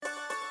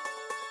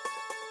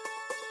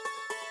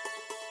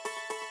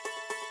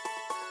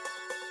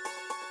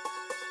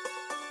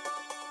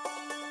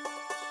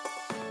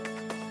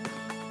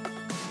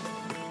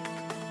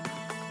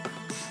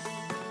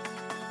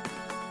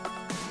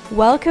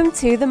Welcome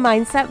to the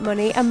Mindset,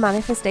 Money and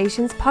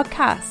Manifestations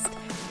podcast.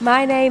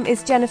 My name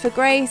is Jennifer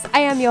Grace. I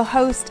am your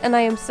host, and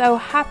I am so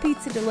happy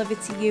to deliver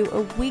to you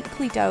a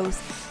weekly dose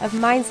of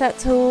mindset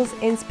tools,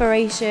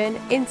 inspiration,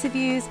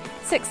 interviews,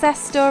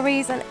 success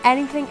stories, and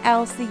anything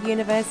else the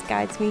universe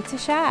guides me to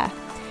share.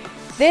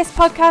 This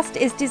podcast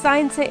is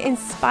designed to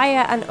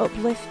inspire and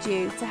uplift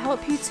you, to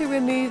help you to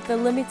remove the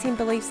limiting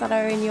beliefs that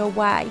are in your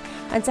way,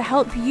 and to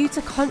help you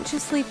to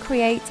consciously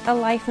create a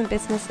life and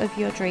business of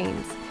your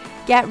dreams.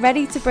 Get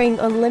ready to bring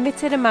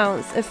unlimited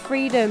amounts of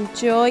freedom,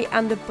 joy,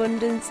 and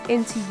abundance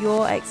into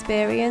your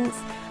experience.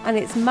 And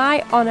it's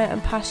my honor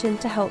and passion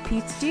to help you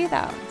to do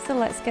that. So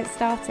let's get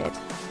started.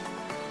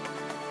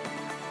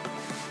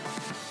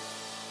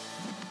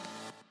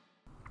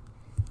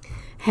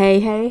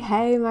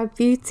 Hey, my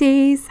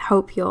beauties.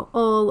 Hope you're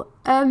all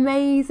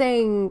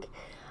amazing.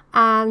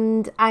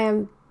 And I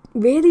am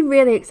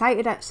really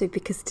excited actually,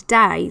 because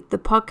today the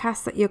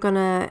podcast that you're going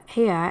to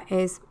hear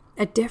is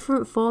a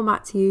different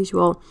format to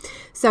usual.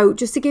 So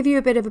just to give you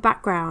a bit of a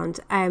background,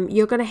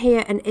 you're going to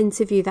hear an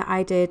interview that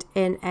I did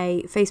in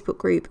a Facebook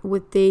group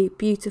with the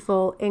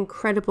beautiful,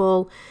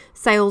 incredible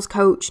sales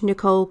coach,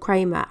 Nicole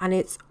Cramer. And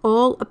it's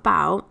all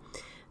about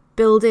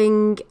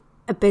building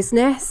a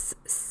business,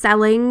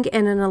 selling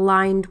in an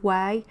aligned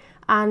way,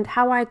 and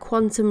how I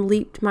quantum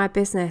leaped my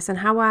business, and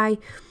how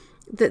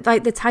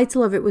the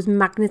title of it was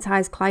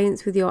Magnetize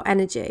Clients with Your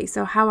Energy.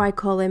 So how I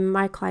call in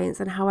my clients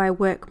and how I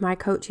work my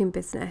coaching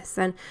business,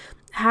 and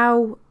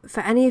how for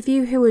any of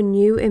you who are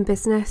new in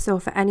business, or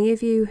for any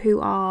of you who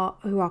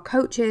are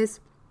coaches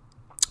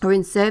or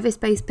in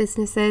service-based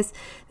businesses,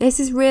 this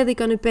is really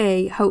going to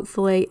be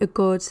hopefully a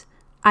good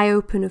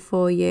eye-opener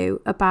for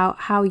you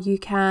about how you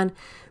can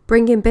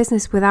bring in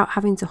business without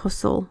having to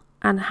hustle,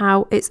 and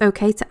how it's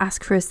okay to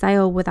ask for a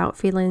sale without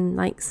feeling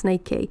like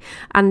snaky,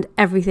 and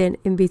everything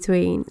in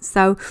between.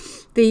 So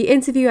the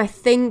interview, I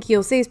think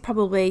you'll see, is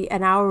probably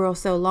an hour or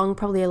so long,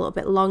 probably a little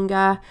bit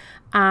longer,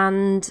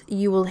 and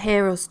you will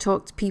hear us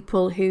talk to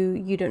people who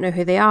you don't know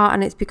who they are,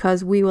 and it's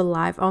because we were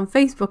live on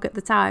Facebook at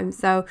the time.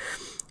 So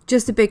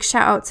just a big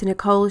shout out to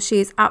Nicole. She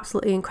is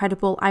absolutely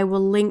incredible. I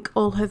will link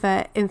all of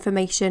her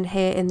information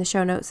here in the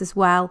show notes as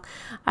well.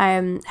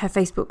 Her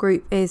Facebook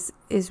group is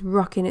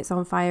rocking. It's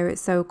on fire.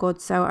 It's so good.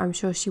 So I'm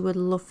sure she would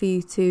love for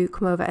you to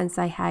come over and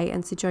say hey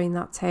and to join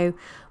that too.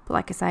 But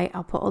like I say,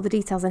 I'll put all the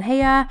details in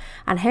here.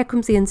 And here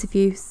comes the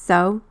interview.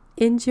 So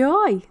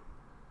enjoy.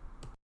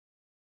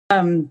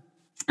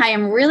 I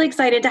am really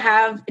excited to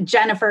have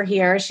Jennifer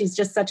here. She's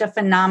just such a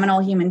phenomenal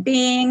human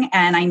being.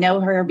 And I know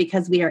her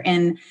because we are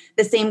in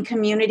the same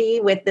community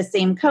with the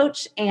same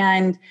coach.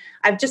 And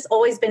I've just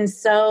always been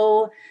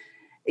so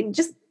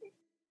just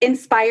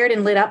inspired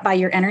and lit up by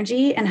your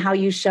energy and how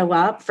you show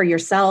up for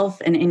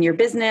yourself and in your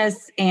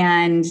business,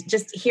 and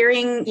just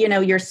hearing,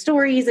 your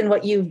stories and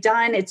what you've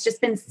done. It's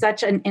just been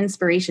such an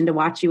inspiration to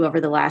watch you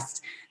over the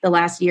last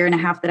year and a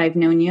half that I've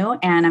known you.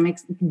 And I'm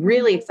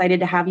really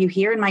excited to have you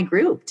here in my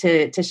group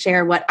to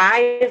share what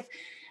I've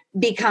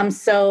become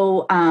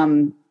so,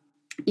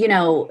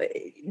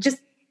 just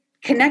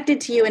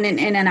connected to you,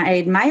 and I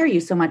admire you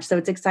so much. So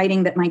it's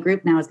exciting that my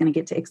group now is going to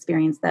get to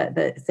experience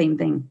the same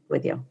thing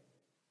with you.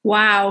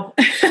 Wow.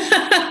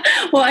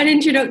 What an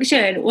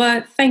introduction.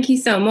 Well, thank you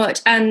so much.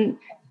 And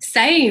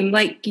same,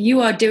 like,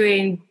 you are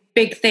doing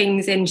big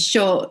things in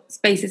short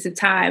spaces of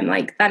time.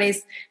 Like, that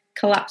is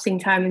collapsing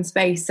time and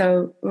space.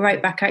 So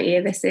right back at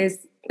you. This is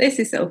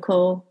so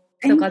cool.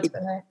 So glad to be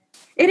here.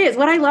 It is.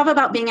 What I love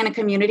about being in a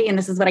community, and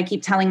this is what I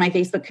keep telling my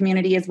Facebook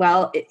community as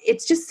well,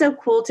 it's just so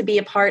cool to be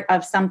a part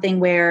of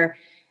something where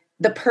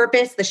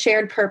the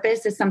shared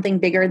purpose is something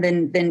bigger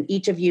than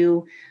each of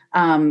you.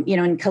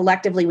 And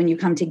collectively, when you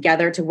come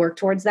together to work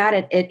towards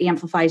that, it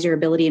amplifies your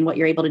ability and what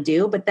you're able to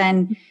do. But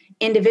then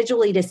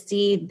individually, to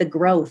see the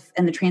growth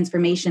and the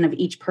transformation of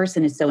each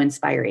person is so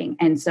inspiring.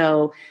 And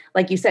so,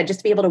 like you said, just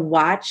to be able to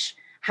watch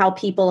how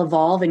people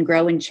evolve and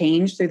grow and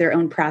change through their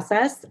own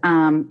process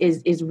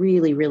is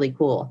really, really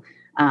cool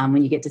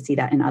when you get to see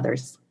that in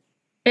others.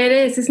 It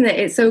is, isn't it?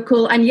 It's so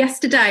cool. And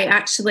yesterday,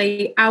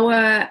 actually,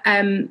 our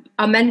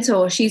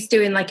mentor, she's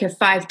doing like a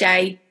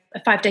 5-day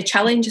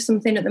challenge or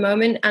something at the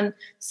moment. And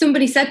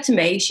somebody said to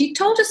me, she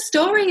told a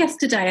story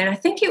yesterday, and I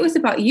think it was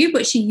about you,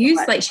 but she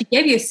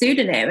gave you a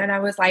pseudonym. And I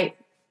was like,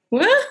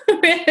 what?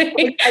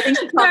 Really? I think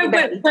she called me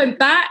Betty. Went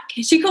back.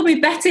 She called me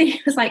Betty.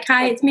 I was like,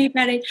 hi, it's me,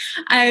 Betty.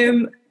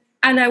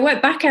 And I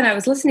went back and I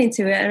was listening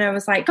to it, and I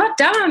was like, God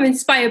damn, I'm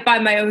inspired by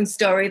my own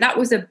story. That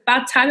was a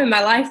bad time in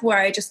my life where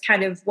I just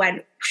kind of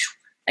went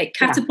like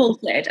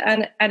catapulted.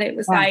 And it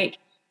was like,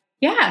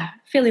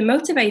 feeling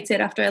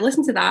motivated after I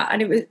listened to that,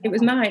 and it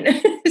was mine.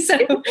 So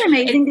it's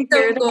amazing to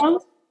hear that.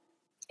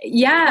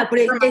 Yeah, but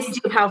it's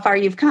how far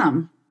you've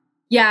come.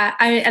 Yeah,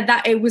 and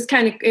that it was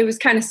kind of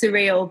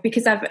surreal,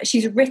 because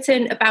she's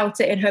written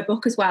about it in her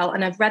book as well,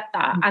 and I've read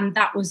that, and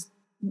that was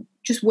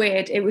just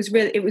weird. It was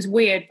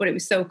weird, but it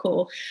was so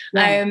cool.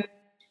 Yeah.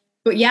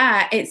 But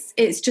yeah,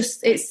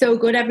 it's so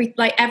good.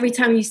 Every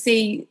time you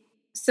see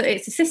so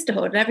it's a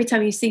sisterhood, and every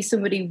time you see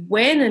somebody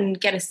win and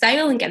get a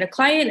sale and get a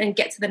client and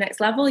get to the next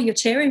level, you're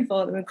cheering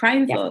for them and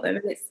crying for them,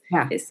 and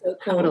it's so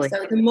cool. Totally.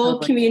 So the more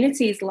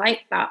communities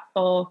like that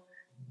for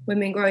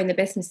women growing the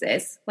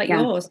businesses like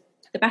yours,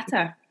 the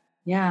better.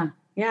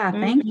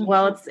 Thank you.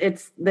 Well,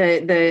 it's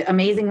the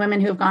amazing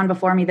women who have gone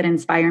before me that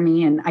inspire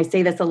me, and I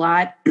say this a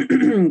lot.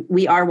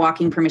 We are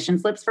walking permission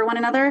slips for one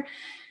another.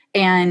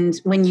 And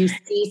when you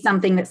see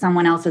something that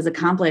someone else has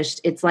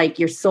accomplished, it's like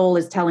your soul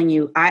is telling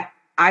you,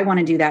 I want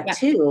to do that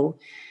too.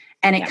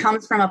 And it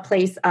comes from a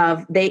place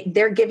of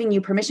they're giving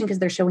you permission because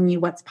they're showing you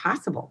what's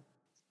possible.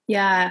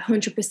 Yeah,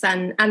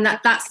 100%. And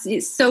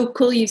it's so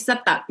cool you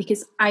said that,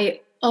 because I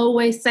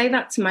always say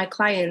that to my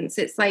clients.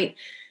 It's like,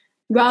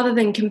 rather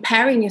than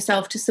comparing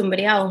yourself to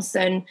somebody else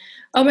and,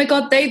 oh my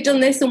God, they've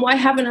done this and why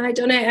haven't I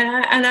done it?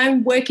 And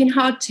I'm working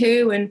hard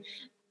too. And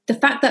the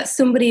fact that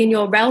somebody in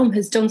your realm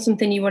has done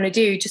something you want to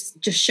do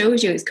just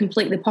shows you it's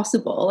completely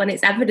possible, and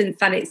it's evidence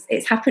that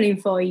it's happening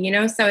for you, you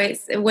know? So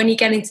it's when you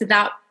get into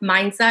that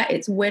mindset,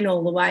 it's win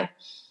all the way.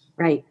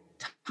 Right.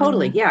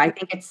 Totally. Yeah. I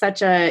think it's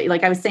such a,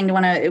 like I was saying to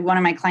one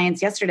of my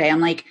clients yesterday, I'm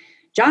like,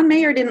 John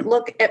Mayer didn't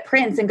look at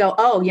Prince and go,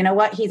 oh, you know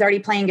what? He's already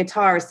playing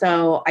guitar,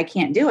 so I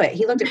can't do it.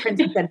 He looked at Prince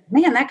and said,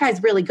 man, that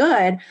guy's really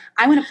good.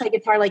 I want to play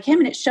guitar like him.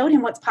 And it showed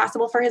him what's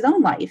possible for his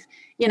own life.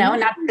 You know,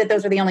 not that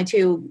those are the only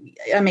two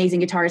amazing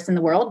guitarists in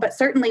the world, but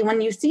certainly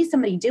when you see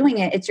somebody doing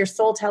it, it's your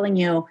soul telling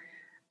you,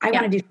 I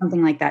want to do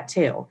something like that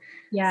too.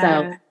 Yeah.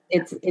 So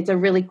it's a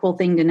really cool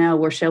thing to know.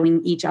 We're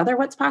showing each other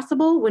what's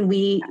possible when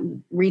we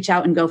reach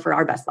out and go for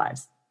our best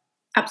lives.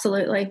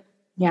 Absolutely.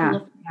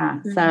 Yeah.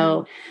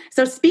 So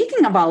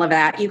speaking of all of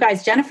that, you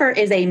guys, Jennifer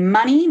is a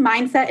money,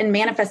 mindset, and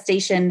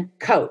manifestation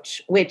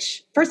coach,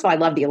 which, first of all, I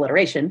love the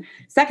alliteration.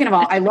 Second of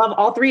all, I love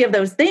all three of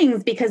those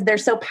things because they're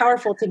so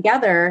powerful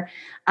together,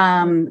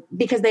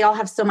 because they all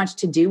have so much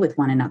to do with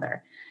one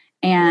another.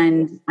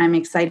 And I'm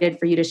excited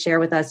for you to share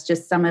with us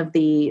just some of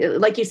the,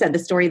 like you said, the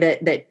story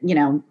that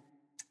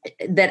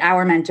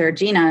our mentor,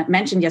 Gina,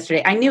 mentioned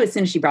yesterday. I knew as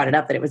soon as she brought it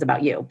up that it was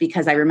about you,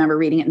 because I remember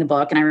reading it in the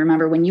book. And I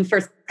remember when you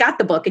first got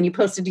the book and you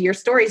posted to your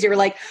stories, you were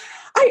like,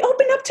 I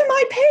opened up to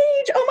my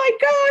page. Oh my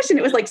gosh. And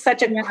it was like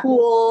such a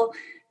cool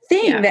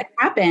thing that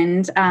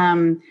happened.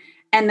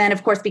 And then,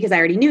 of course, because I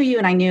already knew you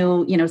and I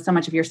knew, so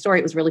much of your story,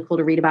 it was really cool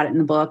to read about it in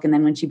the book. And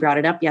then when she brought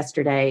it up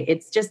yesterday,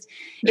 it's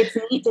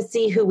neat to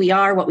see who we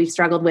are, what we've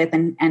struggled with,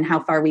 and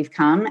how far we've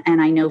come.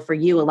 And I know for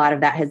you, a lot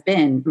of that has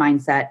been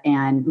mindset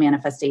and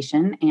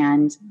manifestation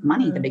and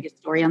money, the biggest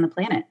story on the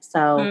planet.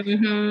 So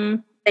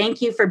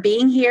thank you for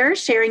being here,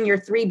 sharing your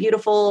three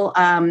beautiful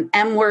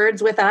M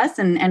words with us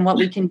and what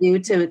we can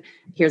do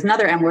here's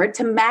another M word,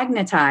 to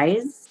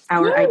magnetize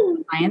our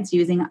ideal clients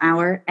using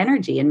our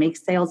energy and make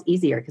sales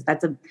easier. Because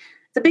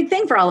it's a big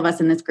thing for all of us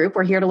in this group.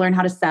 We're here to learn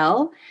how to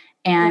sell.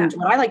 And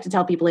what I like to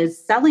tell people is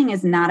selling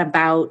is not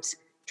about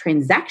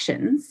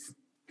transactions.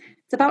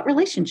 It's about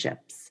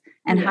relationships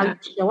and how you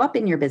show up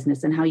in your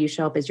business and how you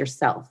show up as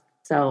yourself.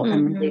 So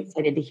I'm really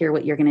excited to hear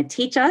what you're going to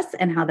teach us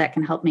and how that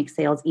can help make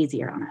sales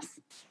easier on us.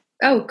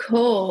 Oh,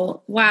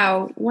 cool.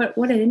 Wow. What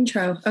an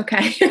intro.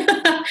 Okay.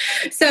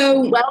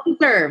 So well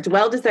deserved.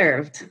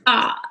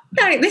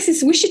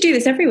 We should do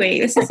this every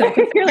week. This is so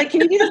cool. You're like,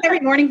 can you do this every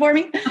morning for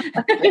me?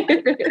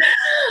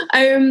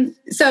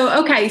 So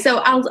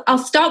I'll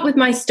start with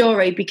my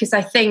story, because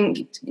I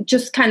think,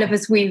 just kind of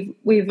as we've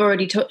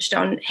already touched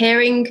on,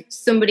 hearing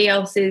somebody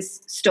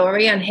else's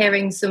story and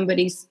hearing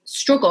somebody's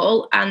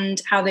struggle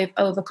and how they've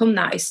overcome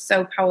that is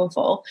so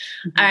powerful,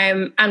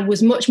 and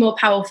was much more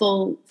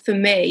powerful for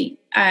me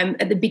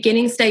at the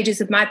beginning stages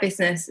of my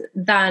business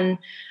than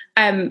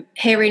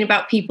hearing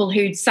about people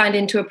who'd signed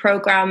into a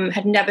program,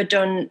 had never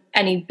done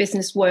any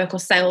business work or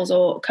sales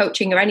or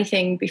coaching or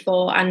anything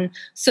before, and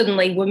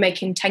suddenly were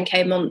making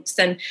 10K months.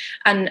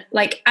 And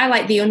like, I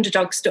like the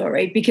underdog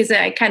story because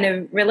I kind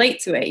of relate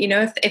to it.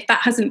 If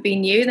that hasn't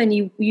been you, then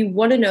you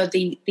want to know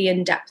the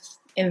in-depth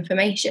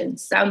information.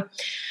 So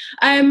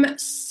I'll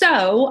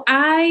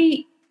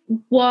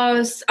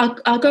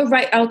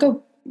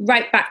go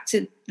right back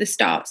to the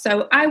start.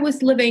 So I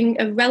was living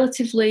a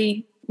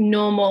relatively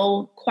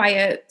normal,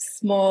 quiet,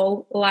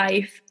 small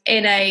life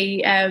in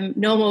a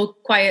normal,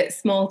 quiet,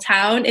 small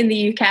town in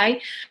the UK.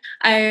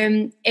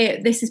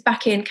 This is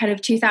back in kind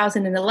of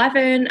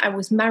 2011. I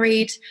was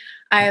married.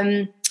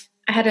 I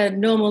had a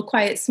normal,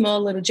 quiet,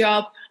 small little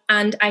job,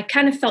 and I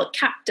kind of felt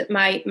capped at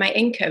my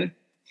income.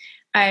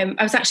 I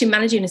was actually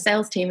managing a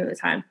sales team at the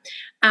time.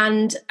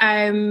 And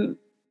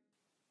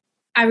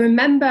I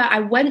remember I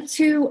went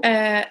to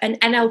an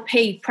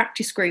NLP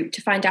practice group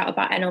to find out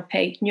about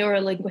NLP,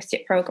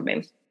 neuro-linguistic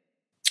programming.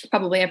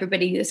 Probably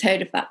everybody has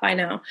heard of that by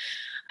now.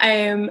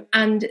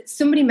 And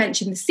somebody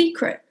mentioned The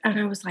Secret. And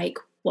I was like,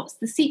 what's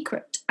The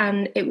Secret?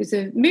 And it was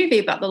a movie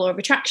about the law of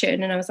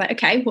attraction. And I was like,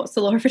 okay, what's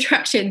the law of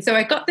attraction? So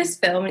I got this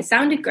film, and it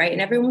sounded great,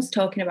 and everyone was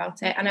talking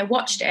about it. And I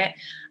watched it.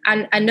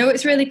 And I know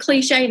it's really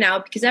cliche now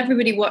because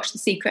everybody watched The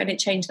Secret and it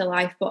changed their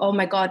life. But oh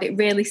my God, it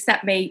really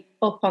set me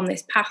up on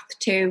this path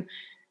to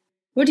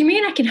what do you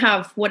mean I can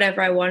have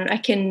whatever I want? I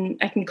can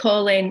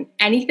call in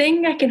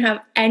anything. I can have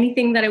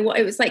anything that I want.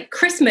 It was like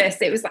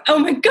Christmas. It was like, oh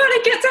my God,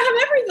 I get to have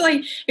everything.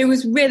 Like, it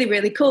was really,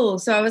 really cool.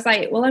 So I was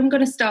like, well, I'm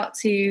going to start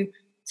to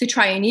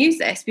try and use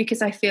this,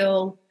 because I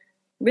feel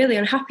really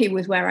unhappy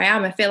with where I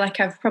am. I feel like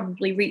I've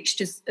probably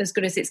reached as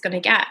good as it's going to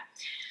get.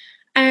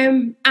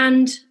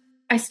 And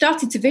I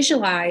started to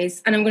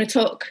visualize, and I'm going to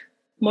talk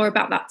more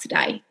about that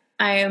today.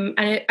 And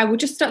I would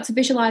just start to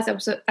visualize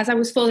as I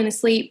was falling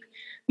asleep,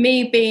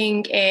 me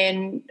being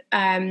in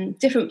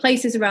different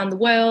places around the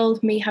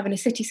world, me having a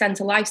city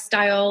centre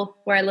lifestyle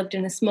where I lived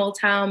in a small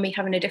town, me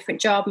having a different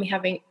job, me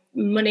having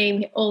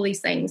money, all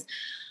these things,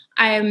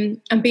 and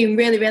being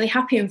really, really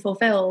happy and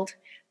fulfilled.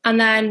 And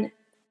then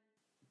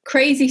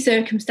crazy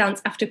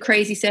circumstance after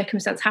crazy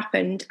circumstance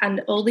happened,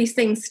 and all these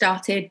things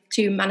started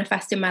to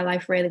manifest in my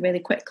life really, really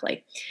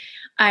quickly.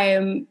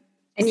 And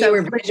so you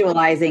were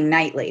visualizing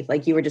nightly,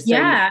 like you were just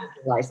starting to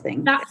visualize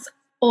things. That's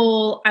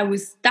all I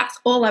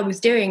was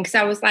doing, because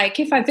I was like,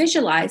 if I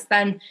visualize,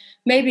 then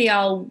maybe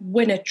I'll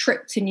win a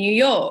trip to New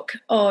York.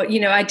 Or,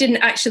 I didn't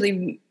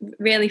actually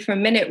really for a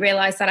minute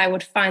realize that I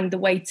would find the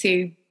way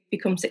to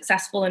become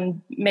successful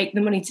and make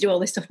the money to do all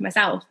this stuff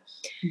myself.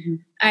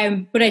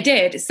 Mm-hmm. But I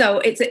did. So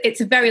it's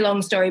a very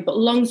long story, but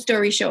long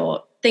story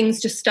short,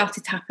 things just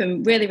started to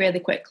happen really, really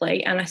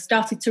quickly. And I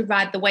started to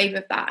ride the wave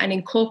of that. And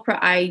in corporate,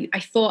 I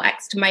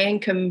 4x'd my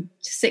income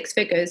to 6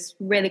 figures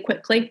really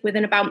quickly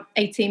within about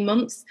 18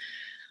 months.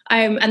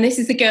 And this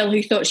is the girl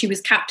who thought she was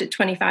capped at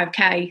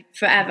 25K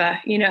forever,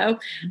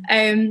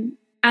 And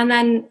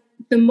then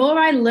the more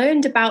I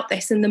learned about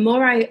this, and the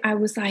more I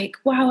was like,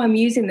 wow, I'm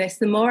using this,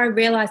 the more I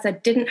realized I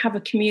didn't have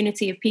a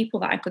community of people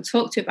that I could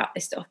talk to about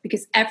this stuff,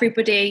 because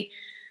everybody,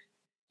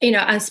 and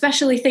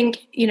especially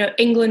think,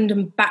 England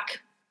and back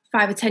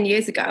 5 or 10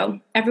 years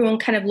ago, everyone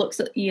kind of looks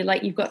at you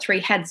like you've got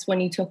 3 heads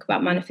when you talk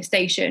about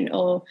manifestation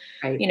or,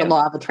 the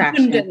law of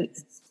attraction.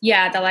 Abundance.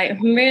 Yeah, they're like,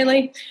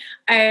 really?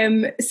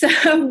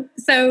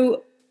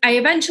 So I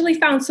eventually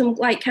found some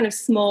like kind of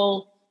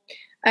small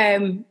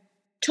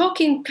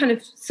talking kind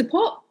of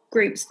support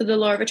groups for the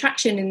law of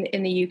attraction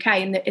in the UK,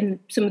 in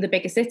some of the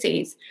bigger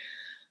cities.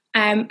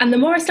 And the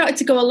more I started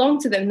to go along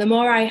to them, the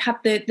more I had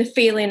the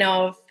feeling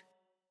of,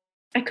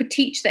 I could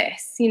teach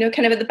this,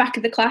 kind of at the back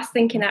of the class,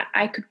 thinking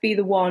I could be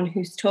the one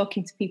who's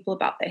talking to people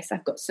about this.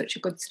 I've got such a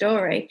good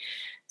story.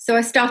 So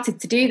I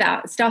started to do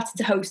that, started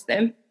to host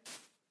them.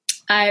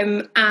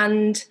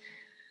 And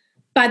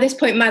by this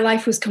point, my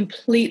life was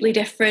completely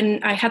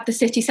different. I had the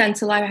city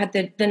centre life, I had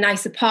the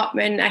nice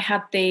apartment, I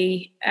had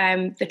the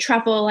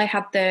travel, I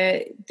had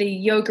the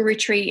yoga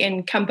retreat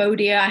in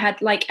Cambodia. I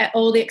had like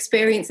all the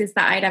experiences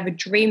that I'd ever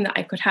dreamed that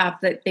I could have,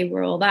 that they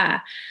were all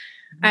there.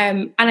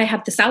 And I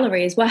had the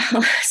salary as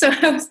well. So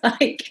I was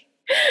like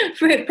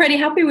pretty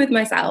happy with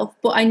myself,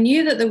 but I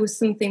knew that there was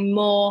something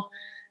more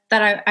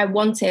that I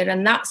wanted.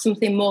 And that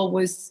something more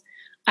was,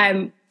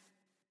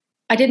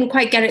 I didn't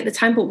quite get it at the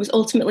time, but was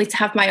ultimately to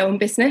have my own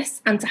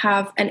business and to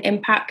have an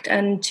impact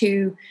and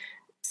to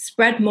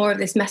spread more of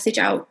this message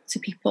out to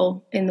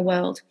people in the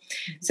world.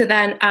 So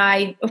then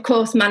I, of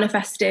course,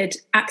 manifested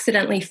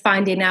accidentally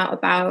finding out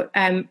about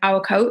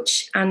our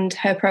coach and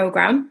her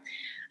program.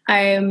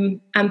 And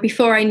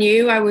before I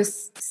knew, I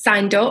was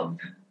signed up.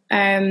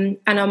 And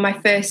on my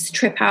first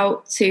trip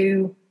out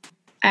to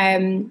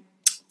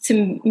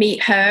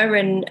meet her,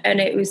 and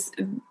it was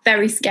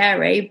very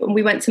scary.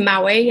 We went to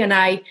Maui, and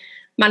I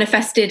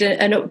manifested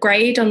an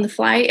upgrade on the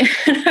flight.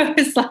 And I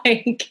was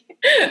like,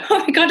 oh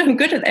my God, I'm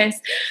good at this.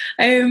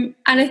 And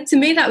to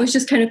me, that was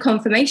just kind of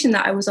confirmation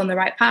that I was on the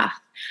right path.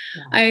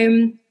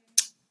 Yeah.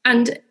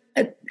 And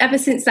ever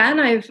since then,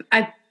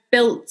 I've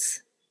built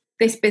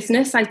this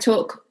business. I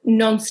talk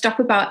nonstop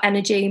about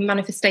energy,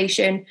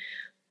 manifestation,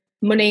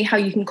 money, how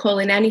you can call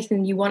in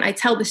anything you want. I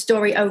tell the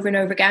story over and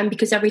over again,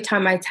 because every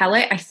time I tell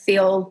it, I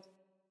feel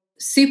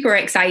super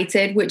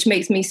excited, which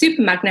makes me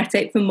super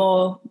magnetic for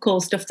more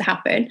cool stuff to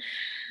happen.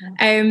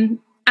 And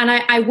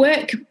I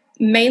work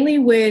mainly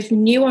with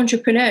new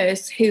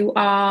entrepreneurs who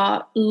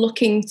are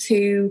looking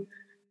to,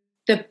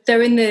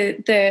 they're in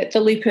the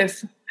loop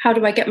of, how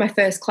do I get my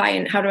first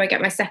client? How do I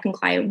get my second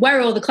client? Where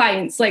are all the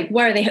clients? Like,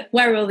 where are they?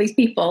 Where are all these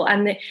people?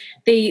 And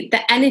the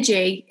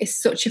energy is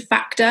such a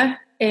factor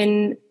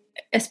in,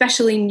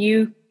 especially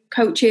new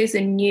coaches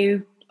and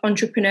new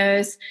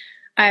entrepreneurs,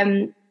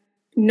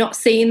 not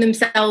seeing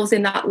themselves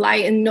in that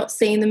light and not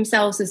seeing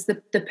themselves as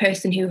the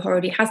person who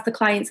already has the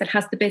clients and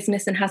has the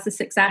business and has the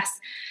success.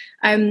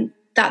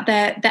 That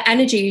their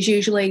energy is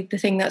usually the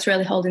thing that's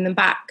really holding them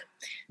back.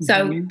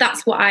 So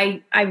that's what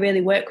I really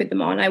work with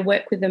them on. I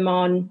work with them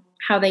on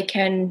how they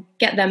can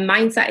get their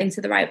mindset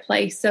into the right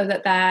place so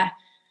that their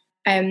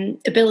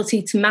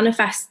ability to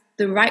manifest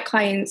the right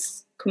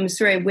clients comes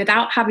through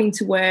without having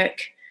to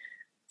work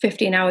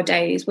 15-hour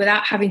days,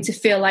 without having to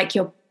feel like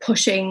you're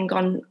pushing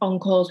on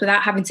calls,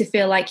 without having to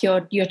feel like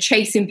you're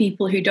chasing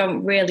people who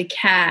don't really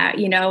care,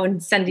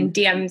 and sending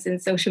DMs in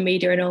social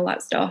media and all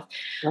that stuff.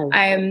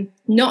 Right.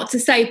 Not to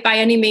say by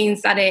any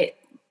means that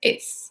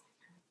it's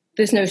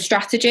there's no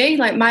strategy.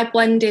 Like my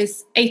blend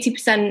is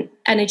 80%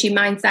 energy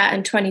mindset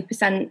and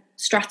 20%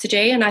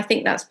 strategy. And I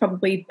think that's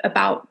probably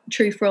about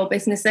true for all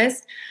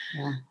businesses.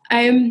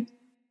 Yeah.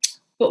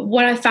 But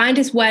what I find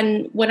is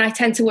when I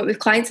tend to work with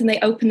clients and they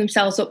open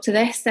themselves up to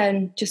this,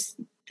 and just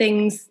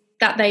things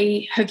that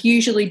they have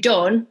usually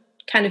done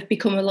kind of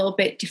become a little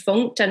bit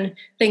defunct, and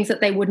things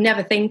that they would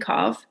never think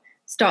of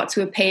start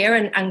to appear,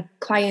 and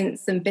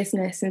clients and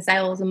business and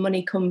sales and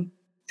money come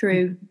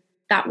through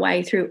that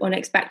way, through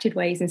unexpected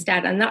ways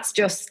instead. And that's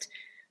just,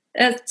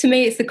 to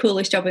me, it's the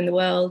coolest job in the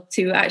world,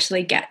 to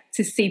actually get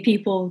to see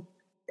people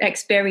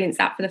experience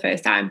that for the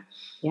first time.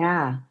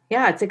 Yeah.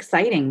 It's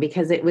exciting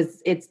because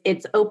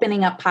it's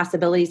opening up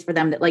possibilities for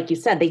them that, like you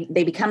said,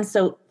 they become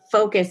so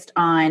focused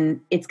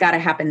on it's got to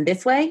happen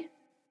this way.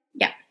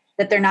 Yeah.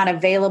 That they're not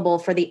available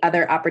for the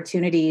other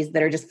opportunities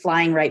that are just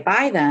flying right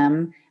by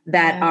them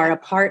that are a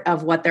part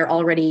of what they're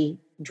already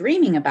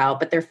dreaming about,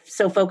 but they're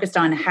so focused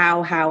on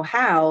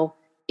how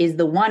is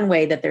the one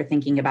way that they're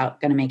thinking about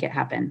going to make it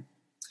happen.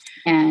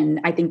 And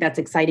I think that's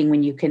exciting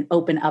when you can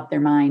open up their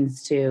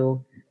minds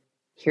to,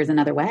 here's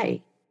another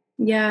way.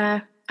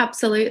 Yeah,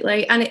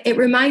 absolutely. And it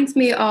reminds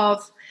me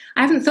of,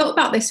 I haven't thought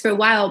about this for a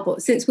while,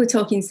 but since we're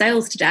talking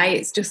sales today,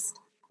 it's just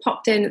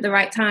popped in at the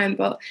right time.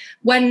 But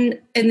when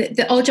in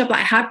the old job that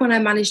I had, when I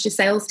managed a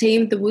sales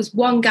team, there was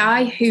one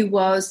guy who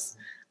was,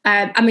 they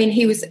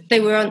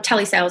were on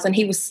telesales, and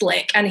he was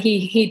slick, and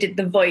he did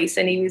the voice,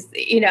 and he was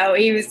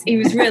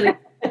really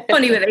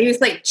funny with it. He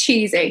was like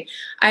cheesy.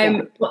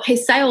 But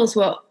his sales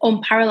were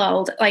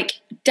unparalleled,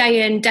 like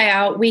day in, day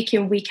out, week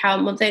in, week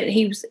out, month in.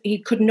 He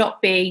could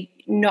not be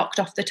knocked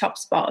off the top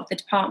spot of the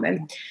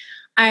department.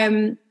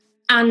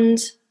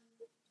 And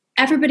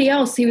everybody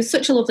else, he was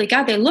such a lovely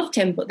guy. They loved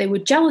him, but they were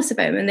jealous of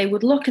him, and they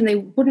would look and they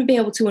wouldn't be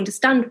able to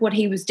understand what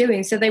he was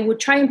doing. So they would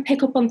try and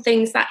pick up on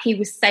things that he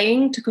was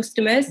saying to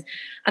customers,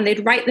 and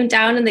they'd write them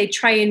down and they'd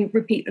try and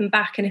repeat them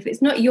back. And if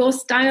it's not your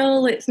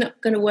style, it's not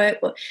going to work.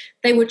 But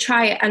they would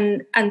try it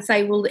and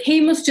say, well,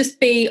 he must just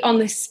be on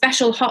this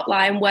special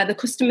hotline where the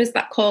customers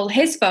that call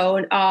his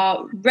phone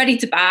are ready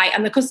to buy,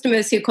 and the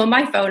customers who call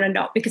my phone are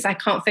not, because I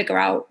can't figure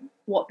out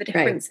what the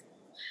difference is.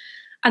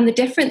 And the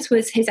difference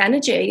was his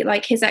energy,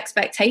 like his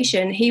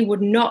expectation. He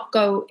would not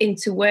go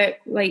into work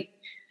like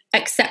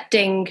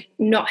accepting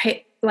not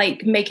hit,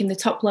 like making the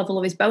top level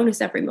of his bonus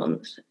every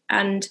month.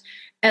 And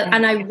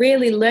I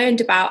really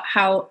learned about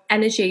how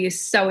energy is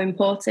so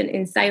important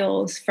in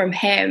sales from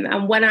him.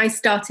 And when I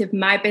started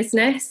my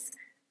business,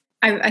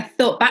 I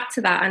thought back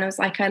to that, and I was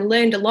like, I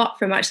learned a lot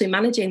from actually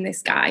managing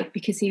this guy,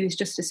 because he was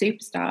just a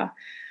superstar.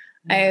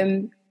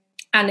 And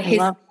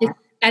his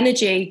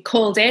energy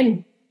called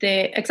in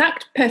the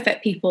exact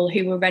perfect people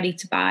who were ready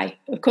to buy.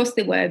 Of course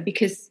they were,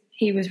 because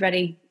he was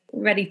ready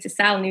to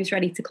sell, and he was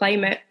ready to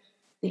claim it.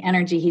 The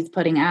energy he's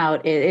putting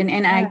out.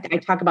 I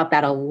talk about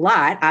that a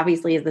lot,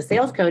 obviously, as the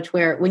sales coach,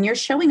 where when you're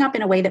showing up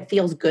in a way that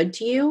feels good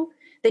to you,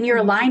 then you're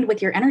aligned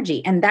with your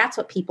energy, and that's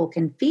what people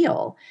can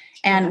feel.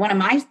 And one of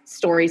my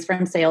stories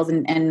from sales,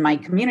 and my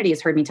community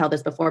has heard me tell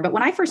this before, but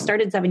when I first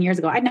started 7 years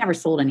ago, I'd never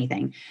sold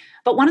anything.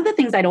 But one of the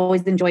things I'd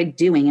always enjoyed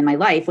doing in my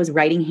life was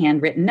writing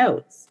handwritten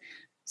notes.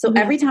 So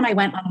every time I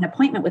went on an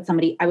appointment with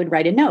somebody, I would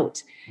write a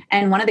note.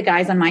 And one of the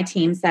guys on my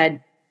team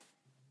said,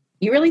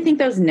 "You really think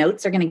those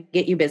notes are going to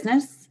get you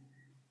business?"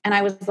 And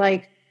I was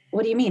like,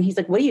 "What do you mean?" He's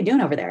like, "What are you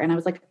doing over there?" And I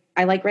was like,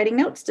 "I like writing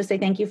notes to say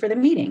thank you for the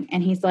meeting."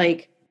 And he's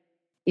like,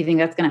 "You think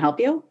that's going to help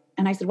you?"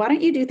 And I said, "Why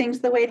don't you do things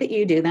the way that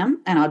you do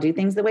them, and I'll do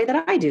things the way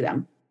that I do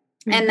them."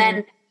 Mm-hmm. And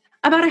then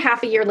about a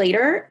half a year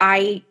later,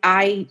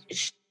 I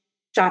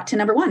shot to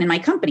number one in my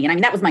company. And I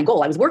mean, that was my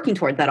goal. I was working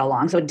towards that all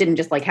along. So it didn't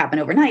just like happen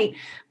overnight.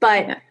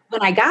 But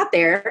when I got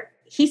there,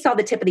 he saw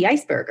the tip of the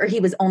iceberg, or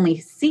he was only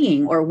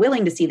seeing or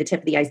willing to see the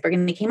tip of the iceberg.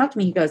 And he came up to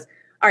me, he goes,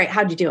 "All right,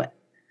 how'd you do it?"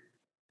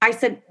 I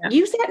said,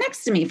 "You sat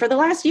next to me for the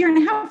last year and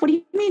a half. What do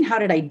you mean? How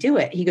did I do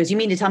it?" He goes, "You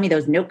mean to tell me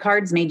those note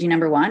cards made you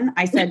number one?"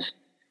 I said,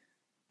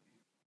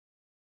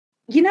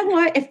 "You know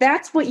what? If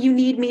that's what you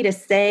need me to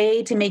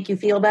say to make you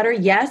feel better,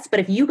 yes.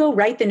 But if you go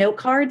write the note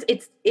cards,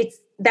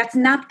 that's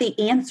not the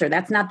answer.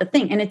 That's not the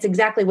thing." And it's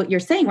exactly what you're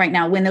saying right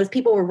now. When those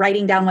people were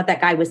writing down what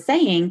that guy was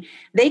saying,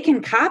 they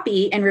can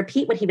copy and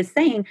repeat what he was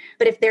saying.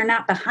 But if they're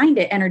not behind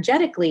it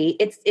energetically,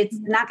 it's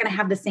not going to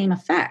have the same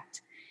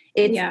effect.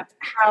 It's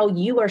how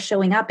you are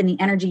showing up and the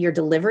energy you're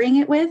delivering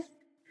it with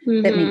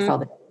that makes all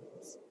the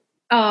difference.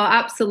 Oh,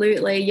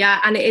 absolutely.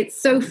 Yeah. And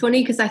it's so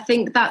funny, because I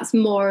think that's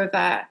more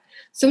of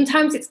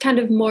sometimes it's kind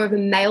of more of a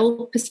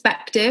male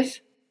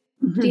perspective.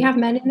 Mm-hmm. Do you have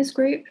men in this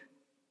group?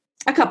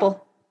 A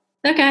couple.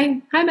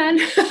 Okay. Hi, men.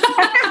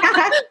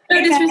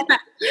 No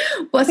disrespect.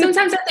 Well,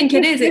 sometimes I think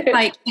it is. It's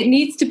like, it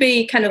needs to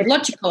be kind of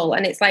logical.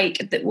 And it's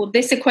like,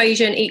 this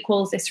equation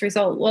equals this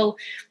result. Well,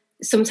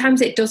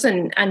 sometimes it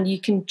doesn't. And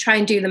you can try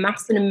and do the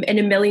maths in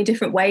a million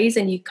different ways,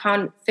 and you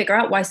can't figure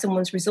out why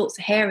someone's results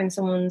are here and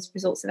someone's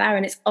results are there.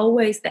 And it's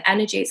always the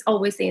energy. It's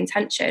always the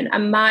intention.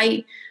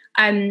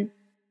 And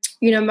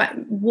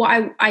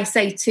what I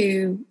say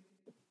to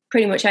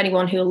pretty much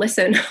anyone who will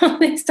listen on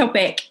this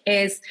topic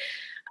is,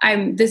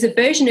 there's a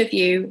version of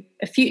you,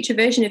 a future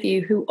version of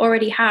you, who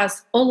already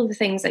has all of the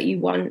things that you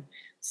want.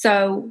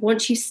 So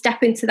once you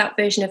step into that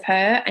version of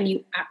her and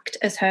you act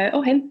as her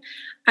or him,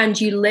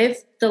 and you live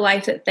the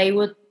life that they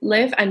would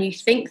live, and you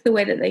think the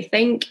way that they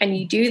think, and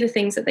you do the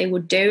things that they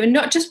would do, and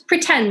not just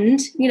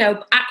pretend,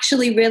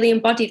 actually really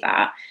embody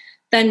that,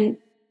 then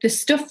the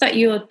stuff that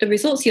the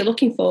results you're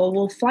looking for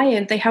will fly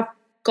in. They have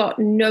got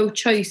no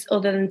choice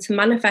other than to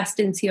manifest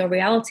into your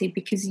reality,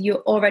 because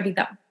you're already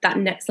that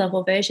next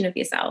level version of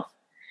yourself.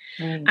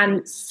 Right.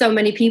 And so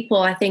many people,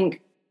 I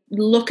think,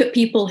 look at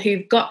people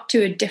who've got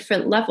to a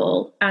different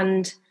level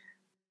and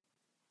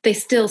they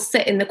still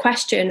sit in the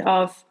question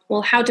of,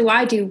 well, how do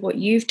I do what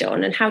you've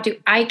done, and how do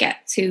I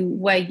get to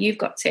where you've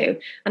got to?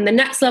 And the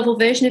next level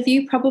version of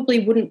you probably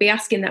wouldn't be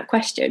asking that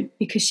question,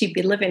 because she'd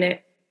be living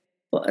it.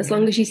 But as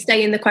long as you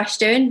stay in the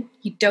question,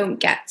 you don't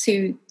get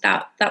to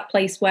that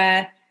place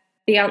where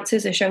the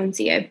answers are shown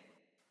to you.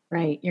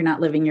 Right. You're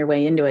not living your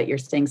way into it. You're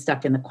staying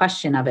stuck in the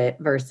question of it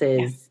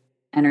versus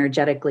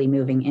energetically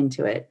moving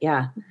into it.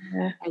 Yeah.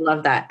 I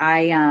love that.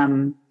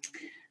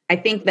 I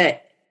think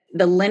that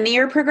the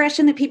linear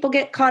progression that people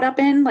get caught up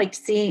in, like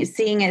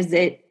seeing as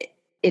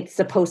it's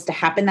supposed to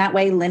happen that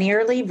way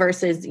linearly,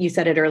 versus, you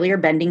said it earlier,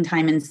 bending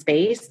time and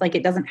space. Like,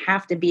 it doesn't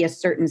have to be a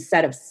certain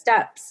set of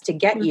steps to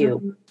get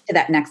you to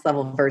that next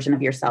level version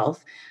of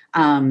yourself.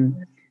 And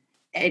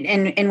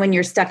when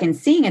you're stuck in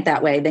seeing it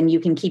that way, then you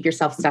can keep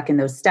yourself stuck in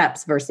those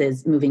steps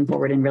versus moving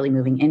forward and really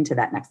moving into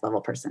that next level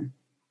person.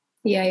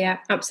 Yeah,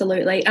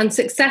 absolutely. And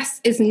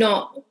success it's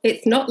not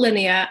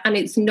linear, and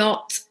it's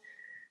not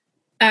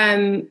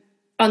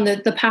on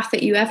the path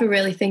that you ever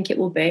really think it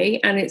will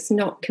be. And it's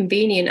not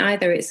convenient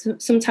either. It's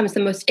sometimes the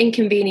most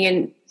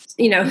inconvenient,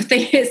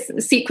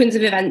 sequence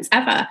of events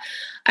ever.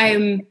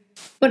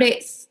 But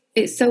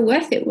it's so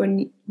worth it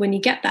when you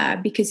get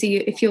there, because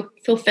if you're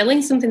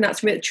fulfilling something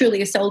that's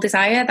truly a soul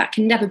desire, that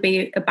can never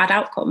be a bad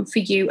outcome for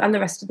you and the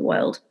rest of the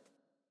world.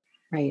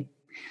 Right.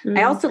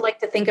 I also like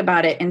to think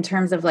about it in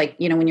terms of, like,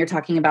 when you're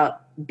talking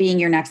about being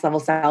your next level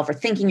self, or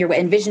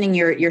envisioning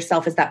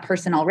yourself as that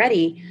person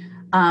already,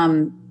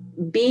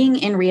 being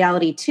in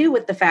reality too,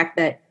 with the fact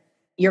that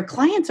your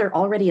clients are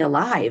already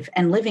alive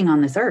and living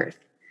on this earth.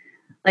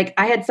 Like,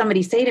 I had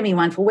somebody say to me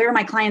once, well, where are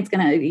my clients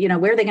going to,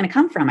 where are they going to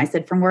come from? I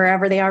said, from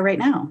wherever they are right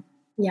now.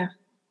 Yeah.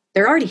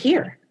 They're already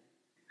here.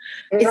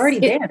 They're already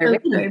there. They're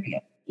waiting for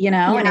you.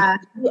 And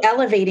it's you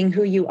elevating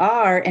who you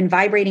are and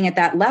vibrating at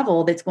that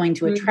level that's going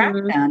to attract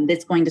them,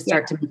 that's going to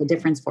start to make a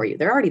difference for you.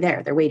 They're already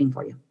there. They're waiting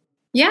for you.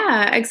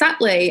 Yeah,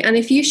 exactly. And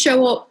if you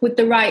show up with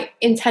the right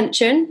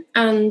intention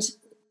and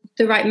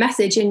the right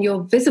message, and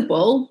you're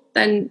visible,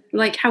 then,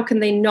 like, how can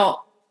they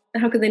not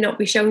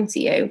be shown to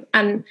you?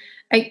 And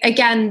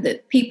again,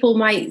 that people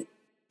might,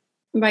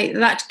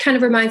 that kind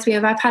of reminds me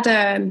of, I've had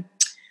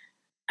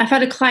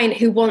a client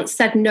who once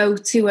said no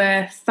to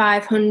a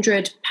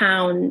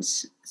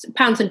 £500,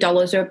 pounds and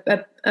dollars are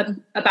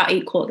about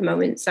equal at the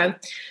moment. So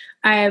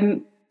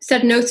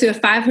said no to a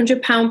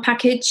 £500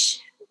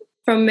 package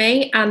from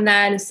me, and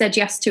then said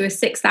yes to a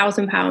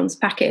 £6,000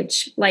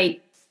 package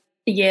like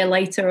a year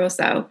later or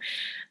so.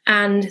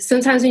 And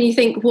sometimes when you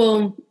think,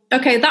 well,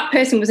 okay, that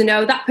person was a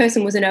no, that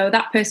person was a no,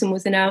 that person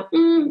was a no,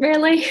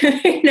 really?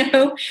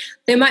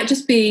 They might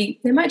just be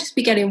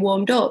getting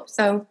warmed up.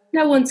 So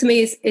no one to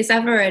me is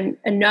ever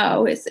a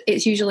no.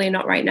 It's usually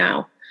not right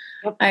now.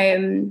 Yep.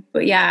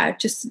 But yeah,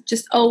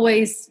 just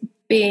always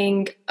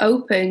being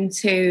open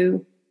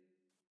to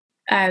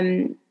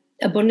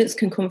abundance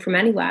can come from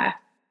anywhere,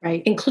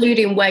 right?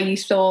 Including where you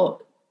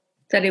thought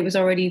that it was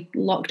already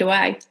locked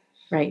away,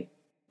 right?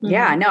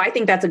 Yeah, no, I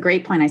think that's a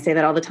great point. I say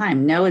that all the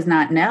time. No is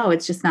not no.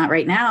 It's just not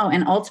right now.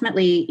 And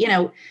ultimately,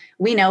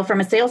 we know from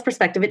a sales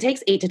perspective, it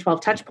takes 8 to 12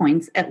 touch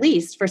points at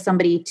least for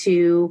somebody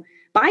to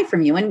buy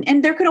from you.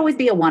 And there could always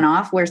be a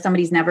one-off where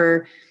somebody's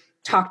never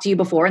talked to you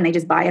before and they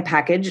just buy a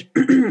package.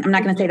 I'm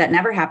not going to say that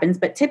never happens,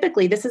 but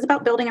typically this is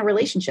about building a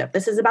relationship.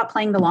 This is about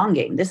playing the long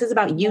game. This is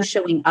about you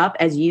showing up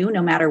as you,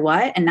 no matter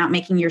what, and not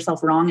making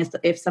yourself wrong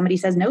if somebody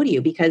says no to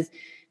you, because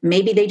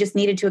maybe they just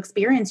needed to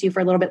experience you for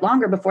a little bit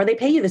longer before they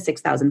pay you the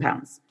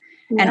 £6,000.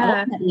 Yeah. And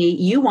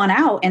ultimately you won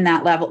out in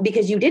that level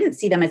because you didn't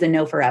see them as a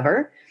no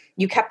forever.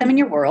 You kept them in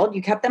your world.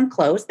 You kept them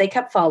close. They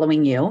kept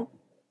following you.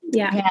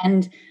 Yeah.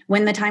 And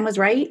when the time was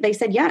right, they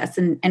said yes.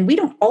 And we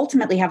don't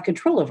ultimately have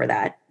control over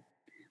that.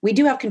 We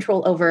do have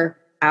control over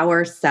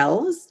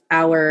ourselves,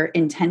 our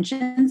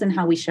intentions, and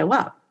how we show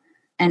up.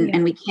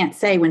 And we can't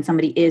say when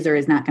somebody is or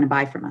is not going to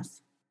buy from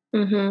us.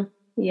 Mm-hmm.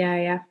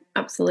 Yeah,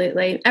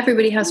 absolutely.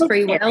 Everybody has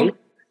free will.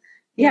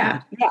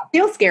 Yeah. It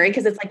feels scary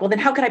because it's like, well, then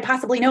how could I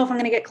possibly know if I'm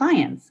going to get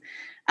clients?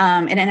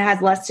 And it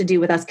has less to do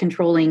with us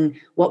controlling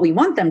what we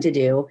want them to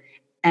do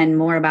and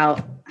more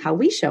about how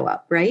we show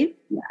up, right?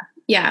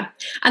 Yeah.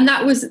 And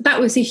that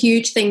was a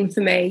huge thing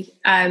for me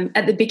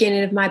at the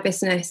beginning of my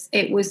business.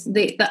 It was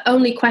the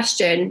only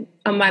question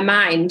on my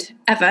mind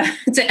ever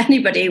to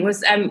anybody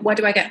was, where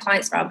do I get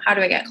clients from? How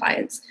do I get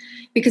clients?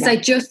 Because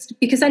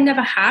I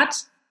never had,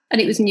 and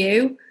it was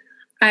new.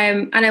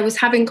 And I was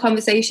having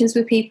conversations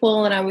with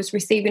people, and I was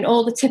receiving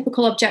all the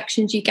typical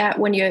objections you get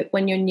when you're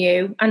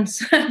new, and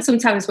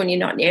sometimes when you're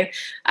not new.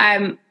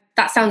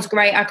 That sounds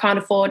great. I can't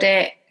afford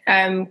it.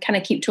 Can I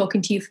keep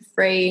talking to you for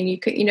free? And you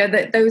could,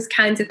 those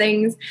kinds of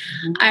things.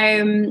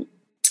 And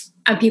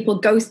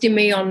people ghosting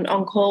me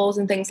on calls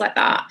and things like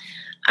that.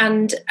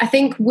 And I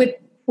think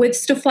with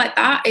stuff like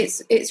that,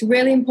 it's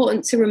really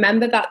important to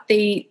remember that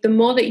the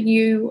more that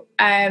you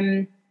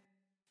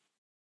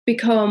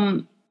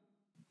become,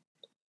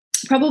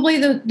 probably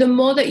the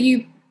more that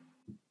you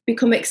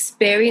become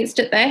experienced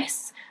at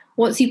this,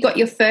 once you've got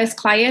your first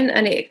client,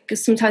 and it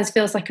sometimes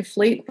feels like a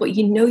fluke, but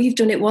you've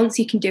done it once,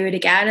 you can do it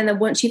again. And then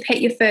once you've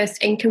hit your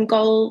first income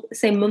goal,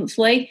 say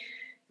monthly,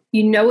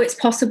 it's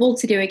possible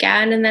to do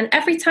again. And then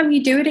every time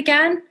you do it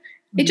again,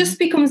 it just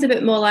becomes a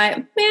bit more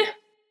like,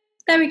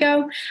 there we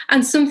go.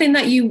 And something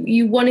that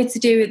you wanted to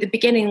do at the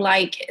beginning,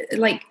 like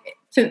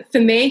for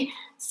me,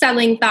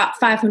 selling that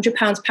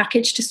 £500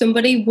 package to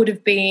somebody would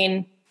have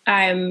been,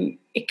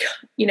 it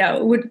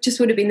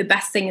would have been the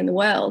best thing in the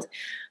world.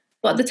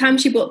 But at the time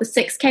she bought the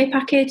 6K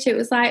package, it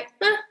was like,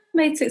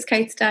 made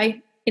 6K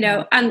today,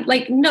 and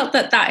like, not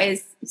that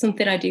is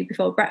something I do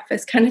before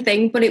breakfast kind of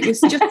thing, but it was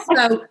just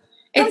so,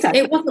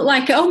 it wasn't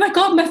like, oh my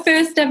God, my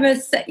first ever,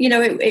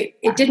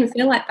 it didn't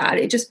feel like that.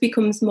 It just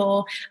becomes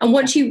more. And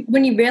when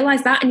you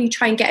realize that, and you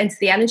try and get into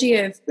the energy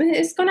of,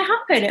 it's going to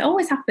happen. It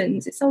always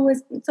happens. It's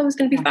always going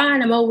to be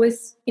fine. I'm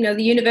always,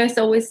 the universe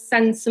always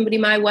sends somebody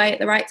my way at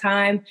the right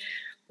time.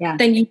 Yeah.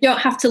 Then you don't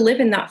have to live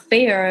in that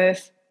fear of,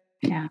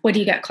 where do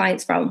you get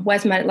clients from?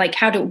 Where's my, like,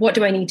 what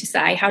do I need to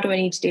say? How do I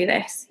need to do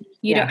this?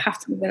 You don't have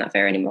to live in that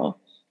fear anymore.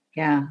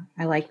 Yeah.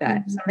 I like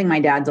that. Something my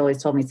dad's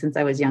always told me since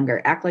I was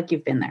younger, act like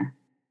you've been there.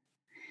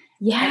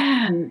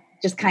 Yeah. And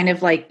just kind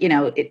of like,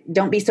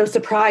 don't be so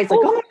surprised.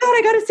 Like, oh my God,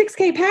 I got a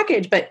 6K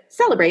package, but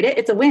celebrate it.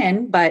 It's a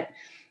win, but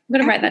I'm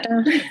going to write that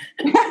down.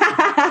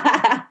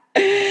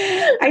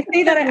 I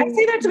say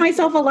that to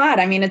myself a lot.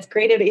 I mean, it's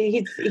great.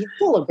 He's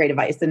full of great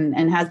advice and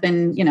has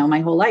been, my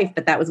whole life.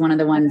 But that was one of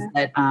the ones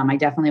that I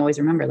definitely always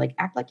remember, like,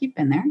 act like you've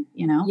been there,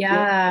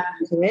 Yeah.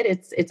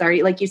 It's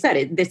already, like you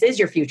said, this is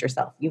your future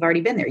self. You've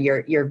already been there.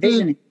 You're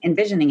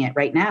envisioning it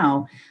right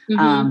now.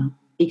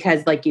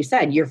 Because like you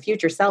said, your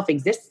future self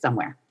exists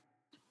somewhere.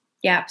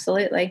 Yeah,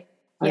 absolutely.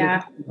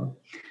 Yeah.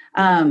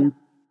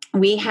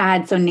 We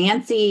had, so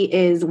Nancy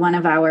is one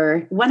of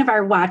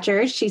our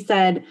watchers. She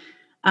said,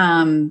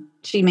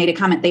 she made a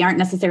comment, they aren't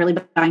necessarily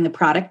buying the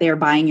product, they are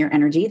buying your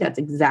energy. That's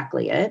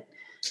exactly it.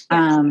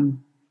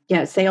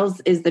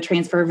 Sales is the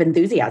transfer of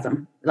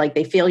enthusiasm. Like,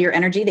 they feel your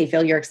energy, they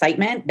feel your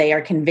excitement. They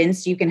are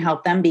convinced you can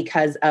help them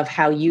because of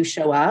how you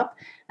show up.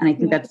 And I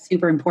think that's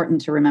super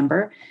important to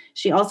remember.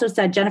 She also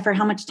said, Jennifer,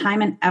 how much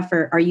time and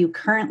effort are you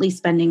currently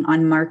spending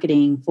on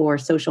marketing for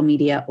social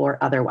media or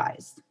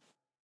otherwise?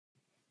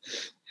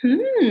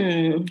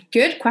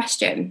 Good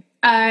question.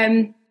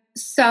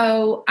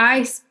 So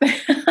I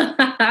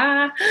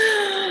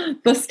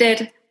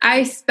busted.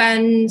 I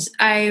spend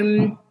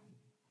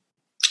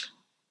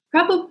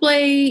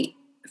probably,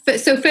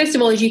 so first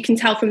of all, as you can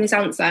tell from this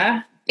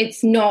answer,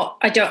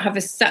 I don't have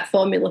a set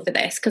formula for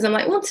this, because I'm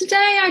like, well,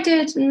 today I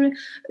did.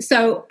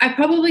 So I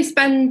probably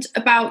spend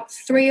about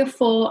 3 or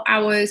 4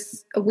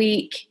 hours a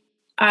week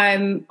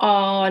on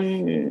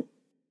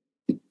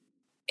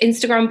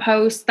Instagram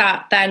posts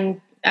that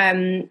then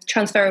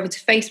transfer over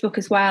to Facebook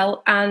as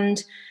well,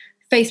 and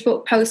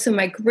Facebook posts in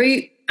my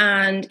group,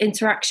 and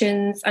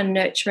interactions and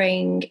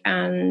nurturing,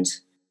 and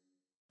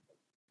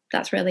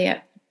that's really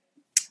it.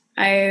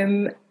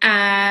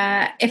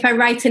 If I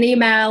write an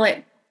email,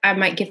 I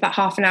might give that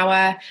half an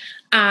hour.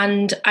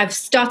 And I've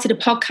started a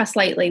podcast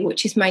lately,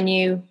 which is my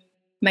new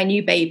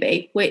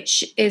baby,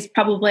 which is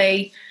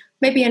probably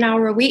maybe an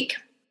hour a week.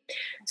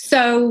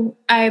 So,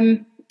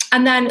 and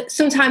then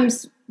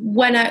sometimes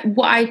what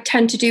I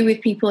tend to do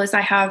with people is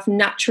I have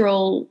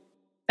natural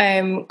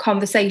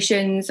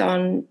conversations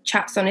on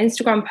chats on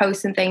Instagram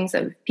posts and things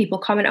that people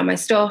comment on my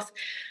stuff.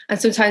 And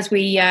sometimes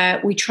we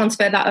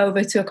transfer that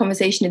over to a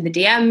conversation in the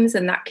DMs,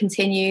 and that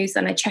continues.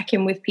 And I check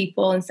in with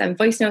people and send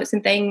voice notes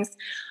and things.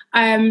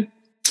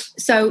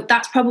 So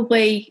that's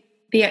probably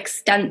the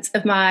extent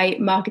of my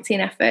marketing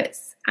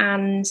efforts.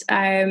 And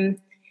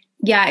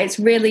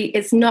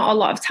it's not a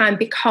lot of time,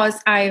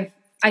 because I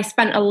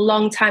spent a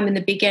long time in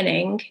the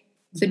beginning.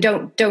 So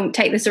don't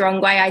take this the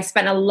wrong way. I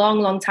spent a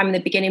long time in the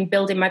beginning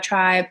building my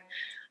tribe,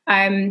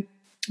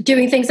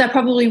 doing things I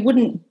probably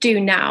wouldn't do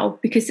now,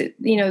 because the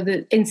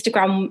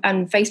Instagram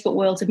and Facebook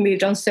world have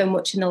moved on so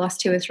much in the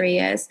last 2 or 3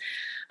 years.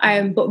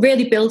 But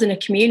really building a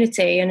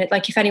community, and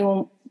if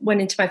anyone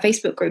went into my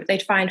Facebook group,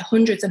 they'd find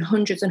hundreds and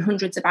hundreds and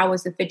hundreds of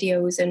hours of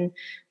videos and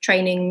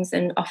trainings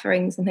and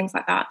offerings and things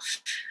like that.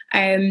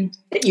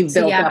 That you've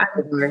built up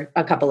over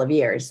a couple of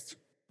years.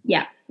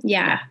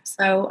 Yeah.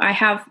 So I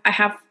have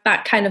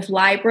that kind of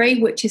library,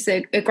 which is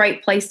a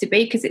great place to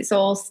be, because it's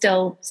all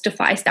still stuff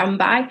that I stand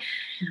by.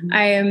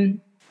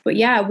 But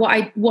yeah,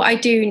 what I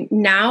do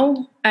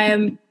now,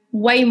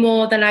 way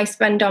more than I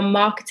spend on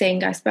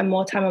marketing, I spend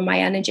more time on my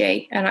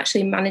energy and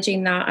actually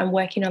managing that and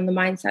working on the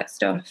mindset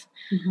stuff.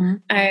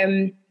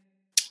 And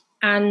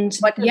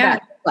what does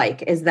that look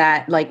like? Is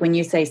that like when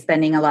you say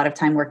spending a lot of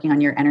time working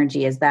on your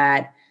energy, is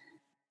that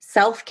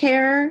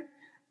self-care?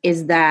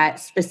 Is that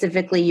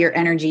specifically your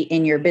energy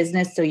in your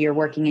business? So you're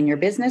working in your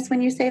business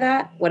when you say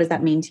that? What does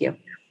that mean to you?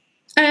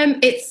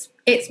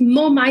 It's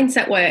more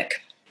mindset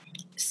work.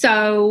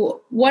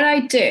 So what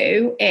I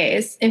do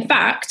is, in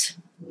fact,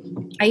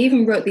 I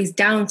even wrote these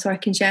down so I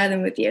can share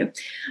them with you.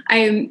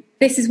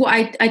 This is what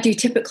I do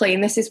typically,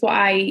 and this is what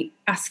I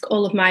ask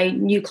all of my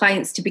new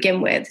clients to begin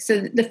with.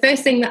 So the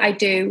first thing that I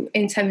do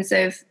in terms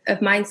of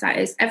mindset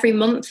is every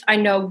month I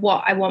know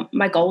what I want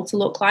my goal to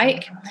look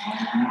like.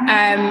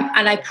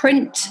 And I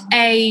print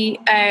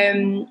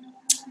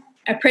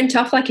I print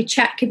off like a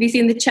check. Have you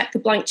seen the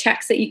blank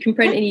checks that you can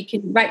print and you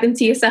can write them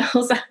to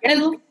yourselves? I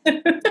love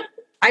them.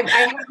 I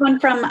have one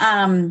from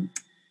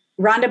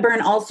Rhonda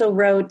Byrne also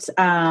wrote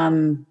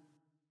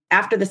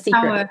After the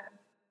Secret. Power.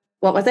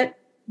 What was it?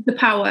 The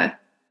Power.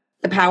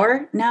 The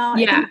Power? No.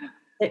 Yeah.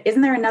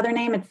 Isn't there another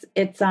name?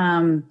 It's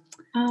I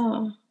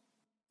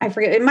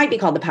forget. It might be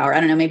called The Power. I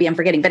don't know. Maybe I'm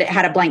forgetting, but it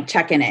had a blank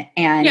check in it.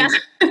 And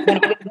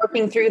when I was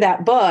working through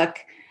that book,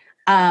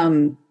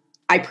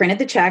 I printed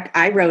the check.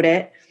 I wrote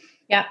it.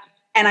 Yeah.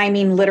 And I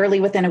mean, literally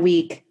within a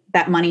week,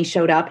 that money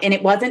showed up, and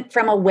it wasn't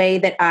from a way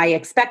that I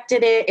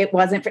expected it. It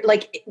wasn't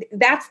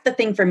that's the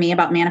thing for me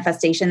about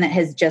manifestation that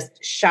has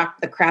just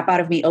shocked the crap out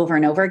of me over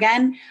and over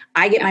again.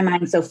 I get my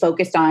mind so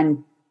focused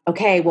on,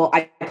 okay, well,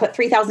 I put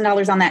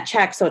 $3,000 on that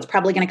check, so it's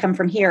probably going to come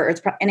from here.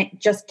 And it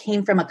just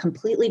came from a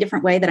completely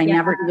different way that I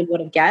never even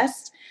would have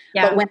guessed.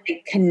 Yeah. But when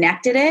I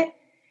connected it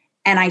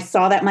and I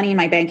saw that money in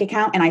my bank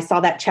account and I saw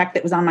that check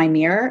that was on my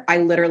mirror, I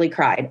literally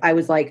cried. I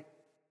was like,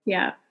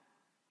 yeah,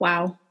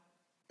 wow.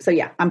 So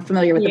yeah, I'm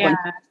familiar with the blank.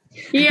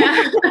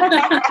 Yeah.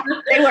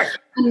 They work.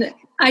 And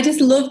I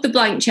just love the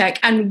blank check.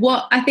 And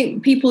what I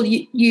think people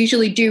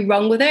usually do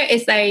wrong with it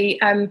is they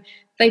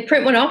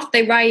print one off.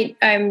 They write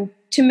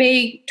to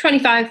me,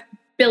 $25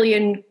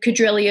 billion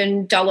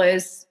quadrillion,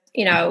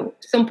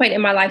 some point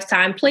in my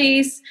lifetime,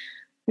 please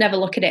never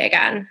look at it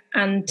again.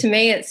 And to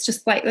me, it's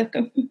just like,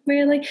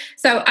 really?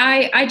 So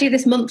I do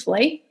this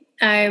monthly.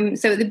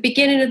 So at the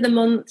beginning of the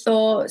month,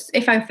 or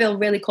if I feel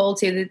really called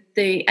to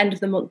the end of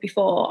the month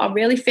before, I'll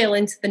really feel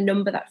into the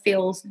number that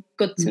feels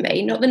good to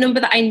me, not the number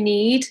that I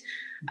need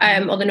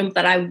or the number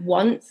that I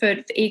want for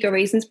ego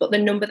reasons, but the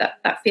number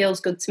that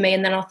feels good to me.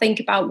 And then I'll think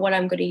about what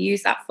I'm going to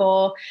use that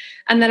for.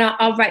 And then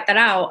I'll write that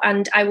out,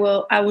 and I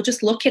will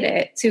just look at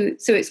it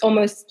so it's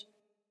almost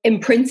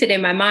imprinted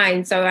in my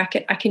mind, so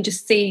I can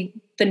just see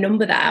the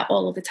number there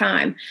all of the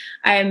time.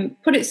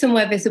 Put it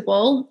somewhere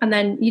visible, and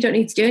then you don't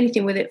need to do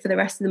anything with it for the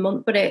rest of the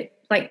month. But it,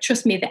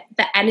 trust me,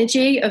 the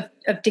energy of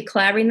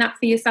declaring that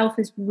for yourself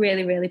is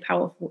really, really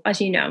powerful, as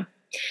you know.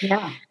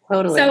 Yeah,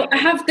 totally. So I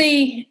have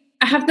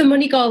the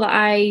money goal that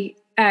I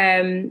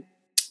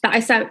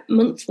set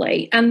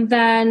monthly, and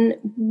then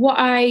what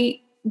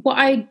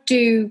I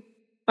do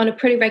on a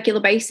pretty regular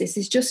basis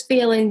is just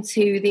feel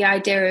into the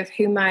idea of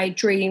who my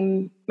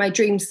dream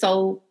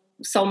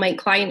soulmate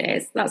client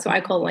is. That's what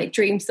I call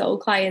dream soul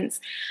clients.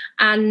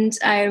 And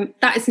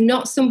that is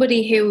not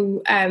somebody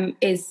who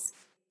is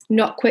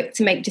not quick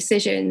to make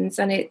decisions,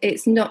 and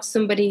it's not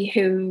somebody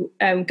who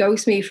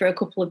goes to me for a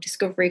couple of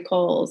discovery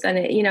calls, and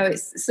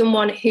it's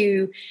someone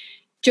who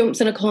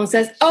jumps on a call and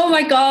says, "Oh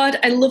my God,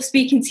 I love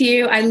speaking to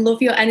you. I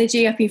love your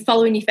energy. I've been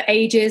following you for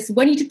ages.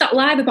 When you did that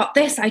live about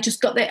this, I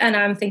just got that." And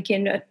I'm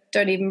thinking, I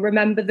don't even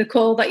remember the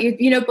call that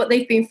but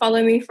they've been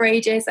following me for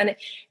ages. And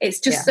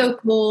it's just so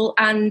cool.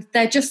 And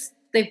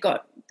they've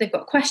got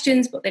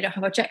questions, but they don't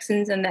have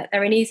objections, and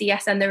they're an easy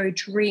yes, and they're a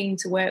dream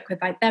to work with.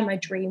 They're my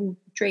dream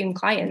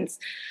clients.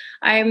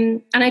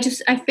 And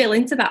I feel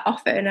into that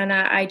often, and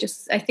I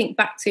think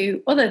back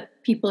to other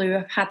people who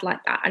have had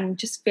like that, and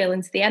just feel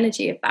into the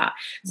energy of that.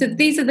 So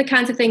these are the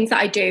kinds of things that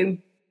I do.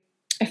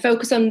 I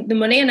focus on the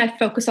money, and I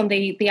focus on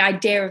the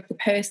idea of the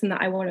person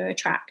that I want to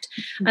attract.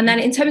 Mm-hmm. And then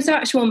in terms of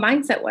actual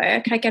mindset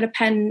work, I get a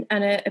pen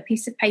and a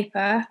piece of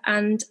paper,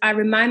 and I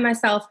remind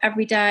myself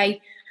every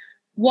day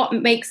what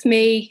makes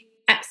me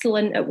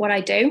excellent at what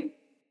I do,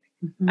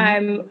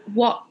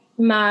 what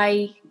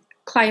my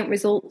client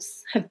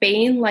results have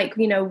been,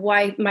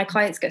 why my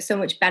clients get so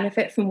much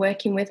benefit from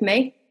working with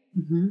me,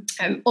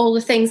 all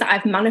the things that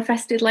I've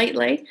manifested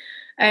lately,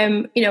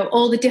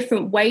 all the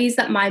different ways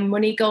that my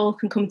money goal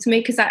can come to me,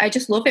 because I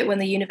just love it when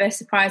the universe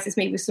surprises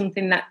me with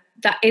something that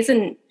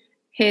isn't,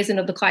 here's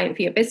another client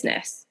for your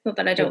business. Not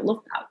that I don't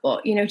love that,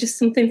 but just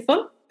something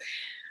fun.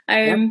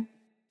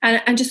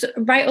 And just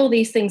write all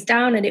these things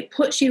down, and it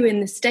puts you in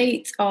the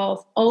state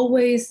of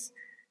always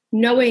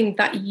knowing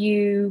that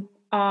you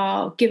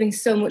are giving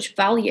so much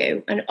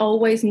value, and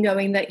always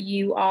knowing that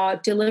you are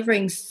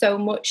delivering so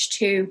much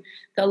to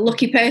the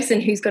lucky person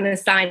who's going to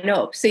sign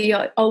up. So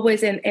you're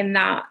always in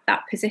that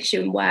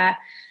position where,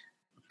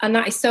 and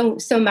that is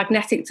so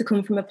magnetic to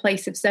come from a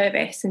place of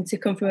service, and to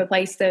come from a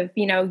place of,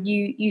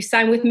 you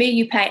sign with me,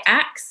 you pay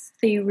X,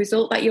 the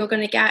result that you're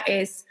going to get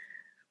is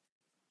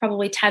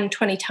probably 10,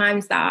 20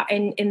 times that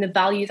in the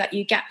value that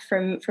you get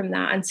from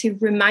that. And to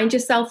remind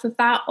yourself of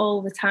that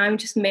all the time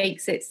just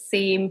makes it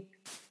seem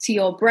to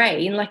your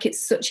brain like it's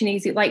such an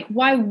easy, like,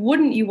 why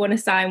wouldn't you want to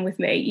sign with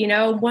me? You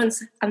know,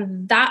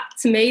 and that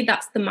to me,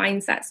 that's the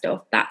mindset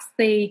stuff. That's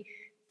the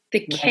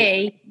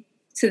key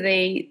to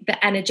the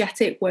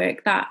energetic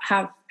work that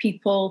have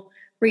people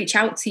reach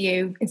out to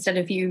you instead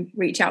of you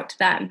reach out to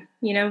them.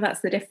 You know,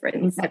 that's the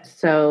difference.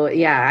 So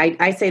yeah,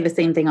 I say the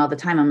same thing all the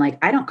time. I'm like,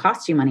 I don't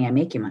cost you money, I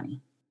make you money.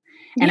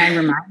 And I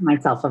remind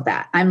myself of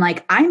that. I'm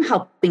like, I'm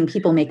helping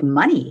people make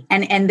money.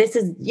 And this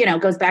is, you know,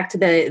 goes back to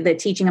the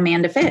teaching a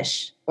man to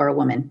fish or a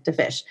woman to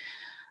fish.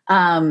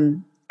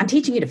 I'm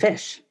teaching you to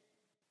fish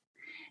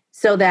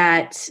so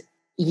that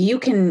you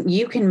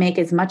can make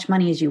as much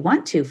money as you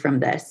want to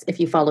from this. If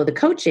you follow the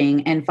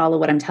coaching and follow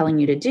what I'm telling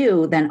you to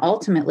do, then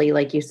ultimately,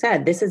 like you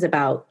said, this is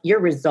about your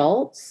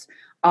results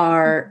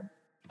are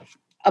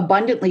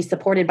abundantly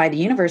supported by the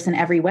universe in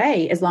every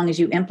way, as long as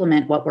you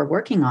implement what we're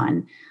working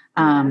on.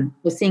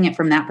 With seeing it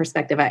from that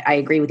perspective, I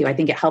agree with you. I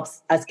think it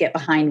helps us get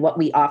behind what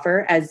we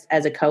offer as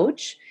a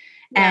coach.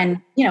 Yeah.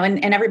 And, you know,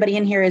 and everybody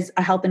in here is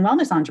a health and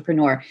wellness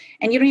entrepreneur.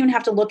 And you don't even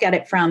have to look at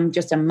it from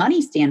just a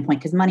money standpoint,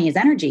 because money is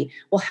energy.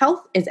 Well,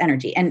 health is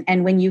energy.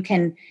 And when you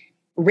can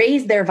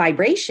raise their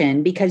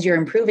vibration because you're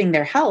improving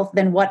their health,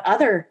 then what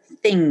other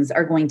things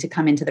are going to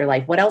come into their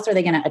life? What else are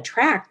they going to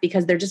attract?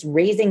 Because they're just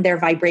raising their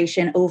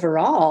vibration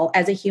overall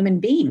as a human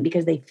being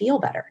because they feel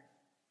better.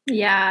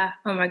 Yeah.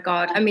 Oh my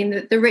God. I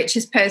mean, the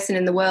richest person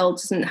in the world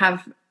doesn't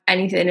have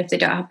anything if they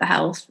don't have the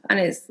health. And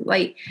it's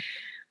like,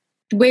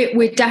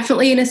 we're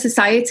definitely in a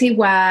society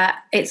where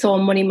it's all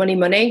money, money,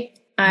 money,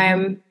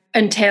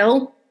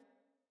 until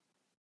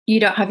you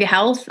don't have your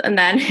health. And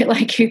then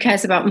like, who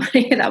cares about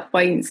money at that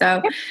point?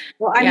 So,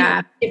 well, I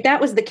mean, if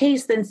that was the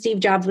case, then Steve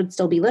Jobs would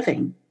still be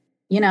living,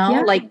 you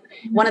know, like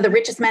one of the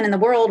richest men in the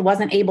world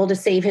wasn't able to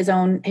save his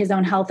own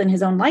health and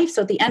his own life.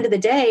 So at the end of the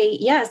day,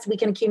 yes, we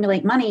can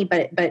accumulate money,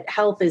 but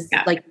health is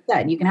like you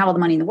said, you can have all the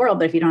money in the world,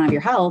 but if you don't have your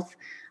health,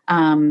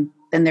 then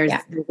there's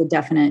a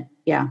definite,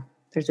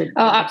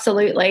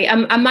 absolutely.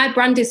 And my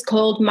brand is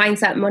called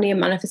Mindset, Money and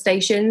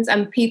Manifestations.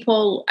 And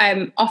people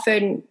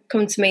often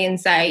come to me and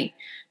say,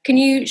 can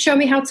you show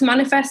me how to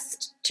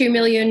manifest $2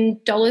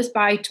 million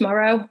by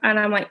tomorrow? And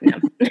I'm like, no.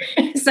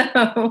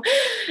 So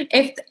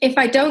if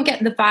I don't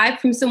get the vibe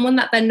from someone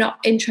that they're not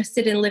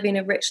interested in living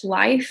a rich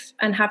life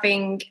and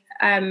having,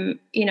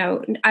 you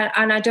know, and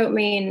I don't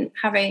mean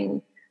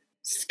having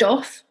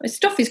stuff.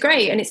 Stuff is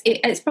great. And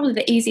it's probably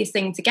the easiest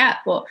thing to get,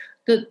 but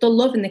the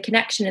love and the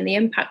connection and the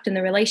impact and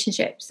the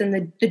relationships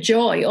and the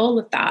joy, all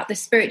of that, the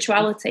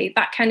spirituality,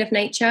 that kind of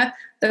nature,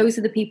 those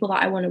are the people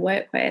that I want to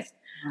work with.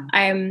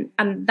 And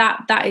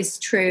that is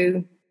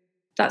true.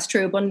 That's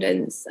true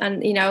abundance.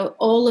 And, you know,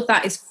 all of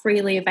that is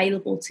freely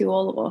available to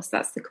all of us.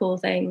 That's the cool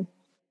thing.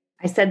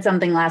 I said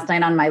something last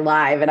night on my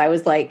live and I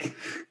was like,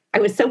 I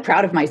was so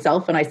proud of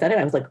myself when I said it.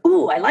 I was like,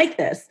 ooh, I like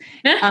this.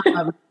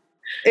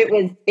 It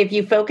was, if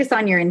you focus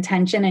on your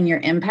intention and your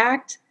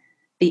impact,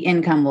 the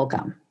income will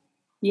come.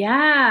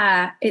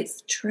 Yeah,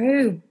 it's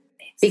true.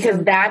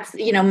 Because that's,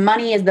 you know,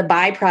 money is the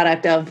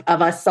byproduct of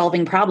us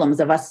solving problems,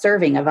 of us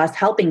serving, of us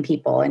helping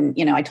people. And,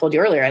 you know, I told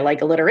you earlier, I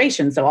like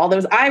alliteration. So all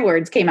those I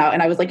words came out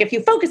and I was like, if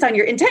you focus on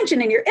your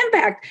intention and your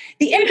impact,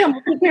 the income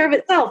will take care of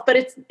itself.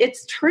 But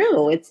it's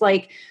true. It's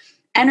like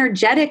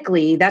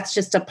energetically, that's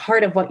just a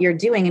part of what you're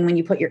doing. And when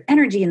you put your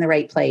energy in the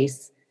right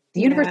place, the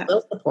universe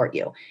will support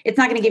you. It's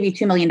not going to give you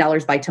 $2 million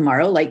by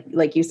tomorrow.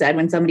 Like you said,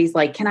 when somebody's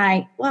like,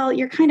 well,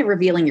 you're kind of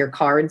revealing your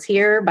cards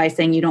here by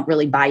saying you don't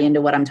really buy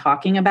into what I'm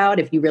talking about.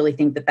 If you really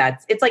think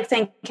it's like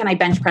saying, can I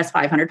bench press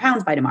 500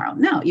 pounds by tomorrow?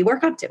 No, you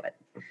work up to it.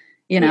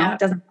 You know,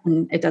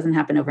 it doesn't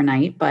happen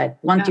overnight, but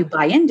once you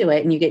buy into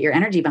it and you get your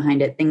energy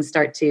behind it,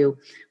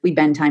 we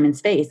bend time and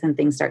space and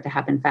things start to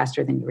happen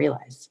faster than you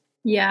realize.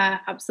 Yeah,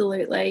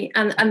 absolutely.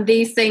 And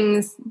these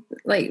things,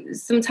 like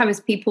sometimes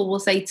people will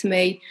say to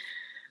me,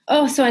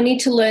 oh, so I need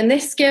to learn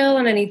this skill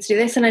and I need to do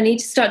this and I need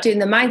to start doing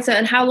the mindset.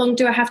 And how long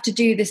do I have to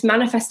do this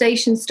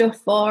manifestation stuff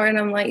for? And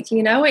I'm like,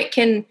 you know, it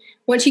can,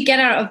 once you get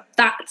out of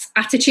that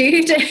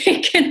attitude,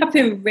 it can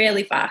happen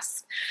really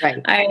fast.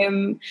 Right. I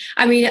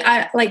mean,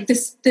 I like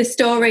this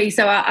story.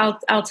 So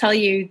I'll tell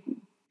you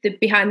the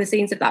behind the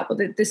scenes of that.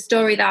 But the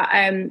story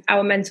that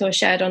our mentor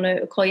shared on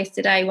a call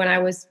yesterday when I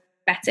was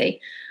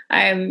Betty,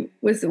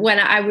 was when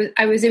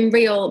I was in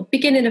real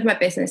beginning of my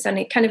business and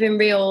it kind of in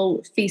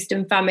real feast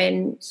and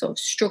famine sort of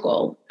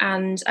struggle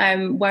and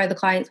where are the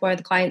clients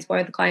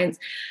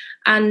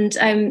and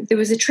there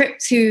was a trip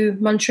to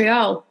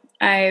Montreal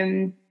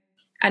and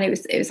it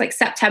was like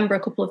September a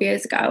couple of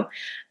years ago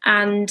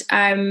and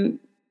I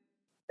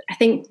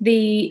think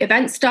the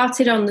event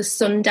started on the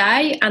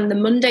Sunday and the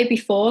Monday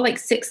before, like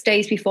 6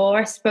 days before,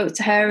 I spoke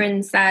to her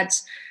and said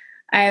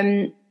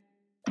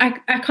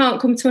I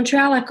can't come to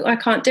Montreal. I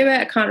can't do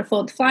it. I can't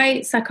afford the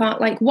flights. I can't,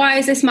 like, why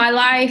is this my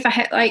life?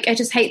 I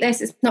just hate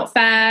this. It's not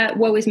fair.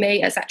 Woe is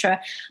me, etc.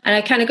 And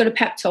I kind of got a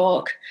pep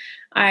talk.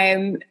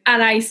 And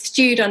I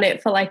stewed on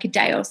it for like a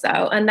day or so.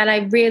 And then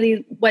I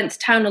really went to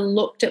town and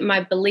looked at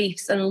my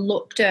beliefs and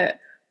looked at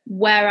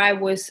where I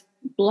was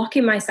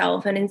blocking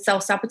myself and in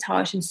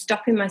self-sabotage and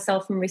stopping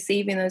myself from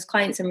receiving those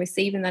clients and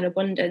receiving that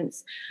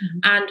abundance.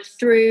 And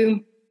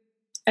through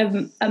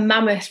a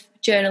mammoth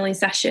journaling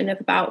session of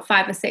about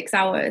 5 or 6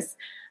 hours,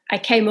 I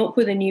came up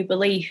with a new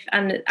belief,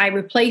 and I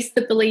replaced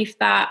the belief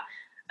that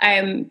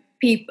I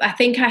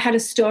think I had a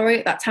story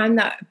at that time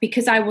that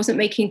because I wasn't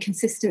making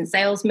consistent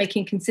sales,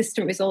 making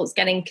consistent results,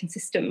 getting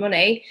consistent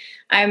money,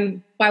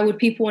 why would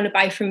people want to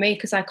buy from me?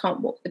 Because I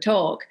can't walk the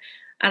talk.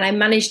 And I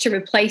managed to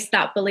replace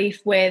that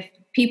belief with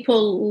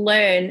people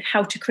learn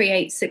how to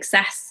create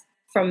success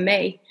from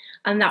me.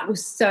 And that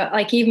was so,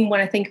 like, even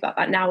when I think about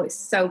that now, it's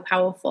so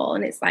powerful.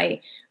 And it's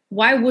like,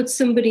 why would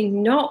somebody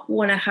not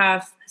want to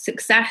have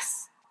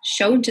success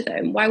shown to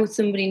them? Why would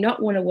somebody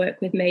not want to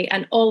work with me?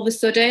 And all of a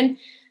sudden,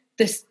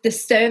 the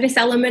service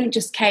element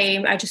just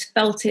came. I just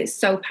felt it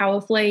so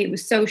powerfully. It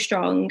was so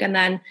strong. And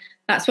then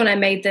that's when I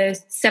made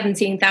the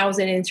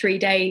 17,000 in 3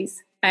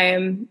 days,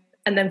 and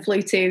then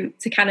flew to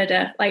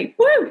Canada. Like,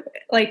 woo!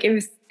 Like,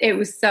 it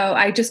was so,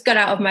 I just got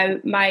out of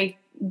my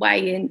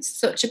way in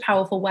such a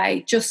powerful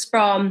way,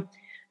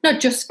 not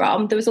just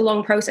from, there was a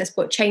long process,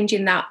 but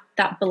changing that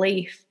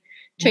belief,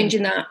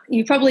 changing that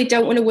you probably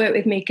don't want to work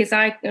with me because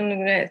I'm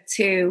going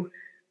to,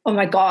 oh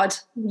my God,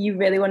 you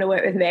really want to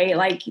work with me?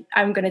 Like,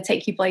 I'm going to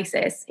take you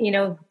places. You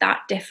know,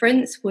 that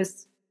difference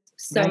was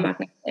so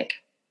magnetic.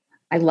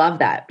 I love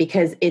that,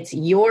 because it's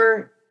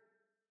your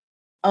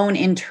own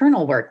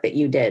internal work that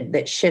you did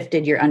that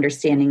shifted your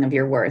understanding of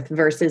your worth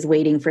versus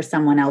waiting for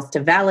someone else to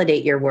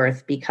validate your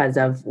worth because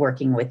of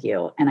working with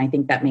you. And I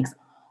think that makes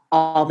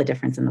all the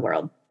difference in the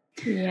world.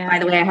 Yeah. By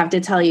the way, I have to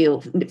tell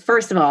you,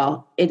 first of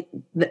all,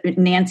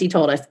 Nancy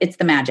told us it's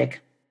the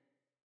magic.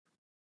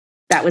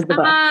 That was the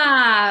book.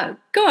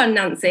 Go on,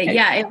 Nancy. Okay.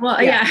 Yeah, it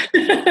was. Yeah.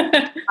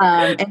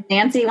 And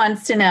Nancy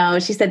wants to know,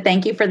 she said,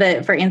 thank you for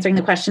answering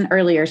the question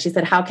earlier. She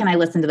said, how can I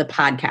listen to the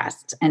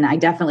podcast? And I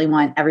definitely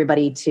want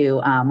everybody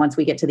to, once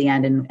we get to the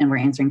end and we're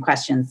answering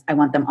questions, I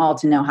want them all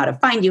to know how to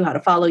find you, how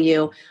to follow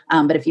you.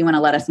 But if you want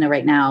to let us know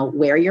right now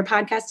where your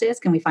podcast is,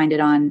 can we find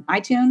it on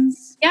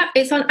iTunes? Yeah,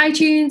 it's on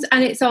iTunes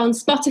and it's on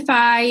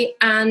Spotify,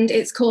 and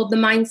it's called the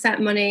Mindset,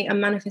 Money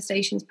and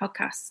Manifestations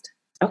Podcast.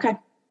 Okay.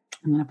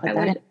 I'm going to put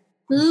that in.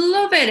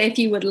 Love it if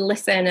you would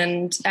listen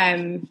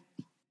and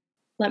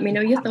let me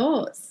know your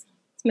thoughts.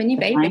 It's my new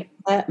baby.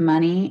 Mindset,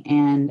 Money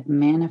and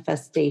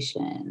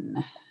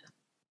Manifestation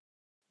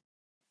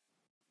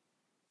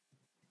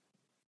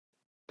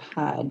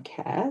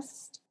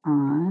podcast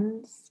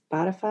on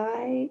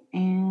Spotify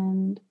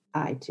and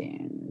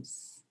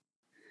iTunes.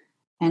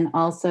 And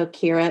also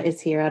Kira is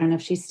here. I don't know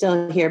if she's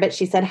still here, but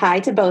she said hi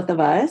to both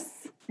of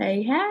us.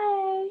 Hey,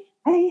 hey.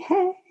 Hey,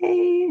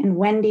 hey. And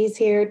Wendy's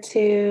here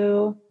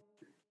too.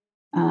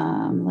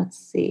 Let's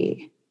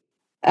see.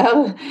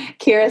 Oh,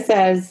 Kira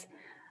says,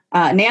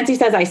 Nancy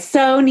says, I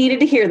so needed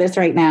to hear this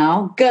right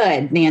now.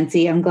 Good,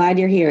 Nancy. I'm glad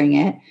you're hearing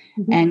it.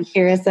 Mm-hmm. And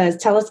Kira says,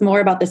 tell us more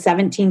about the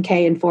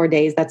 17K in 4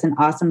 days. That's an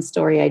awesome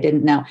story. I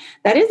didn't know.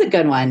 That is a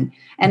good one.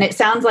 And it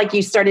sounds like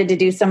you started to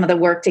do some of the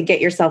work to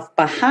get yourself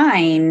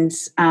behind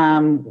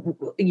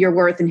your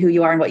worth and who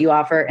you are and what you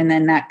offer. And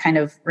then that kind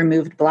of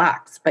removed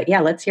blocks. But yeah,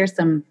 let's hear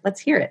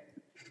it.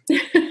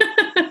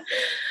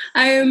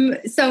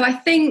 So I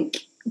think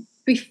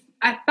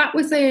that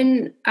was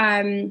in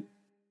end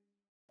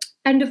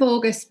of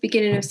August,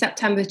 beginning of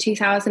September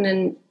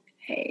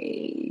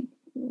 2008.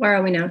 Where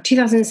are we now?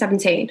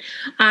 2017.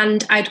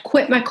 And I'd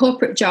quit my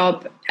corporate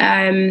job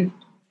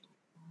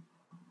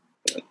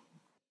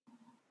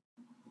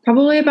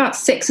probably about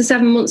 6 or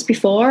 7 months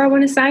before, I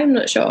want to say. I'm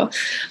not sure.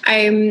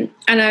 And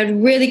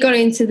I'd really got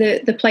into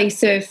the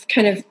place of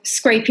kind of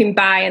scraping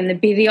by, and there'd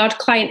be the odd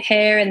client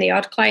here and the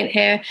odd client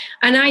here.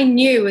 And I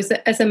knew as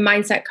a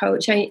mindset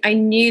coach, I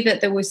knew that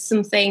there was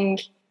something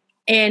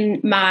in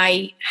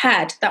my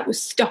head that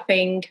was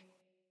stopping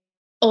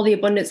all the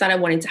abundance that I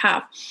wanted to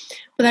have.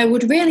 But I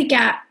would really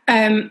get,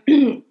 I'd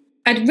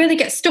really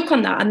get stuck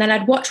on that. And then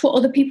I'd watch what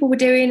other people were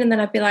doing. And then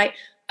I'd be like,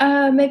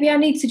 maybe I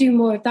need to do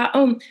more of that.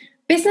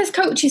 Business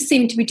coaches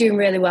seem to be doing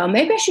really well.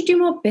 Maybe I should do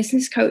more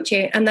business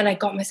coaching. And then I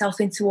got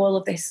myself into all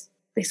of this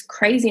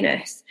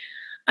craziness.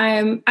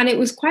 And it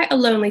was quite a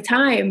lonely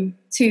time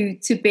to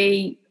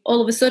be all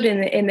of a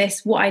sudden in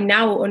this, what I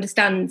now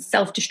understand,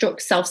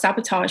 self-destruct,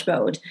 self-sabotage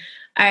mode.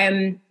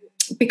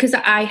 Because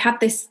I had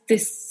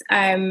this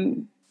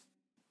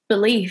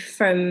belief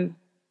from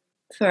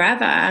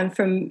forever and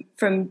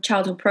from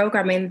childhood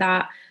programming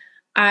that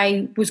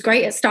I was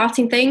great at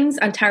starting things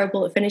and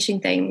terrible at finishing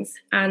things.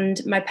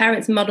 And my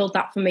parents modeled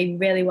that for me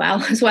really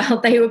well as well.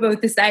 They were both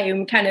the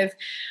same kind of,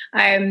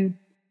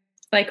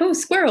 like, oh,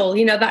 squirrel,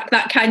 you know,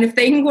 that kind of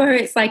thing where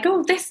it's like,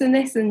 oh, this and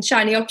this and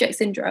shiny object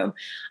syndrome.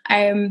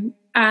 And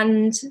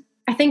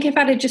I think if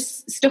I'd have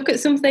just stuck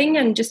at something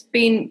and just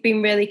been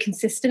really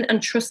consistent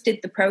and trusted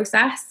the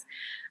process,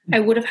 I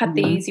would have had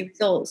the easy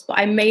results. But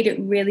I made it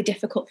really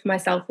difficult for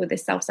myself with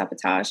this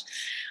self-sabotage.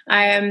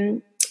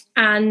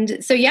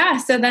 And so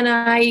then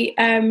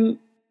I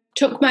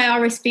took my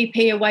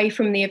RSVP away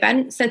from the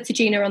event, said to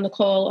Gina on the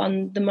call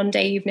on the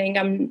Monday evening,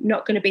 I'm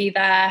not going to be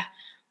there.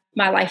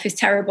 my life is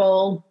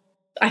terrible,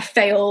 I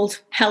failed,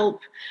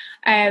 help,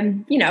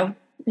 you know,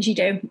 as you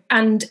do.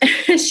 And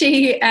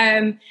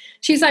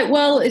she's like,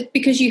 well, it's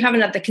because you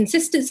haven't had the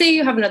consistency,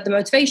 you haven't had the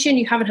motivation,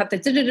 you haven't had the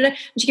da-da-da-da. And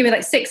she gave me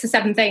like 6 or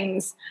 7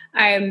 things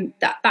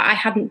that I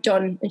hadn't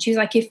done. And she was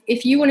like,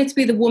 if you wanted to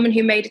be the woman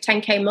who made a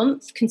 10K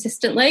month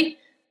consistently,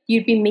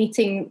 you'd be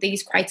meeting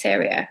these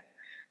criteria.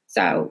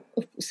 So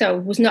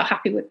was not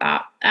happy with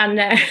that. And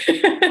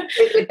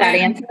with that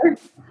answer.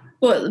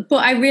 But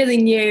I really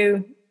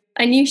knew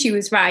she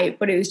was right,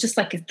 but it was just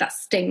like that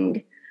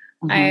sting.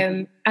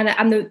 And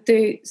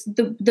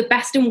the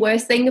best and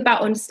worst thing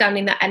about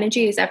understanding that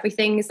energy is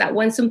everything, is that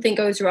when something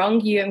goes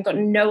wrong, you haven't got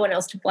no one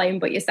else to blame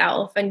but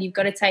yourself, and you've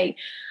got to take.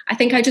 I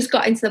think I just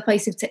got into the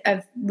place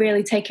of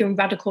really taking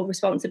radical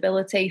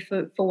responsibility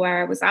for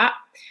where I was at,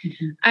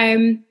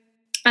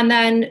 and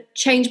then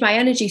changed my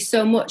energy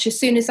so much as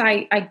soon as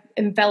I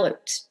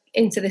enveloped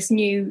into this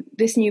new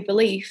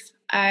belief.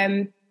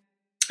 And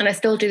I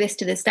still do this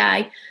to this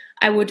day.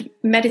 I would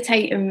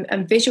meditate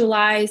and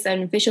visualize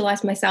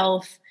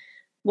myself.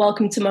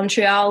 Welcome to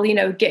Montreal, you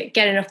know,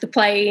 getting off the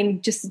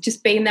plane,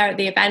 just being there at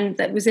the event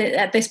that was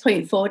at this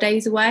point 4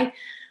 days away,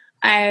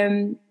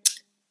 and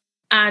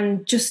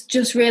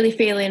just really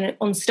feeling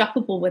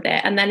unstoppable with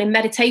it. And then in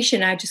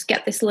meditation, I just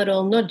get this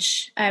little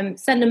nudge,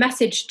 send a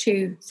message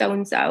to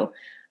so-and-so,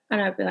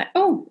 and I'd be like,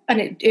 oh,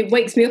 and it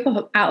wakes me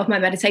up out of my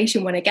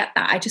meditation when I get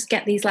that. I just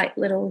get these like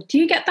little, do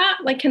you get that?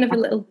 Like kind of a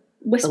little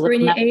whisper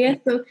in your ear.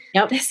 So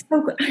they're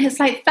so good. And it's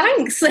like,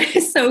 thanks.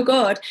 It's so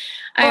good.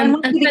 And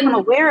once you become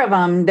aware of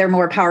them, they're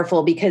more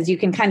powerful because you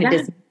can kind of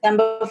dismiss them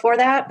before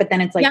that. But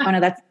then it's like, oh no,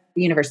 that's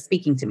the universe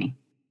speaking to me.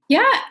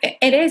 Yeah,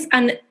 it is.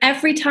 And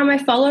every time I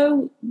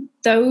follow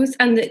those,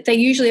 and they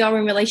usually are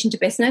in relation to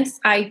business,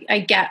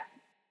 I get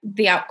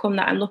the outcome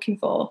that I'm looking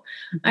for.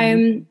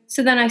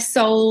 So then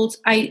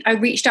I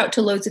reached out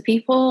to loads of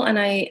people, and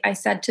I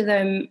said to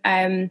them,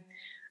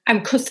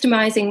 I'm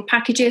customizing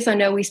packages. I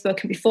know we've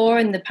spoken before,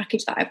 and the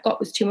package that I've got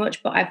was too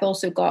much, but I've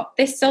also got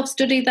this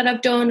self-study that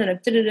I've done, and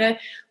I've da-da-da.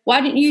 Why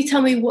don't you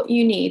tell me what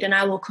you need, and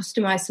I will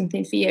customize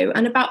something for you?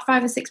 And about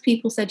 5 or 6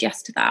 people said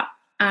yes to that.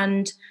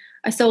 And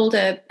I sold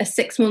a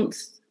 6-month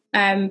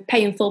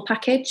pay in full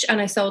package,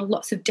 and I sold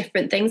lots of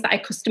different things that I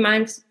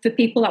customized for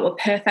people that were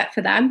perfect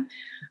for them.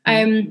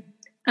 And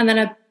then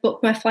I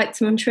booked my flight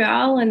to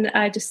Montreal, and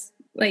I just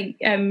like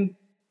the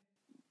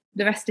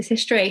rest is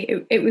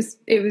history. It was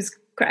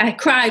I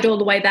cried all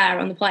the way there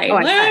on the plane.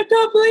 I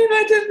can't believe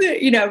I did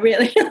it. You know,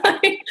 really.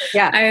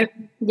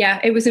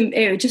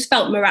 It just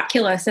felt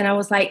miraculous, and I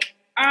was like,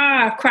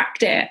 I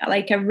cracked it.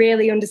 Like I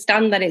really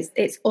understand that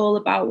it's all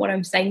about what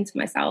I'm saying to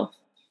myself.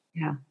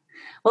 Yeah.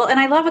 Well, and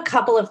I love a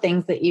couple of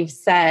things that you've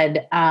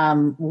said.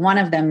 One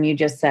of them you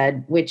just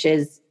said, which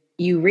is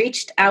you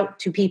reached out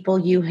to people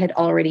you had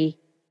already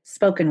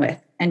spoken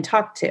with and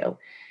talked to.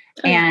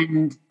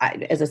 And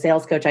as a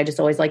sales coach, I just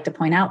always like to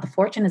point out the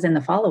fortune is in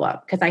the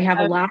follow-up, because I have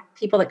a lot of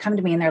people that come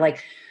to me and they're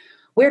like,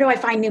 where do I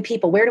find new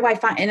people? Where do I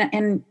find,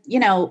 and you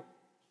know,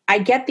 I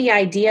get the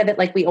idea that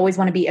like, we always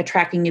want to be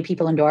attracting new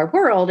people into our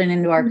world and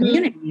into our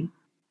community.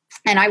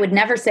 And I would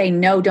never say,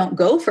 no, don't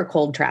go for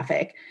cold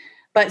traffic.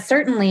 But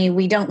certainly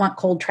we don't want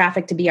cold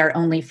traffic to be our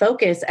only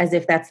focus, as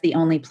if that's the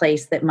only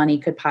place that money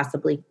could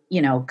possibly,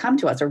 you know, come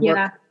to us or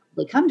work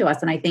come to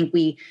us. And I think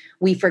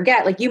we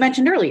forget, like you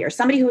mentioned earlier,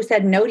 somebody who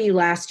said no to you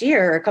last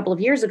year or a couple of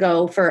years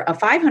ago for a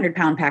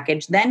 500-pound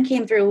package, then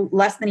came through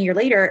less than a year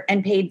later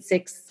and paid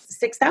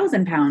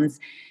 6,000 pounds.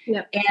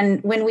 Yep.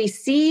 And when we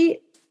see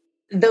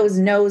those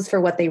no's for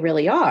what they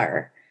really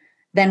are,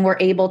 then we're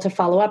able to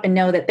follow up and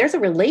know that there's a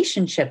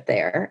relationship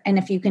there. And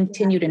if you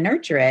continue to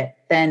nurture it,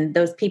 then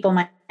those people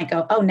might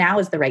go, oh, now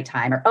is the right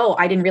time. Or, oh,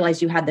 I didn't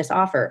realize you had this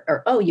offer.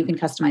 Or, oh, you can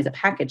customize a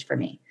package for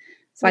me.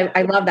 So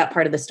I love that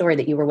part of the story,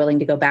 that you were willing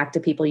to go back to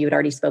people you had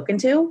already spoken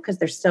to, because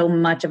there's so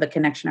much of a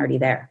connection already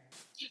there.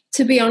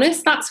 To be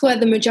honest, that's where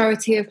the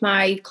majority of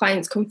my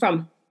clients come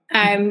from.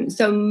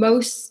 So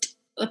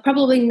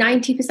probably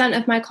 90%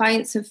 of my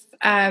clients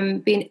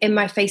have been in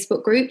my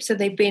Facebook group. So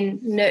they've been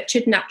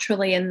nurtured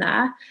naturally in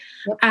there.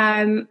 Yep.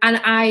 And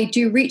I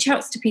do reach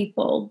outs to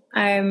people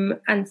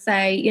and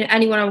say, you know,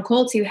 anyone I'm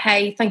called to,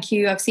 hey, thank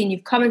you. I've seen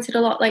you've commented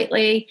a lot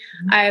lately.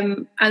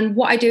 And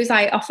what I do is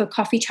I offer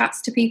coffee chats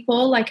to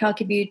people. Like I'll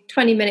give you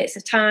 20 minutes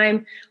of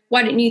time.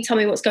 Why don't you tell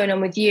me what's going on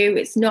with you?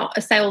 It's not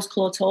a sales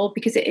call at all,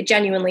 because it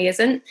genuinely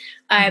isn't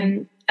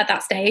at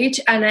that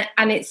stage. And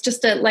it's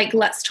just a like,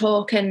 let's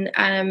talk and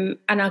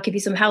I'll give you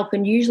some help.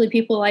 And usually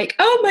people are like,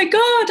 oh my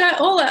God,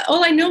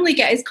 all I normally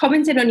get is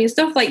commenting on your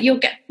stuff. Like you're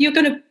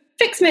going to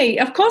fix me.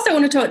 Of course I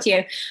want to talk to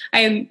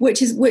you.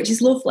 Which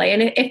is lovely.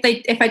 And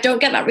if I don't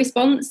get that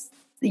response,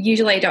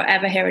 usually I don't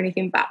ever hear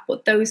anything back.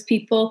 But those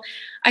people,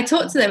 I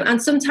talk to them,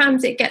 and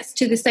sometimes it gets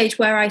to the stage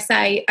where I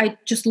say, I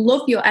just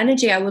love your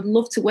energy. I would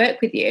love to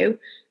work with you.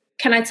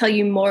 Can I tell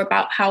you more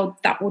about how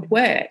that would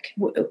work?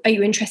 Are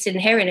you interested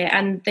in hearing it?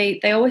 And they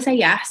always say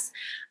yes.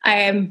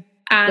 And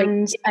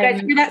did you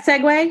guys hear that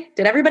segue?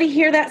 Did everybody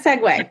hear that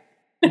segue?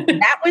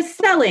 That was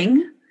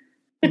selling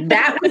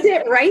That was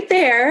it right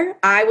there.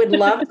 I would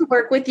love to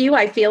work with you.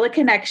 I feel a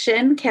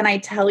connection. Can I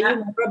tell you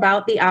more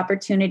about the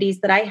opportunities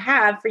that I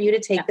have for you to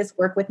take this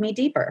work with me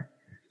deeper?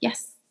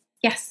 Yes.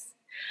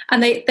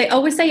 And they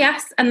always say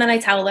yes. And then I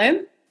tell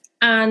them.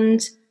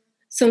 And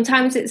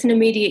sometimes it's an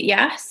immediate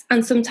yes.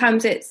 And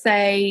sometimes it's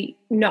a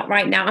not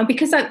right now. And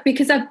because I've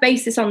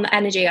based this on the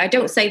energy, I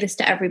don't say this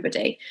to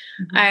everybody.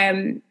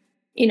 I've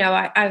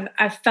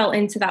felt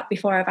into that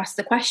before I've asked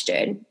the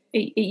question.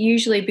 It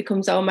usually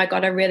becomes, oh my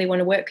God, I really want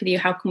to work with you.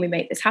 How can we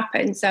make this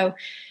happen? So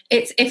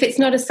if it's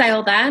not a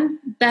sale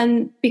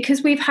then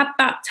because we've had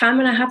that time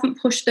and I haven't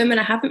pushed them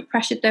and I haven't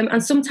pressured them.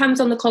 And sometimes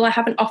on the call, I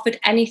haven't offered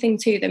anything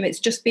to them. It's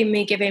just been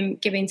me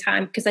giving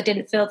time because I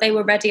didn't feel they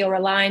were ready or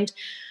aligned.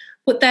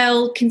 But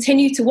they'll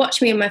continue to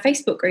watch me in my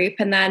Facebook group,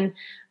 and then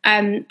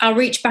I'll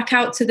reach back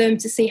out to them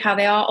to see how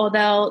they are, or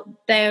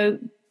they'll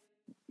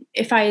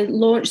if I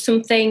launch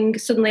something,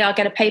 suddenly I'll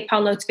get a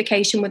PayPal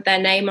notification with their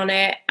name on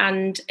it.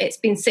 And it's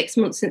been 6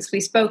 months since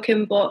we've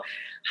spoken, but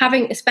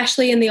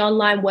especially in the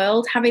online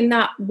world, having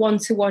that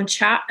one-to-one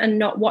chat and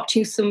not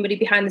watching somebody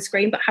behind the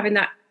screen, but having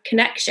that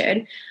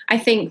connection, I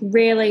think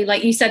really,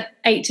 like you said,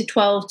 8 to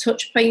 12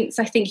 touch points,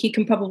 I think you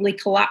can probably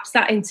collapse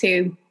that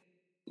into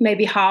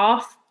maybe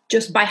half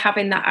just by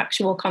having that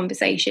actual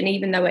conversation,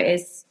 even though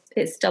it's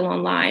still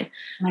online.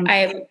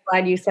 I'm so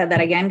glad you said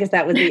that again, because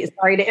that was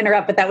sorry to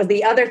interrupt, but that was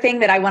the other thing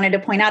that I wanted to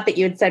point out that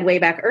you had said way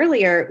back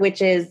earlier, which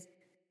is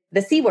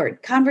the C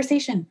word,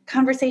 conversation.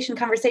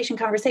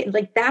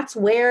 Like that's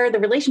where the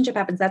relationship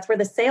happens. That's where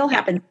the sale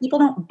happens. People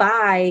don't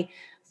buy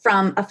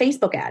from a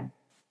Facebook ad.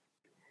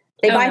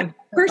 They buy from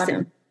a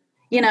person,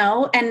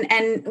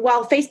 and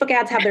while Facebook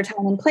ads have their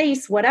time and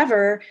place,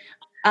 whatever,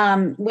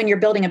 when you're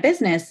building a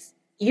business,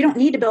 you don't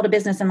need to build a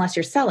business unless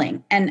you're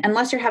selling. And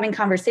unless you're having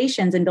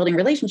conversations and building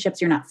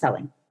relationships, you're not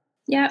selling.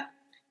 Yeah.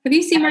 Have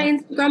you seen my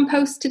Instagram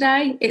post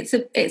today? It's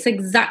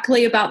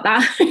exactly about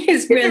that.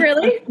 Is it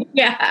really?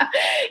 Yeah.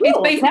 Ooh,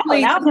 it's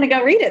basically, now I'm going to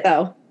go read it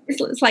though.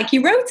 It's like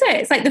you wrote it.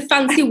 It's like the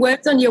fancy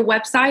words on your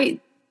website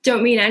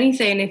don't mean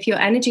anything if your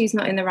energy is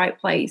not in the right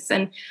place.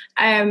 And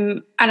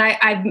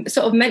I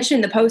sort of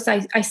mentioned in the post,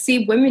 I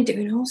see women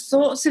doing all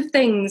sorts of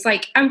things.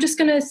 Like I'm just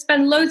going to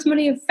spend loads of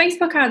money on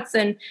Facebook ads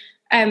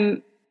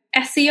and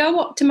SEO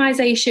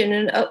optimization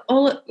and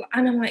all,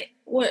 and I'm like,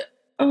 what?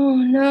 Oh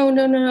no!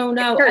 It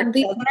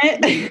hurts, doesn't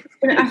it?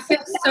 I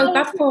feel so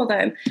bad for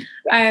them,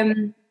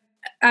 and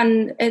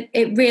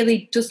it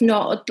really does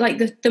not.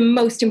 Like the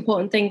most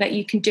important thing that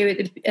you can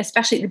do,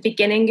 especially at the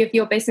beginning of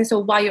your business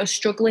or while you're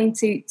struggling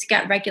to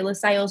get regular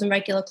sales and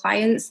regular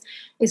clients,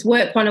 is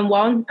work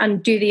one-on-one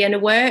and do the inner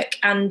work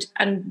and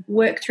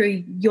work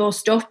through your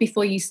stuff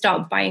before you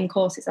start buying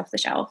courses off the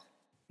shelf.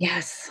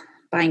 Yes.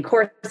 Buying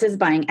courses,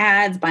 buying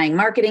ads, buying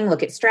marketing,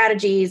 look at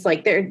strategies,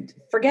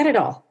 forget it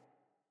all.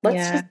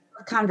 Let's just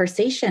have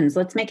conversations.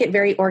 Let's make it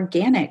very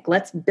organic.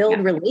 Let's build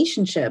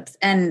relationships.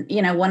 And,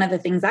 one of the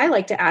things I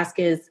like to ask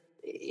is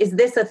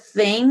this a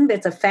thing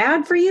that's a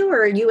fad for you,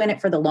 or are you in it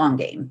for the long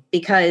game?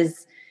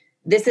 Because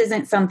this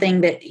isn't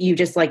something that you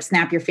just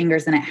snap your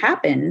fingers and it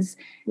happens.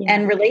 Yeah.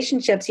 And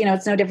relationships,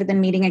 it's no different than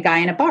meeting a guy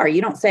in a bar.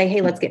 You don't say,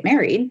 hey, let's get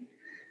married.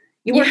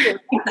 You work your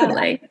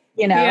exactly.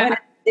 And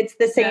it's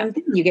the same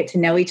thing. You get to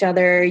know each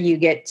other. You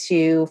get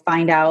to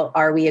find out,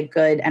 are we a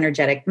good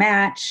energetic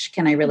match?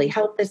 Can I really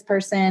help this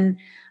person?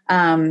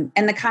 And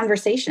the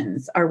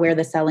conversations are where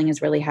the selling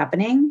is really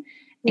happening.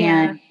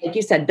 Yeah. And like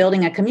you said,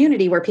 building a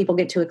community where people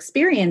get to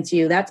experience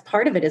you, that's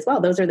part of it as well.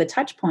 Those are the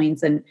touch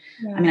points. And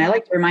I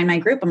like to remind my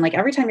group, I'm like,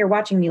 every time you're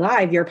watching me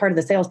live, you're a part of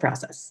the sales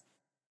process.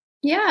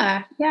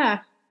 Yeah.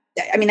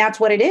 That's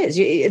what it is.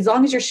 As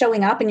long as you're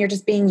showing up and you're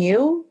just being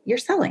you, you're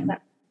selling.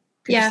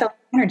 You're selling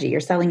energy, you're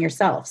selling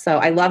yourself. So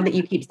I love that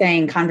you keep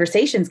saying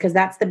conversations, because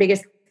that's the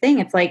biggest thing.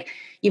 It's like,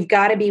 you've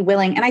got to be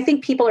willing. And I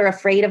think people are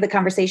afraid of the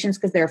conversations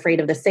because they're afraid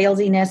of the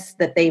salesiness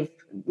that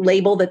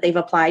they've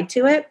applied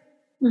to it.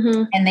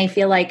 Mm-hmm. And they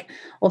feel like,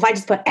 well, if I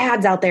just put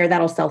ads out there,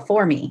 that'll sell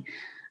for me.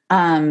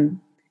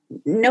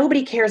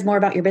 Nobody cares more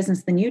about your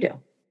business than you do.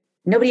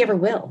 Nobody ever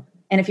will.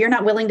 And if you're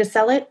not willing to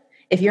sell it,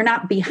 if you're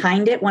not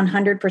behind it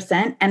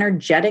 100%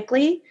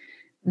 energetically,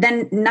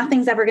 then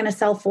nothing's ever going to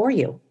sell for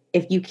you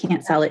if you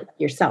can't sell it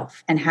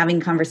yourself. And having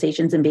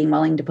conversations and being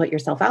willing to put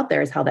yourself out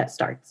there is how that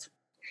starts.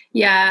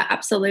 Yeah,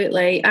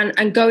 absolutely.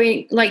 And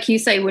going, like you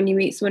say, when you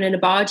meet someone in a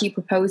bar, do you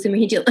propose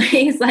immediately?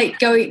 It's like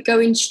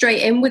going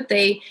straight in with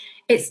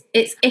it's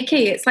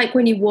icky. It's like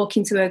when you walk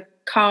into a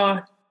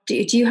car, do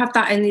you have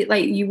that in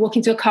you walk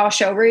into a car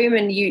showroom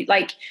and you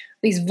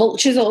these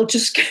vultures all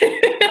just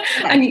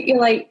and you're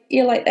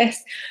like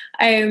this.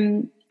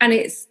 And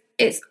it's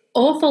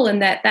awful. And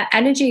that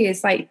energy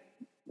is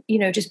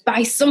just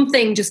buy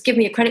something, just give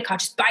me a credit card,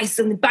 just buy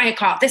something, buy a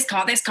car, this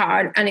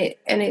car, and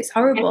it's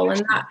horrible.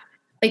 And that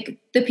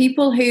the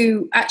people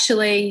who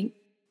actually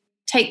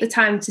take the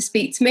time to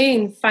speak to me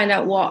and find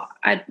out what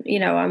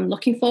I'm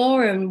looking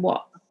for and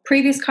what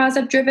previous cars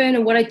I've driven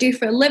and what I do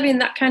for a living,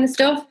 that kind of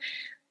stuff.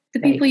 The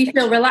people you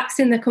feel relaxed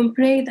in the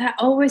company, they're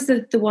always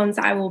the ones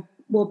that I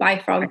will buy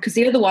from, because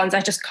the other ones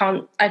I just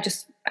can't,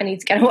 I need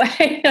to get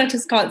away. I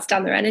just can't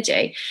stand their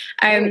energy.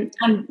 And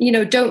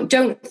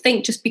don't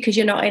think just because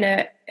you're not in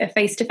a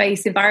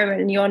face-to-face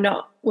environment and you're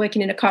not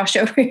working in a car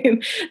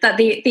showroom that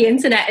the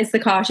internet is the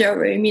car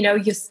showroom.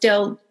 You're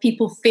still,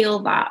 people feel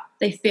that,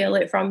 they feel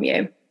it from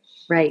you.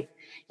 Right.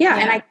 Yeah.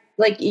 And I,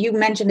 like you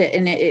mentioned it,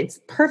 and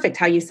it's perfect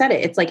how you said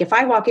it. It's like, if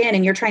I walk in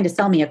and you're trying to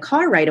sell me a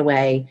car right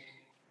away,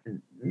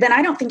 then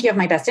I don't think you have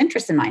my best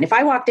interest in mind. If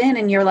I walked in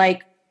and you're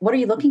like, what are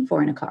you looking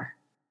for in a car?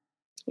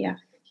 Yeah.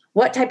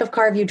 What type of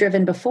car have you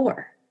driven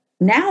before?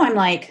 Now I'm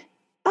like,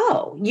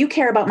 oh, you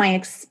care about my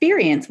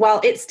experience.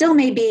 While it still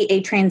may be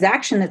a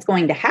transaction that's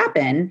going to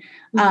happen,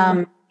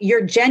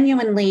 you're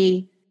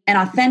genuinely and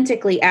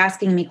authentically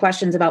asking me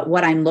questions about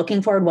what I'm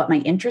looking for and what my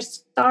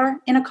interests are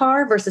in a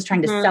car versus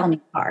trying to sell me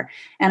a car.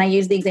 And I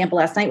used the example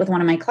last night with one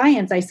of my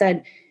clients. I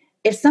said,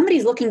 if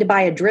somebody's looking to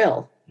buy a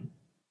drill,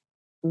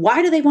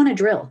 why do they want a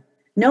drill?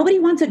 Nobody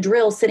wants a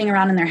drill sitting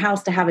around in their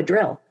house to have a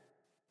drill.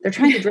 They're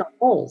trying to drill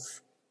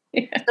holes.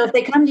 Yeah. So if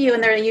they come to you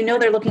and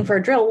they're looking for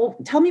a drill, well,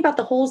 tell me about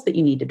the holes that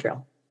you need to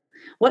drill.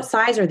 What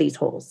size are these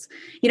holes?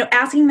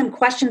 Asking them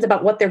questions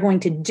about what they're going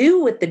to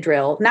do with the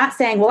drill, not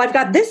saying, well, I've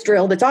got this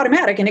drill that's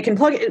automatic and it can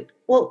plug it.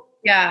 Well,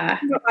 yeah,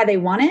 why they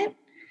want it.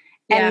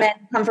 And then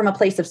come from a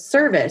place of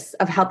service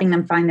of helping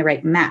them find the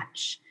right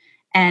match.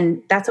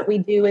 And that's what we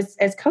do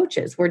as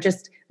coaches. We're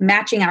just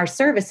matching our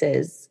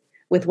services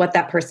with what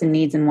that person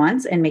needs and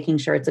wants and making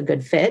sure it's a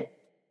good fit.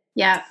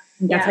 Yeah.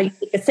 That's how you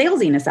take the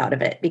salesiness out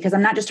of it, because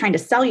I'm not just trying to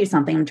sell you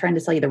something. I'm trying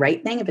to sell you the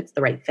right thing if it's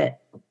the right fit.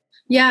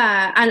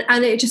 Yeah.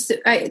 And it just,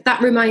 that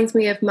reminds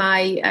me of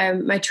my,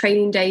 my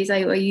training days. I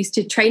used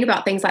to train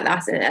about things like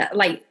that,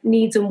 like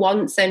needs and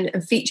wants and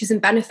features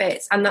and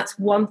benefits. And that's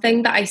one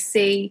thing that I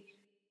see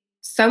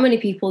so many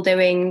people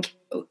doing,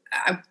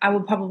 I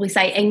would probably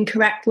say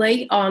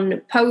incorrectly,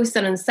 on posts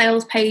and on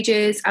sales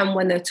pages. And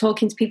when they're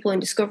talking to people in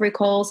discovery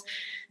calls,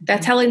 they're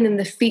telling them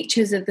the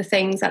features of the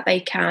things that they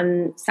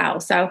can sell.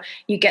 So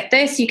you get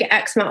this, you get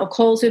X amount of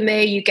calls with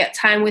me, you get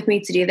time with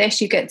me to do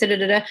this, you get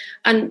da-da-da-da.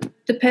 And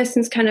the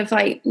person's kind of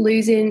like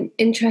losing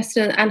interest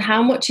and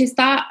how much is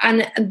that?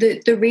 And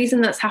the reason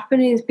that's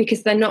happening is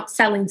because they're not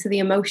selling to the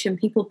emotion.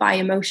 People buy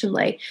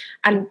emotionally.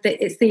 And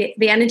it's the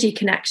energy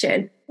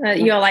connection.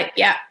 You're like,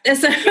 yeah.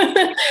 So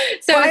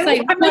it's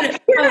like,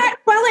 you're not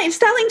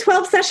selling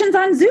 12 sessions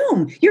on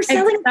Zoom. You're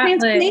selling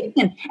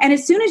transformation. And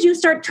as soon as you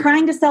start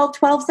trying to sell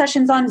 12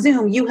 sessions on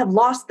Zoom, you have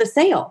lost the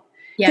sale.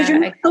 Because you're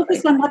not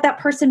focused on what that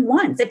person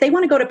wants. If they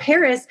want to go to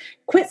Paris,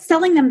 quit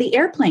selling them the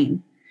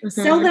airplane.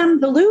 Sell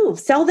them the Louvre,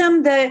 sell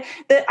them the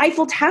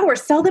Eiffel Tower,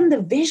 sell them the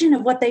vision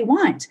of what they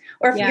want.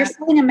 Or if you're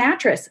selling a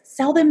mattress,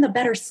 sell them the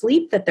better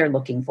sleep that they're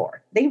looking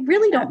for. They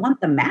really don't want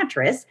the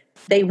mattress.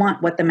 They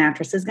want what the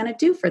mattress is going to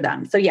do for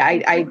them. So I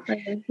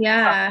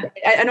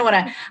don't want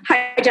to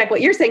hijack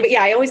what you're saying, but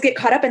I always get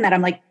caught up in that.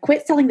 I'm like,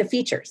 quit selling the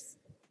features.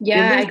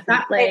 Yeah,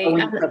 exactly.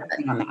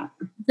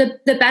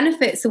 The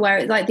benefits are where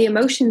it's like, the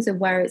emotions are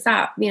where it's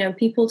at.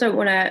 People don't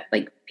want to,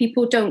 like,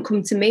 people don't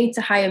come to me to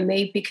hire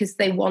me because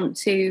they want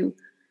to,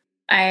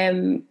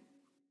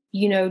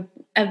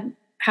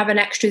 have an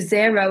extra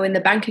zero in the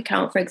bank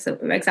account, for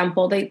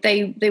example.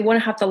 They want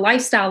to have the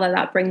lifestyle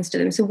that brings to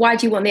them. So why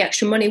do you want the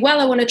extra money? Well,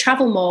 I want to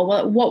travel more.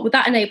 Well, what would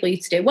that enable you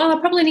to do? Well, I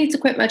probably need to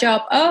quit my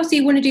job. Oh, so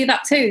you want to do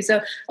that too?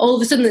 So all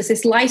of a sudden there's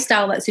this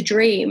lifestyle that's a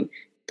dream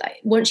that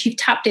once you've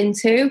tapped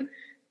into,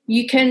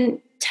 you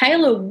can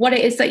tailor what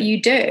it is that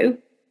you do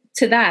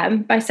to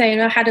them by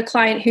saying, I had a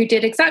client who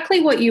did exactly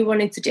what you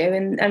wanted to do,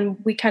 and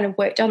we kind of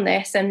worked on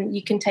this, and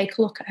you can take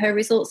a look at her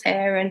results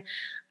here.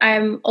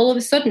 And all of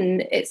a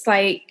sudden it's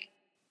like,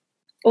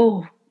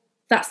 oh,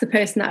 that's the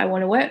person that I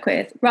want to work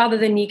with, rather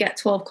than you get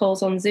 12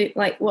 calls on Zoom.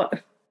 Like,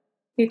 what?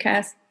 Who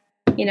cares?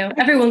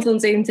 Everyone's on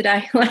Zoom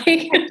today.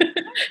 Like,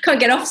 can't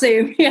get off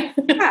Zoom. Yeah.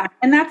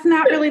 And that's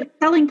not really the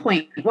selling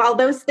point. While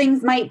those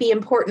things might be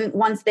important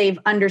once they've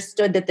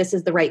understood that this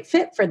is the right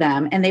fit for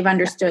them and they've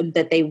understood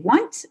that they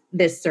want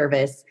this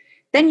service,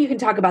 then you can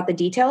talk about the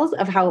details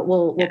of how it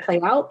will play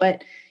out.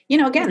 But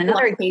again,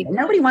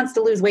 nobody wants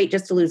to lose weight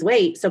just to lose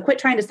weight. So quit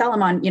trying to sell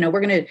them on,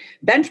 we're going to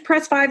bench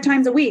press 5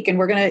 times a week and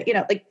we're going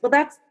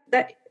to,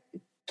 that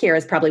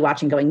Kira's probably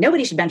watching going,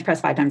 nobody should bench press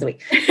 5 times a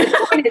week.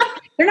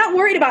 They're not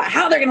worried about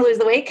how they're going to lose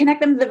the weight. Connect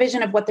them to the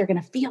vision of what they're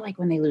going to feel like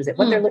when they lose it,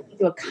 what they're looking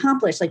to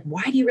accomplish. Like,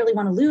 why do you really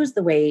want to lose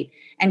the weight?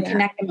 And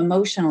connect them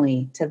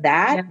emotionally to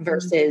that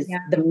versus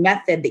the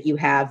method that you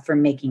have for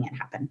making it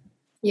happen.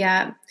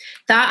 Yeah,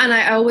 that, and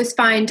I always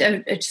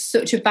find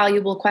such a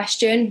valuable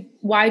question.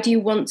 Why do you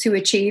want to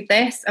achieve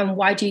this, and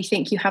why do you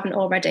think you haven't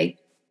already?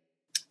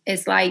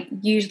 It's like,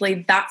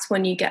 usually that's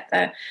when you get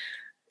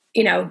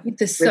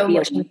there's so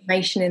much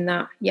information in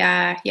that.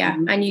 Yeah.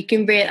 And you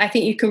can I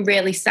think you can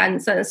really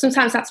sense, and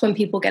sometimes that's when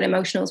people get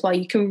emotional as well.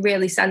 You can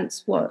really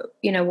sense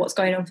what's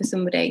going on for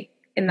somebody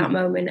in that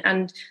moment,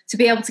 and to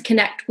be able to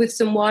connect with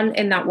someone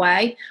in that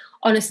way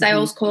on a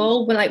sales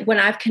call, when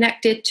I've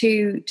connected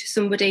to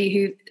somebody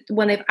who,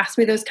 when they've asked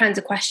me those kinds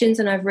of questions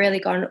and I've really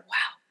gone,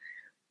 wow,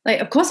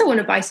 like, of course I want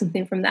to buy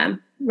something from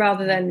them,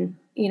 rather than,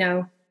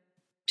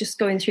 just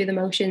going through the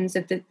motions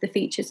of the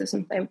features of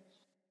something.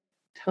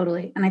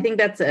 Totally. And I think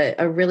that's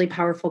a really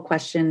powerful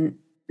question,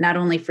 not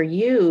only for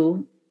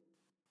you,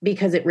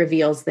 because it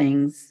reveals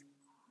things,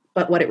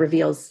 but what it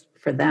reveals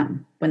for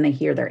them when they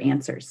hear their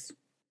answers.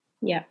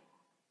 Yeah.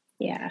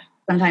 Yeah.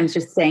 Sometimes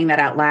just saying that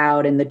out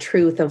loud and the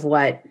truth of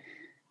what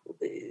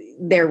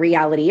their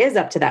reality is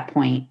up to that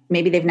point.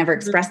 Maybe they've never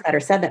expressed that or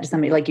said that to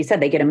somebody. Like you said,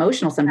 they get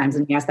emotional sometimes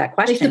when you ask that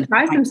question. They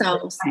surprise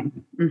themselves.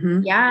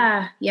 Mm-hmm.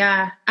 Yeah.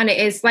 Yeah. And it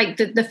is like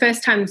the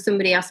first time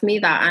somebody asked me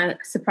that, I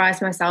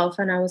surprised myself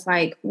and I was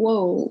like,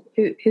 whoa,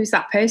 who's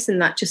that person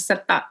that just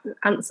said that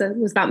answer?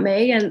 Was that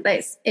me? And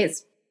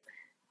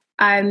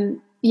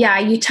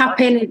you tap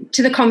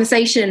into the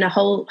conversation in a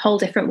whole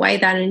different way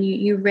then, and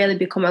you really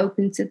become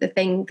open to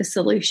the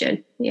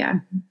solution. Yeah.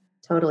 Mm-hmm.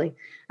 Totally.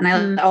 And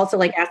I also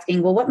like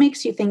asking, well, what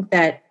makes you think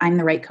that I'm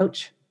the right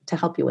coach to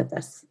help you with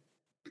this?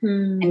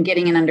 And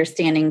getting an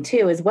understanding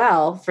too, as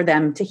well, for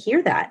them to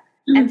hear that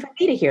and for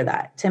me to hear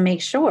that, to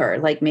make sure,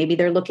 like maybe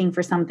they're looking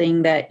for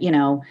something that,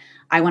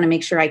 I want to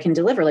make sure I can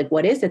deliver. Like,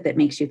 what is it that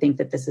makes you think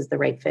that this is the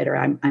right fit or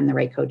I'm the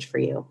right coach for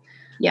you?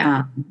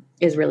 Yeah.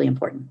 Is really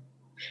important.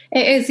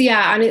 It is.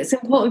 Yeah. And it's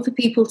important for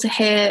people to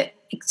hear,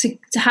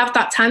 to have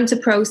that time to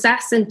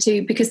process and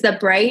because their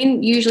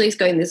brain usually is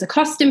going, there's a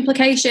cost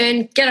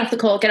implication, get off the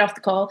call.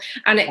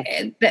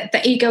 And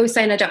the ego is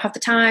saying, I don't have the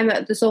time.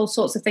 There's all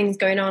sorts of things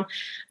going on.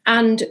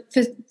 And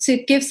to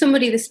give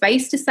somebody the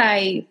space to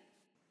say,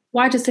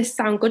 why does this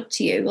sound good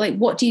to you? Like,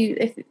 what do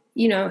you,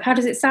 how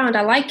does it sound?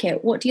 I like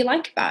it. What do you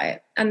like about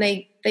it? And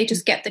they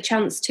just get the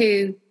chance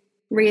to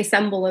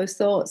reassemble those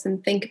thoughts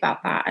and think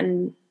about that.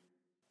 And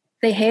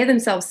they hear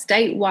themselves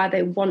state why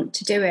they want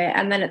to do it.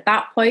 And then at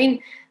that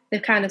point,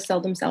 they've kind of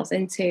sold themselves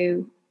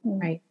into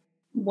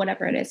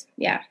whatever it is.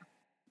 Yeah.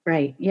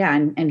 Right. Yeah.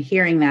 And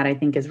hearing that, I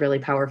think, is really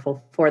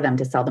powerful for them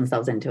to sell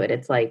themselves into it.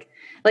 It's like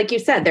you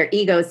said, their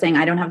ego is saying,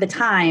 I don't have the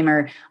time,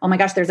 or, oh my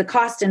gosh, there's a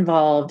cost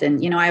involved.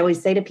 And, I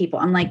always say to people,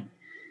 I'm like,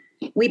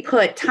 we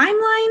put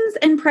timelines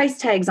and price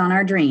tags on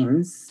our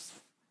dreams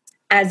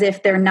as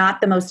if they're not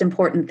the most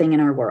important thing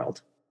in our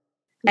world.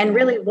 And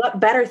really, what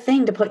better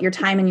thing to put your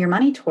time and your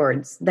money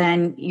towards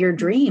than your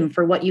dream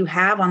for what you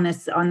have on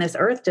this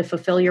earth to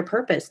fulfill your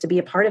purpose, to be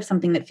a part of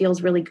something that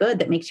feels really good,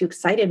 that makes you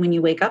excited when you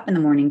wake up in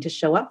the morning to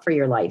show up for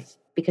your life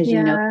because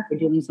you know you're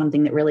doing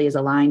something that really is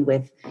aligned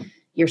with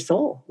your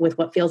soul, with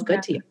what feels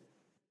good to you.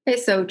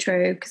 It's so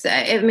true. Because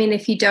I mean,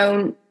 if you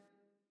don't,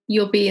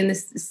 you'll be in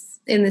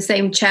the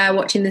same chair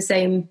watching the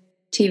same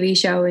TV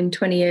show in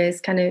 20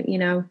 years, kind of,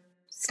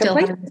 still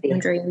having the same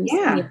dreams.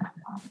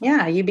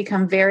 Yeah, you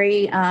become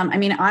very,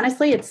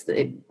 honestly, it's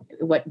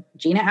what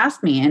Gina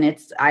asked me. And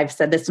I've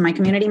said this to my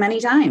community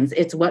many times.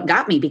 It's what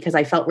got me, because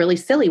I felt really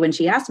silly when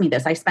she asked me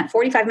this. I spent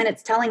 45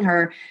 minutes telling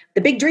her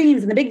the big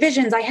dreams and the big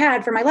visions I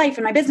had for my life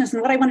and my business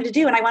and what I wanted to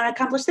do. And I want to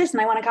accomplish this and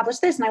I want to accomplish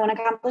this and I want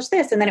to accomplish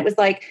this. And then it was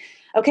like,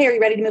 okay, are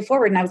you ready to move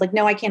forward? And I was like,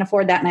 no, I can't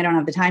afford that. And I don't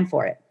have the time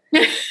for it.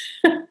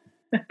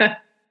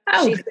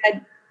 She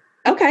said,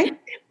 okay,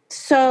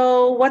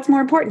 so what's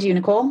more important to you,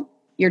 Nicole?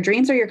 Your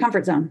dreams or your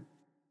comfort zone?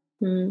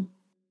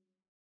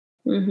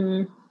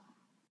 Mm-hmm.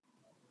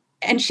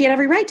 And she had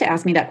every right to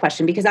ask me that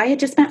question, because I had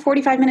just spent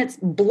 45 minutes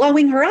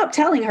blowing her up,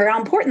 telling her how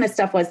important this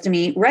stuff was to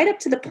me, right up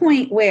to the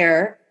point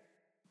where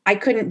I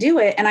couldn't do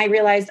it. And I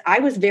realized I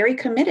was very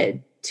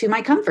committed to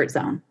my comfort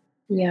zone.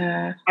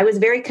 Yeah. I was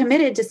very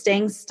committed to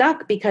staying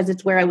stuck because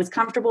it's where I was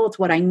comfortable. It's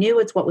what I knew.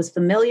 It's what was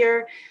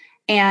familiar.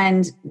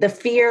 And the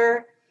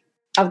fear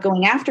of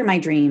going after my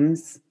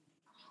dreams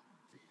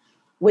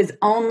was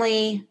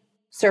only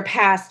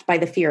surpassed by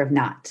the fear of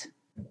not.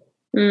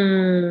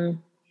 And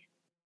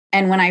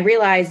when I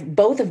realized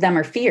both of them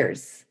are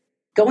fears,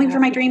 going for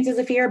my dreams is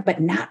a fear,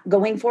 but not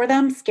going for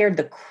them scared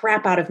the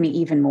crap out of me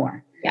even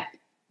more. Yeah.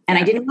 And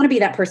I didn't want to be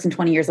that person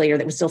 20 years later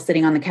that was still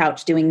sitting on the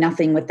couch doing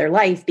nothing with their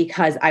life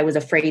because I was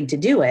afraid to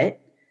do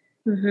it.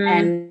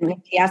 And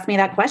when she asked me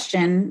that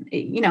question,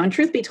 and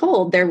truth be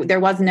told, there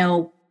was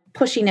no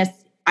pushiness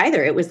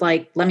either. It was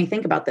like, let me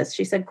think about this.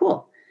 She said,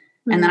 cool.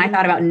 And then I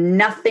thought about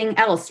nothing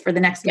else for the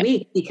next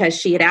week, because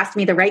she had asked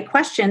me the right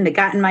question that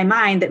got in my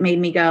mind that made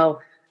me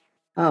go,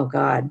 oh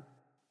God.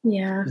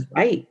 Yeah.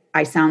 Right.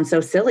 I sound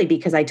so silly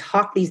because I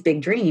talk these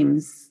big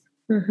dreams,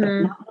 but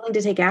I'm not willing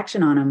to take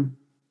action on them.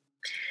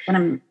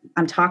 And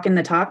I'm talking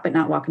the talk, but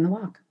not walking the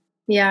walk.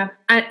 Yeah.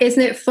 And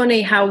isn't it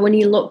funny how when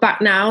you look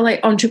back now,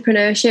 like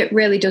entrepreneurship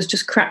really does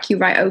just crack you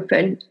right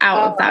open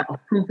out of that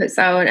comfort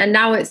zone. And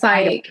now it's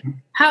like,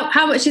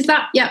 how much is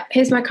that? Yep.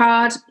 Here's my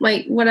card.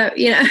 Like, whatever,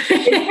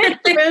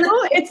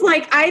 It's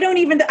like,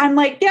 I'm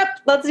like, yep,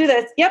 let's do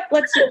this. Yep,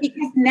 let's do it.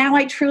 Because now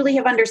I truly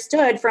have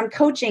understood from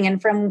coaching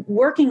and from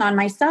working on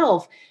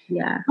myself.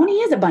 Yeah. Money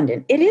is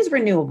abundant. It is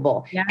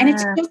renewable. Yeah. And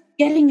it's just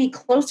getting me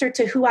closer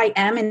to who I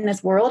am in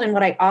this world and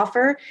what I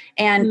offer.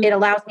 And it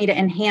allows me to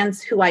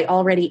enhance who I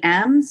already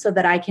am so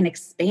that I can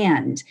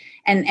expand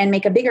and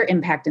make a bigger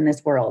impact in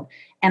this world.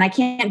 And I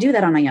can't do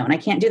that on my own. I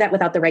can't do that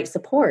without the right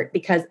support,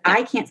 because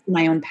I can't see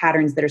my own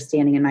patterns that are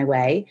standing in my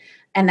way.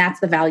 And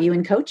that's the value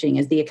in coaching,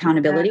 is the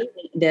accountability,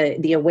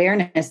 the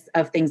awareness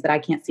of things that I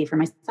can't see for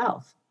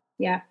myself.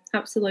 Yeah,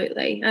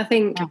 absolutely. I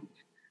think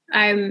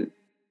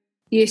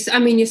You're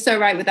so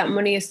right with that.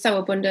 Money is so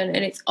abundant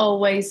and it's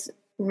always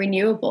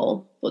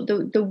renewable. But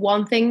the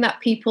one thing that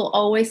people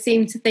always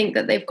seem to think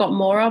that they've got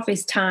more of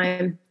is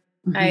time.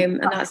 And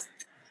that's,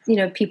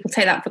 people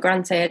take that for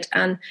granted.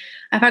 And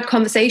I've had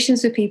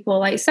conversations with people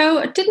like,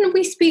 so didn't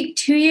we speak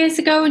 2 years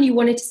ago and you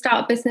wanted to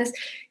start a business?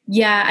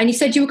 Yeah. And you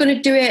said you were going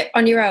to do it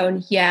on your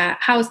own. Yeah.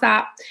 How's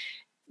that?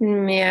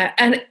 Yeah.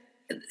 And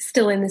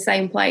still in the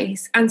same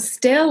place and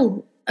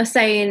still are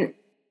saying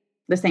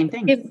the same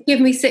thing. Give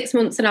me 6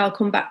 months and I'll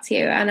come back to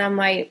you. And I'm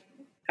like,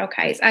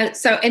 okay.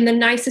 So in the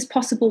nicest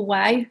possible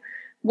way,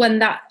 when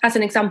that, as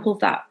an example of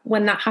that,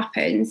 when that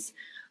happens,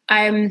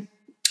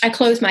 I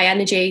close my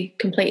energy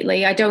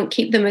completely. I don't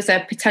keep them as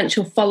a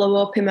potential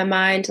follow-up in my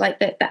mind. Like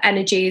the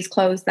energy is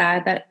closed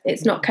there, that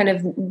it's not kind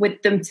of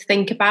with them to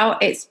think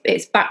about. It's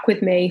back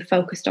with me,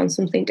 focused on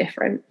something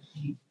different.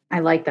 I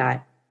like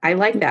that.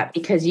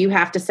 Because you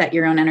have to set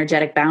your own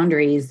energetic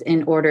boundaries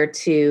in order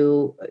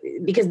to,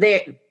 because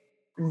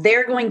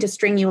they're going to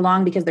string you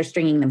along because they're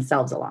stringing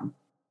themselves along.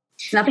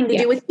 It's nothing to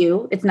do with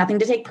you. It's nothing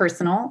to take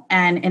personal.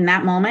 And in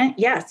that moment,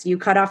 yes, you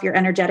cut off your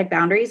energetic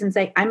boundaries and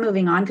say, I'm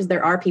moving on, because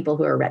there are people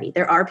who are ready.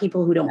 There are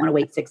people who don't want to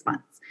wait 6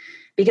 months,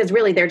 because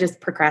really they're just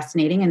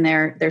procrastinating and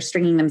they're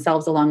stringing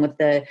themselves along with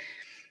the,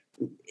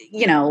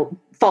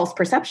 false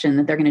perception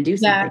that they're going to do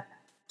something.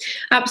 Yeah,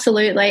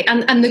 absolutely.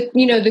 And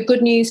the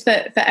good news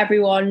for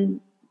everyone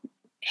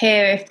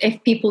here,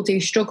 if people do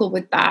struggle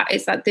with that,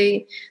 is that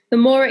the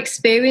more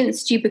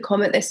experienced you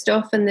become at this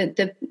stuff,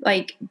 and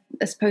I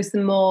suppose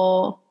the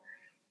more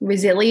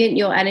resilient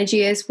your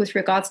energy is with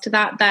regards to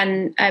that,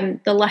 then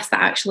the less that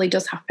actually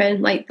does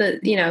happen. Like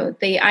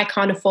the I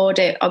can't afford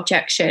it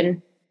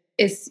objection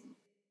is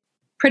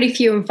pretty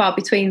few and far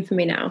between for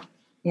me now.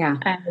 Yeah.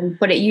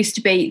 But it used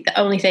to be the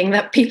only thing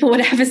that people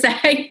would ever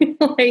say.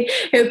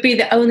 It would be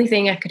the only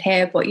thing I could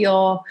hear. But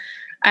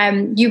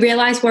you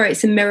realize where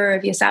it's a mirror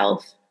of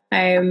yourself,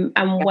 and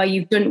where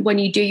you've done, when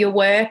you do your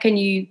work and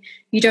you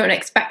don't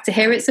expect to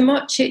hear it so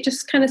much, it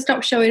just kind of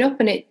stops showing up,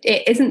 and it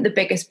isn't the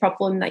biggest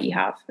problem that you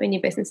have in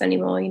your business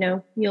anymore.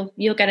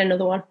 You'll get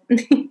another one.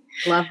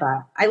 Love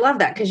that. I love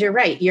that, because you're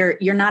right.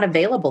 You're not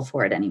available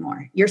for it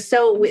anymore. You're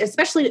so,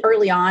 especially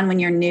early on when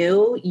you're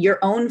new, your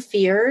own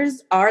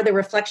fears are the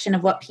reflection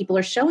of what people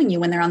are showing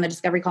you when they're on the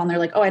discovery call and they're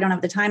like, oh, I don't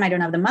have the time. I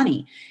don't have the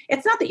money.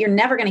 It's not that you're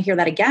never going to hear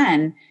that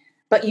again,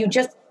 but you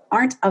just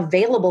aren't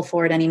available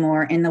for it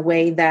anymore in the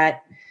way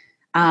that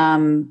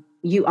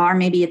you are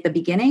maybe at the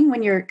beginning,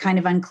 when you're kind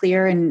of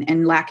unclear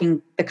and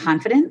lacking the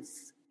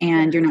confidence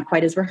and you're not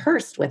quite as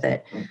rehearsed with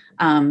it.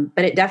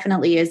 But it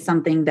definitely is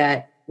something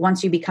that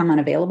once you become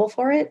unavailable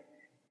for it,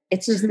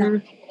 it's just not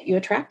what you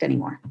attract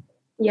anymore.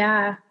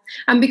 Yeah.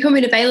 And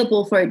becoming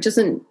available for it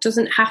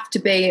doesn't have to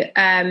be,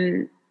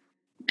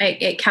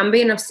 it can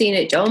be, and I've seen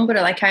it done, but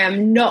I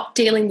am not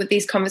dealing with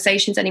these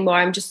conversations anymore.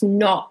 I'm just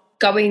not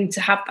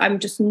I'm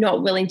just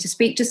not willing to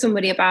speak to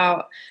somebody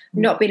about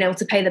not being able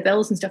to pay the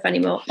bills and stuff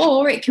anymore.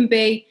 Or it can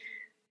be,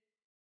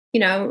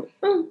 I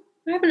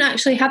haven't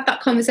actually had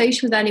that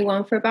conversation with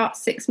anyone for about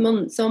 6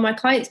 months, or my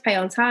clients pay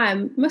on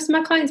time. Most of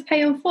my clients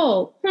pay on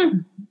full.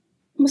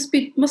 Must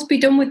be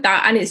done with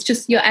that. And it's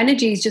just, your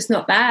energy is just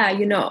not there.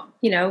 You're not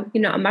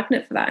a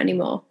magnet for that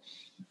anymore.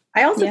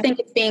 I also think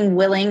it's being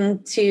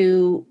willing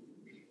to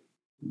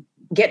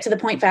get to the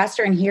point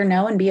faster and hear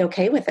no and be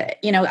okay with it.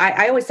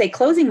 I always say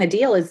closing the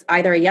deal is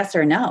either a yes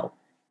or a no.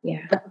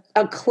 Yeah. But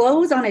a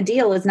close on a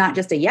deal is not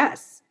just a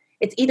yes.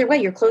 It's either way.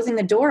 You're closing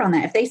the door on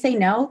that. If they say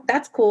no,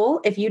 that's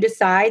cool. If you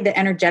decide that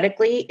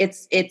energetically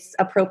it's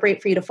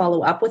appropriate for you to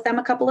follow up with them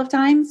a couple of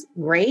times,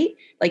 great.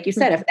 Like you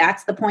said, if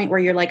that's the point where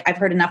you're like, I've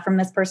heard enough from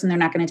this person, they're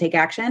not going to take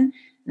action,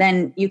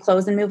 then you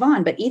close and move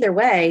on. But either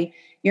way,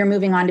 you're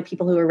moving on to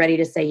people who are ready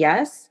to say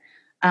yes.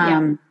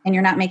 And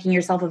you're not making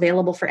yourself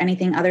available for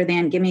anything other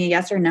than give me a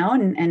yes or no,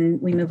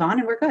 and we move on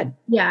and we're good.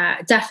 Yeah,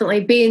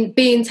 definitely.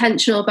 Be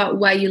intentional about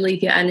where you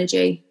leave your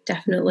energy.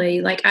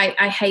 Definitely. Like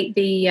I hate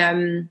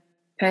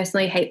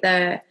personally hate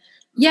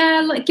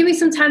give me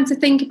some time to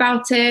think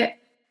about it.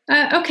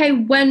 Okay,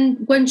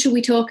 when should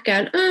we talk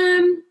again?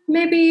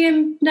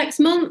 Maybe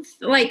next month.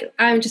 Like,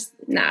 I'm just,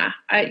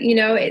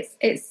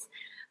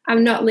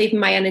 I'm not leaving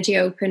my energy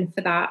open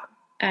for that.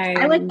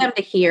 I like them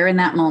to hear in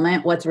that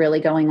moment what's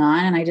really going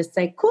on. And I just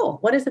say, cool,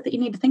 what is it that you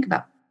need to think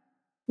about?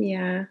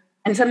 Yeah.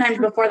 And sometimes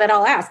before that,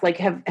 I'll ask, like,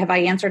 have I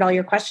answered all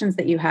your questions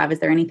that you have? Is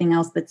there anything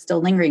else that's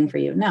still lingering for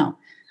you? No.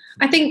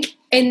 I think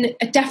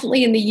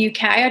definitely in the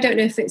UK, I don't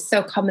know if it's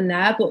so common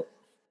there, but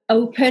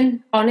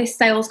open, honest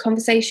sales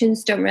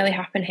conversations don't really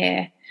happen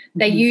here.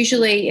 They're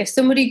usually, if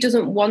somebody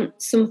doesn't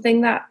want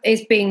something that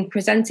is being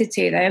presented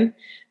to them,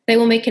 they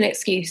will make an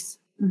excuse.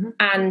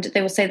 And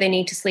they will say they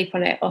need to sleep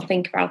on it or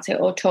think about it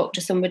or talk to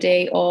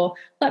somebody or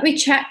let me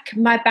check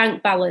my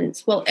bank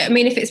balance. Well, I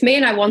mean, if it's me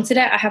and I wanted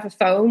it, I have a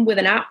phone with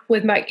an app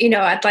with my,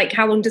 I'd like,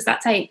 how long does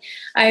that take?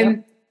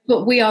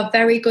 But we are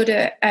very good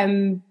at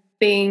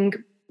being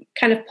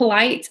kind of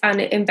polite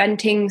and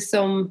inventing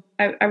some,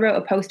 I wrote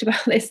a post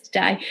about this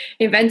today,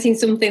 inventing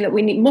something that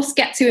we must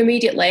get to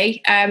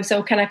immediately.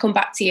 So can I come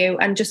back to you?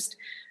 And just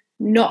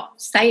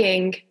not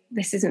saying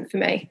this isn't for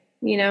me.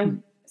 you know?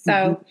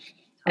 So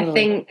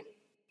Totally.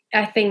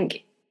 I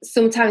think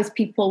sometimes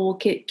people will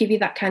give you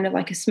that kind of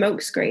like a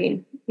smoke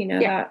screen, you know,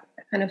 that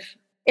kind of.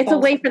 It's a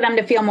way for them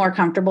to feel more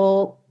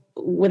comfortable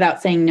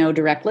without saying no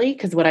directly.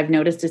 Because what I've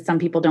noticed is some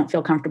people don't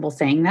feel comfortable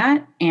saying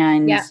that.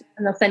 And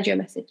they'll send you a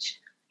message.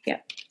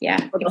 Yeah.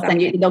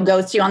 They'll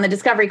ghost you on the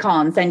discovery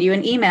call and send you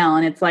an email.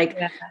 And it's like,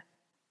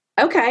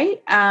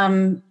 okay.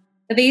 Are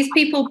these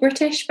people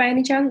British by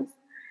any chance?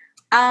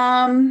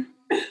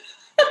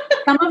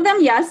 Some of them,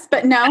 yes,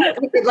 but no.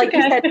 Like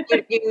you said,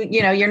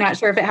 you know, you're not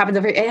sure if it happens.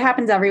 It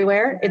happens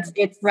everywhere.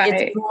 It's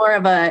more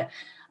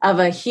of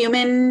a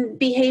human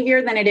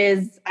behavior than it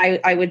is.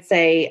 I would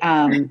say,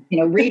 you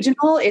know,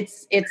 regional.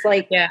 It's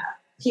like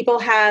people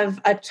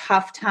have a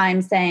tough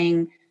time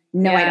saying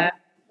no. I don't want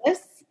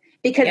this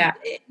because,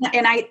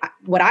 and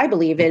what I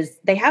believe is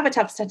they have a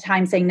tough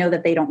time saying no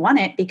that they don't want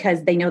it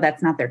because they know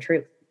that's not their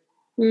truth.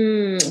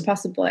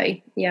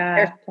 Possibly,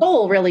 Their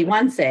soul really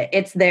wants it.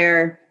 It's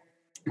their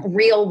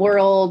real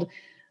world,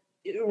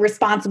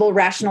 responsible,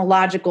 rational,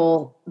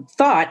 logical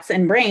thoughts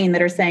and brain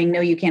that are saying, no,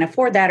 you can't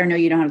afford that, or no,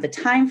 you don't have the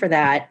time for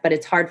that. But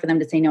it's hard for them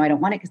to say, no, I don't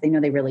want it, because they know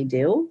they really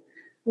do.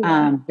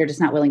 They're just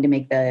not willing to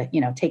make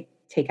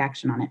take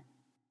action on it.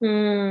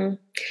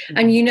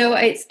 And you know,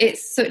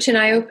 it's such an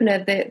eye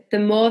opener that the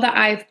more that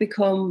I've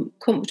become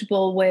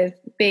comfortable with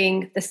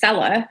being the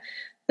seller,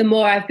 the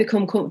more I've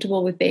become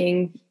comfortable with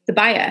being the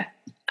buyer.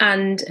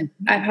 And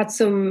I've had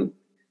some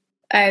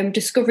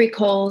discovery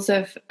calls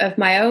of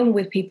my own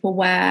with people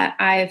where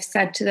I've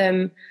said to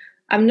them,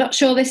 I'm not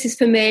sure this is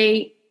for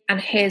me, and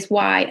here's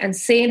why. And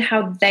seeing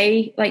how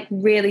they, like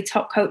really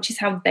top coaches,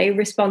 how they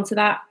respond to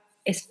that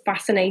is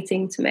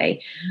fascinating to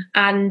me.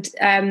 And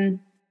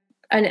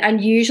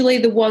usually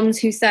the ones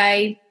who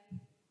say,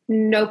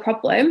 no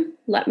problem,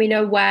 let me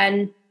know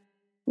when,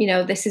 you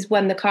know, this is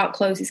when the cart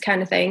closes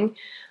kind of thing.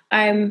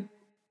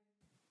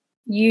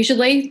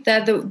 Usually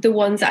they're the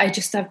ones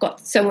that I've got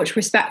so much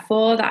respect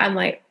for that I'm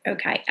like,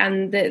 okay.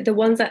 And the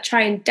ones that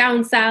try and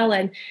downsell,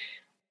 and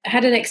I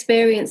had an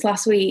experience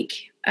last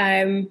week.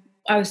 I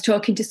was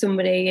talking to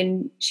somebody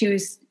and she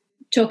was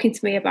talking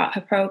to me about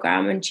her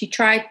program, and she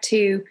tried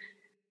to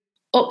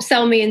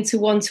upsell me into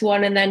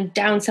one-to-one and then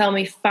downsell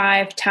me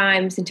 5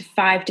 times into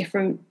 5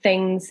 different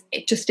things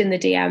just in the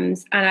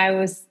DMs. And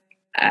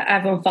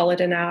I've unfollowed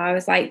her now. I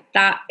was like,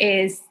 that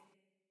is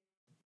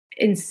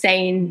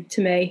insane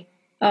to me.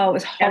 Oh, it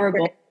was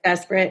horrible.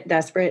 Desperate.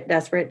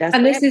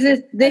 And this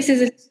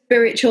is a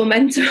spiritual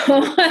mentor.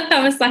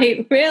 I was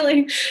like,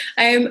 really?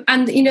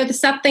 And you know, the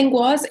sad thing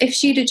was, if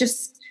she'd have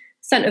just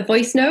sent a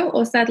voice note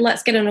or said,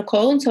 let's get on a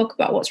call and talk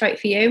about what's right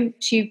for you,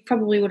 she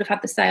probably would have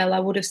had the sale. I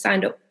would have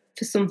signed up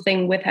for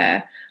something with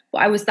her.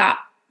 But I was that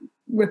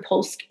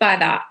repulsed by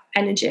that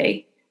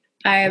energy.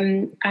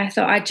 I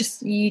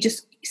thought, you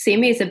just see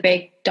me as a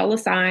big dollar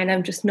sign.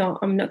 I'm not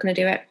going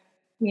to do it.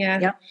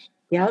 Yeah.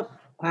 Yep.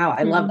 Wow.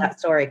 I love that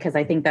story, because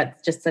I think that's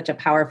just such a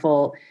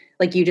powerful,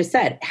 like you just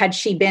said, had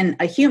she been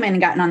a human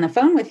and gotten on the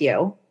phone with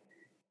you,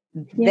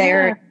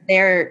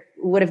 there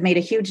would have made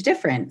a huge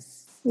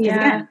difference.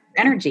 Again,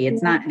 energy.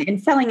 It's not,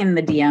 and selling in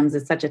the DMs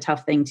is such a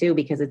tough thing too,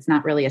 because it's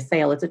not really a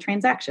sale. It's a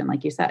transaction,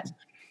 like you said.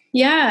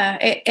 Yeah,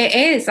 it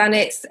is. And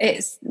it's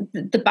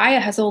the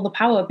buyer has all the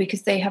power,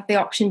 because they have the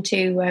option to,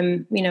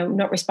 you know,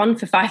 not respond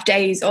for 5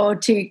 days, or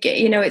to get,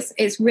 you know,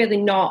 it's really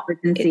not.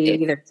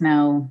 There's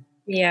no.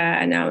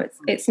 Yeah, no,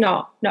 it's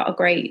not a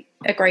great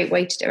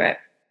way to do it.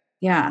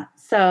 Yeah.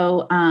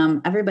 So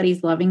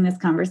everybody's loving this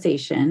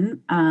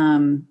conversation.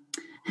 And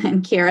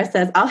Kiara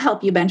says, I'll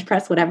help you bench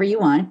press whatever you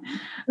want.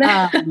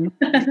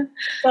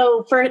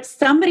 So for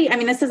somebody, I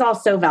mean, this is all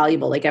so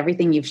valuable, like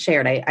everything you've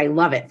shared. I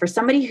love it. For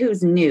somebody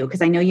who's new,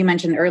 because I know you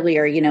mentioned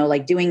earlier, you know,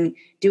 like doing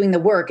the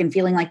work and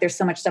feeling like there's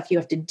so much stuff you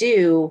have to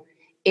do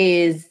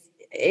is,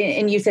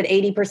 and you said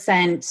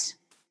 80%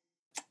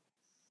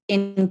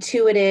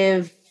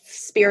 intuitive,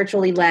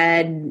 spiritually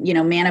led, you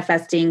know,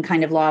 manifesting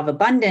kind of law of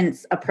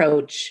abundance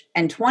approach,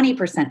 and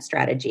 20%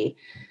 strategy.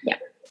 Yeah.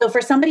 So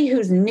for somebody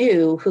who's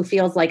new, who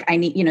feels like I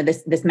need, you know,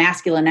 this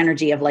masculine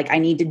energy of like, I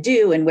need to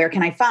do, and where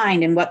can I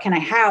find, and what can I,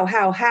 how,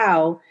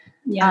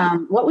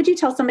 what would you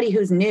tell somebody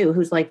who's new,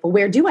 who's like, well,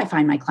 where do I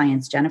find my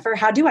clients, Jennifer?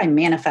 How do I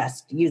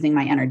manifest using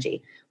my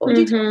energy? What would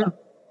you tell them?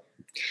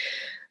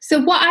 So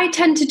what I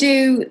tend to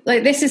do,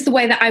 like, this is the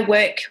way that I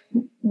work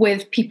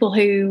with people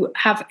who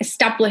have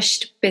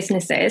established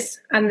businesses,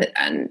 and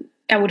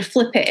I would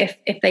flip it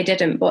if they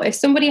didn't. But if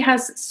somebody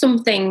has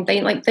something,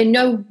 they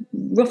know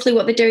roughly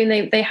what they're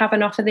doing, they have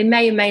an offer, they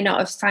may or may not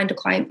have signed a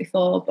client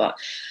before. But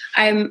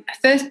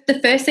the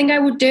first thing I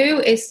would do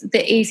is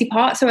the easy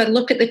part. So I'd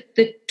look at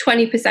the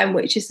 20%,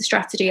 which is the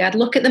strategy. I'd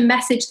look at the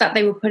message that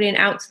they were putting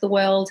out to the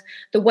world,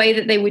 the way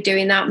that they were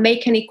doing that,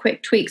 make any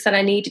quick tweaks that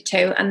I needed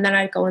to, and then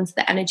I'd go into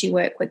the energy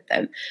work with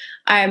them,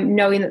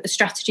 knowing that the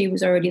strategy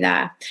was already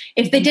there.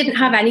 If they didn't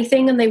have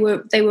anything and they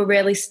were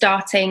really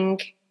starting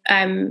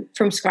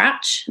from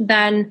scratch,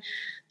 then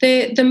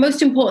the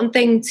most important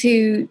thing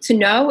to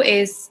know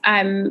is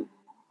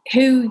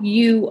who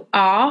you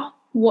are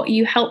what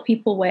you help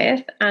people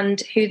with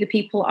and who the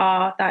people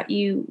are that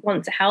you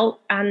want to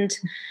help, and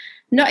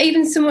not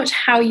even so much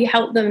how you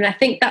help them. And I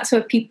think that's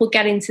where people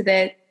get into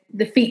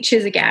the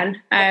features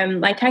again.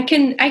 Like I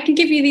can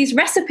give you these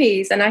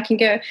recipes, and I can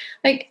go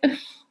like,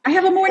 I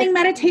have a morning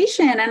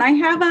meditation, and I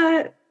have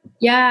a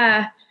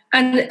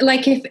and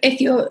like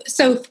if you're,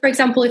 so for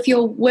example, if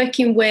you're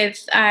working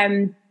with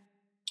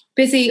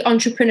busy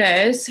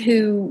entrepreneurs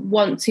who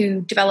want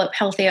to develop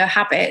healthier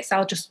habits,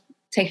 I'll just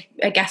take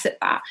a guess at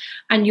that,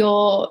 and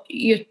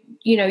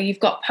you've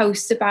got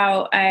posts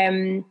about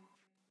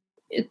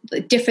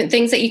different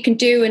things that you can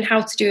do and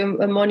how to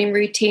do a morning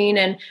routine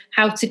and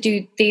how to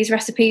do these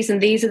recipes, and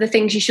these are the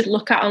things you should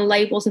look at on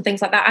labels and things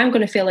like that. I'm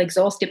going to feel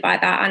exhausted by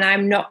that, and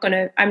I'm not going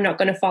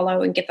to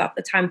follow and give that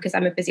the time because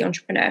I'm a busy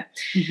entrepreneur.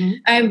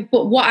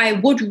 But what I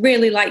would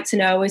really like to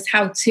know is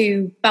how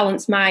to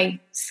balance my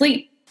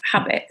sleep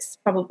habits,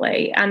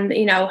 probably, and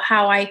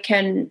how I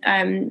can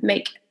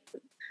make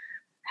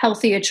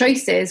healthier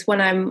choices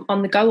when I'm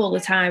on the go all the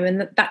time,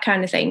 and that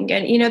kind of thing.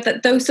 And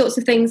that those sorts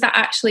of things that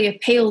actually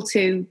appeal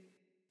to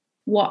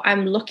what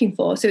I'm looking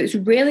for. So it's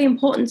really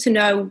important to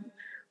know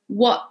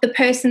what the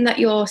person that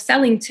you're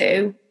selling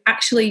to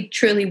actually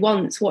truly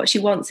wants, what she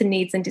wants and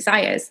needs and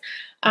desires.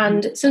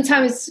 And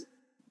sometimes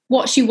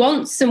what she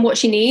wants and what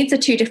she needs are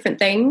two different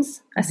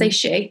things. I say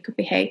she, could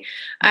be he.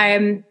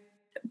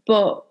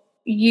 But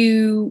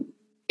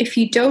if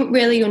you don't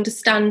really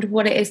understand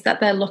what it is that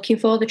they're looking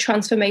for, the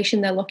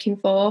transformation they're looking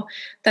for,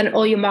 then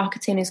all your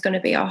marketing is going to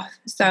be off.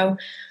 So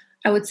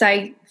I would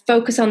say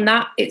focus on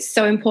that. It's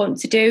so important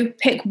to do.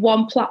 Pick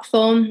one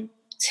platform,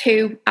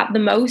 two at the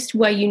most,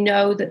 where you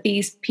know that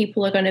these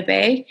people are going to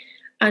be,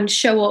 and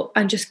show up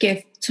and just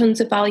give tons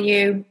of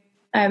value.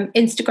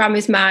 Instagram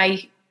is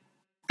my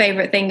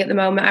favorite thing at the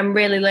moment. I'm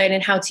really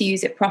learning how to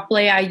use it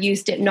properly. I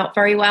used it not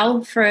very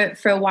well for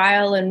a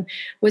while, and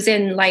was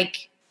in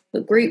like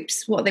the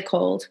groups, what are they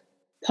called?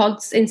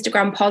 Pods,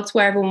 Instagram pods,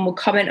 where everyone will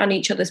comment on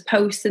each other's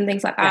posts and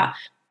things like that,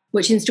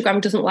 which Instagram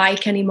doesn't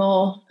like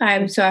anymore.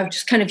 So I've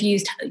just kind of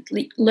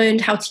learned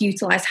how to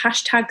utilize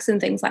hashtags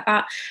and things like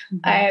that,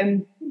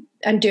 and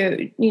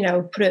do,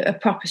 put a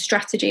proper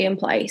strategy in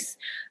place.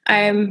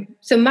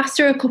 So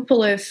master a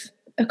couple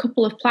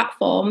of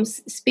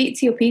platforms, speak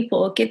to your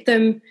people, give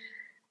them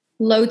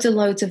loads and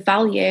loads of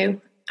value,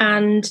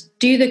 and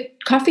do the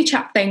coffee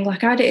chat thing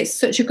like I did. It's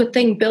such a good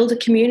thing. Build a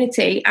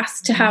community,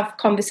 ask to have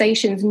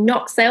conversations,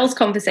 not sales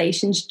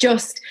conversations,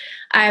 just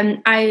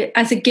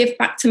as a give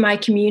back to my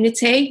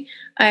community.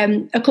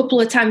 A couple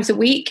of times a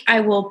week, I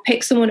will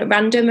pick someone at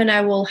random and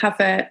I will have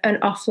an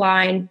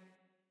offline,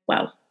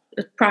 a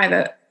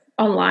private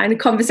online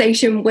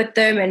conversation with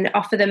them and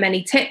offer them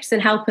any tips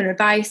and help and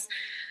advice,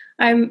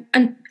 and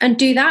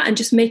do that, and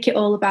just make it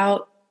all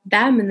about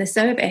them and the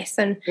service.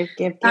 And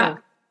give.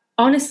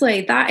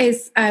 Honestly, that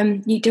is,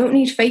 you don't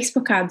need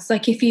Facebook ads.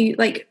 Like if you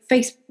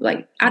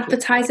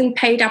advertising,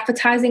 paid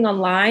advertising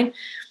online,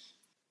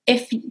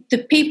 if the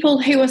people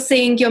who are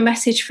seeing your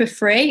message for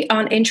free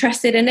aren't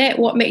interested in it,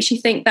 what makes you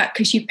think that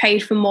because you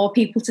paid for more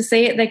people to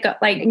see it, they got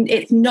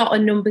it's not a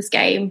numbers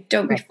game.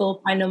 Don't be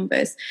fooled by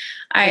numbers.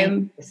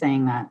 Saying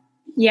that.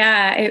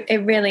 Yeah,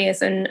 it really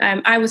is. And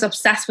I was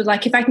obsessed with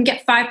if I can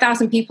get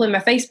 5,000 people in my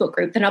Facebook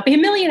group, then I'll be a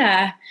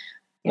millionaire.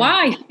 Yeah.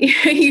 Why?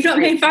 You've not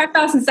made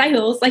 5,000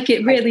 sales.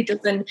 It really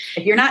doesn't.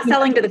 If you're not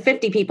selling to the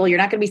 50 people, you're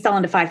not going to be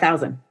selling to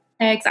 5,000.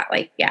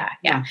 Exactly. Yeah.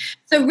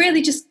 So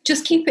really just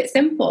keep it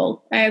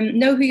simple.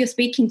 Know who you're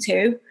speaking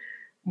to.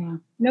 Yeah.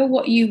 Know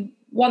what you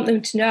want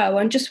them to know,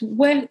 and just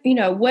work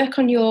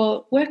on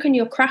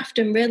your craft,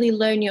 and really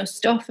learn your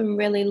stuff, and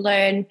really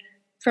learn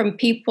from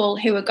people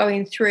who are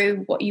going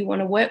through what you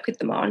want to work with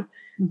them on.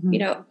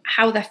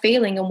 How they're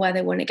feeling and where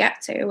they want to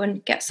get to,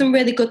 and get some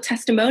really good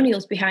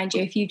testimonials behind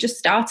you. If you just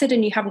started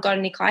and you haven't got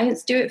any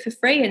clients, do it for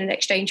free in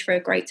exchange for a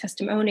great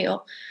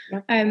testimonial,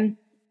 and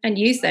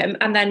use them.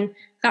 And then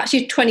that's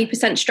your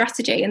 20%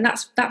 strategy. And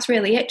that's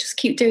really it. Just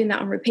keep doing that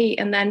on repeat.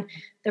 And then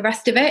the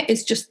rest of it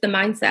is just the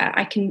mindset.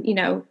 I can,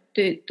 the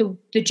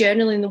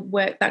journaling, the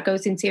work that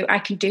goes into, I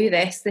can do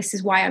this. This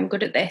is why I'm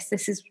good at this.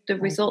 This is the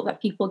result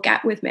that people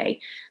get with me.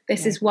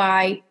 This is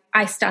why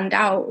I stand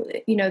out,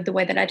 the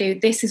way that I do.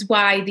 This is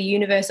why the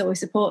universe always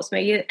supports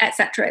me, et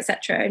cetera,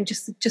 and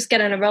just get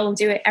on a roll and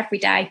do it every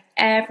day,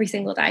 every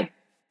single day.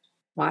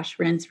 Wash,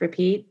 rinse,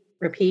 repeat.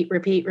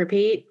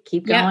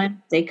 Keep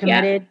going. Stay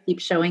committed. Keep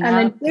showing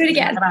and up. Then do it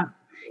again.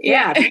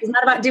 It's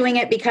not about doing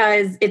it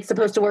because it's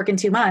supposed to work in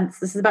 2 months.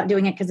 This is about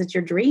doing it because it's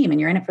your dream and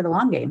you're in it for the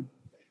long game.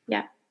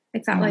 Yeah,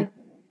 exactly.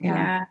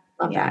 Yeah.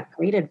 Love that.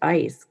 Great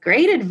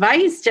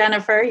advice,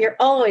 Jennifer. You're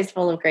always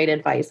full of great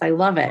advice. I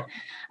love it.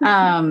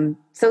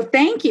 So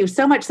thank you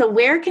so much. So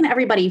where can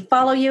everybody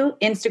follow you?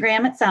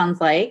 Instagram, it sounds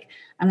like.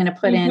 I'm going to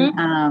put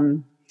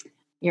in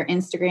your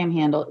Instagram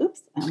handle.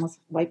 Oops, I almost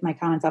wiped my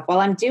comments off. While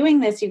I'm doing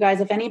this, you guys,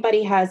 if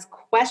anybody has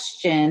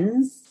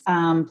questions,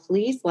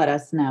 please let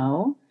us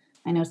know.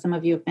 I know some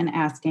of you have been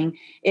asking.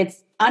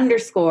 It's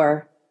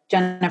 _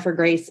 Jennifer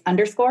Grace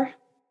 _?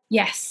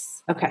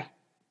 Yes. Okay.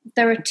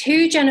 there are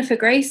two Jennifer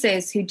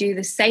Graces who do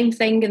the same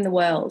thing in the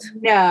world.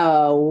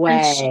 No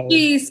way. And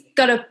she's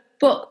got a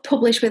book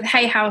published with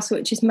Hay House,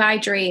 which is my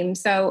dream.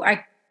 So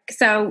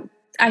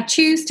I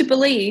choose to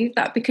believe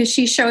that because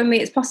she's showing me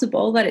it's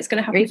possible, that it's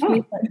going to happen for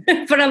me.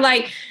 But I'm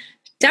like,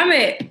 damn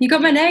it, you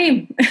got my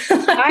name.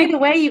 By the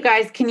way, you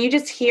guys, can you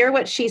just hear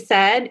what she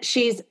said?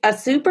 She's a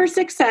super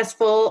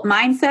successful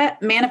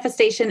mindset,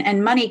 manifestation,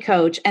 and money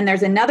coach. And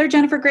there's another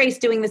Jennifer Grace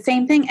doing the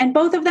same thing. And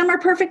both of them are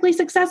perfectly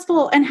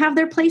successful and have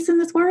their place in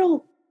this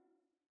world.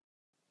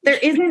 There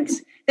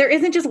isn't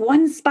just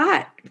one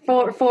spot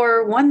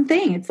for one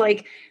thing. It's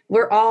like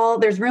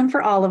there's room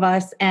for all of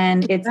us,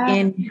 and it's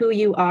in who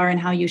you are and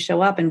how you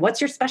show up and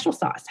what's your special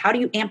sauce. How do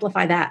you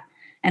amplify that?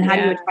 And how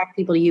do you attract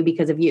people to you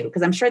because of you?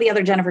 Because I'm sure the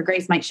other Jennifer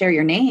Grace might share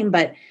your name,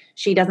 but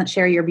she doesn't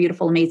share your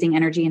beautiful, amazing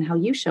energy and how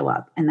you show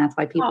up. And that's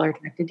why people are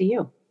attracted to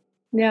you.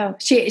 No,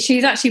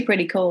 she's actually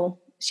pretty cool.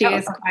 She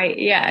is quite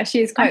cool. She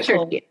is.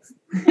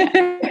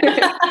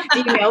 Do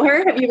you know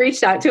her? Have you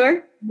reached out to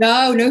her?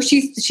 No,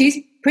 she's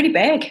pretty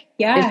big.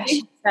 Yeah.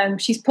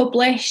 She's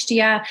published.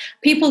 Yeah.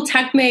 People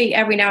tag me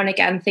every now and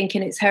again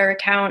thinking it's her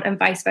account and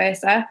vice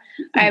versa.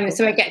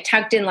 So I get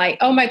tagged in like,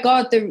 oh my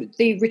God,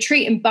 the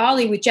retreat in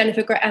Bali with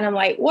Jennifer Gray. And I'm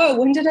like, whoa,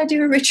 when did I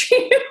do a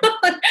retreat?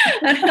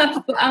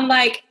 And I'm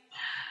like,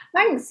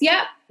 thanks.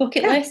 Yeah.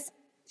 Bucket list.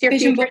 It's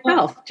your future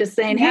self just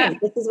saying, hey,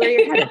 this is where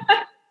you're headed.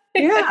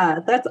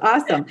 Yeah, that's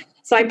awesome.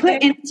 So I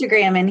put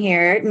Instagram in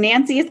here.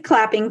 Nancy is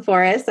clapping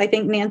for us. I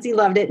think Nancy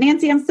loved it.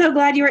 Nancy, I'm so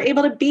glad you were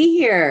able to be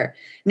here.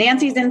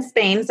 Nancy's in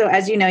Spain. So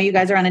as you know, you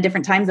guys are on a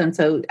different time zone.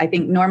 So I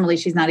think normally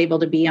she's not able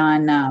to be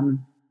on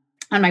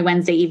my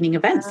Wednesday evening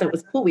event. So it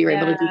was cool. We were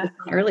able to do this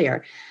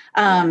earlier.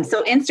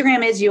 So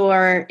Instagram is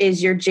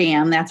your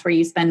jam. That's where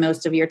you spend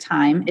most of your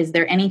time. Is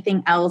there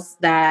anything else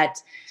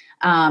that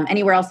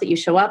anywhere else that you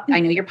show up?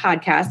 I know your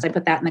podcast. I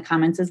put that in the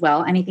comments as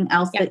well. Anything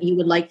else that you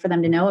would like for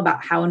them to know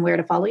about how and where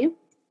to follow you?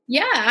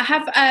 Yeah, I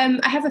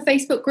have a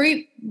Facebook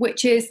group,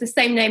 which is the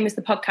same name as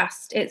the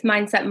podcast. It's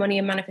Mindset, Money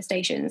and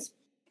Manifestations.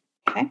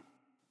 Okay.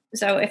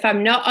 So if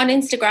I'm not on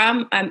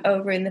Instagram, I'm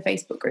over in the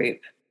Facebook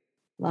group.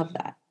 Love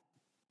that.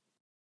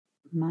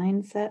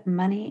 Mindset,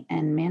 Money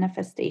and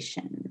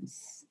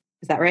Manifestations.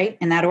 Is that right?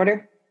 In that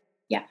order?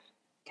 Yeah.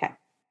 Okay.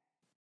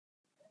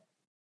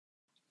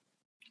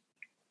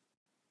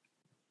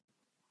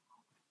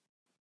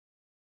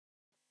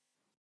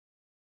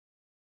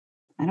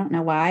 I don't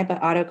know why,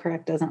 but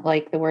autocorrect doesn't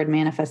like the word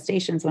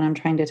manifestations when I'm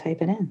trying to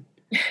type it in.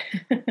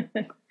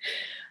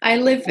 I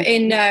live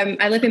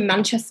in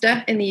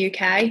Manchester in the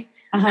UK.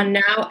 And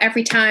now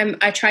every time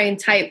I try and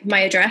type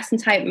my address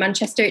and type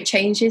Manchester, it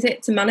changes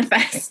it to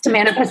manifest.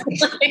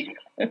 Manifestation.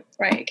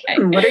 Right.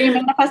 Okay. What are you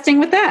manifesting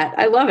with that?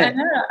 I love it. I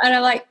know. And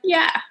I'm like,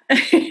 yeah.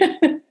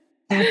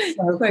 That's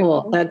so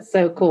cool. That's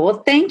so cool.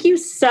 Well, thank you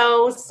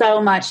so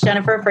much,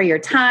 Jennifer, for your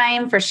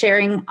time, for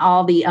sharing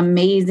all the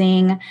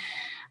amazing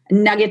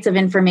nuggets of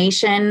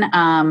information,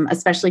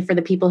 especially for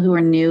the people who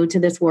are new to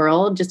this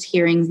world. Just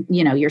hearing,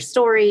 your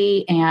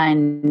story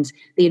and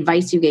the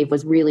advice you gave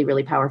was really,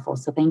 really powerful.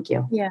 So thank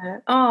you. Yeah.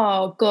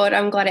 Oh, good.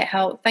 I'm glad it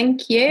helped.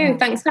 Thank you. Yeah.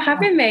 Thanks for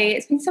having me.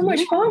 It's been so much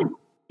fun.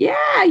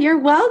 Yeah, you're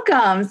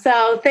welcome.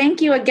 So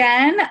thank you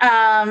again.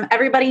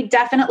 Everybody,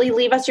 definitely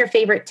leave us your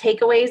favorite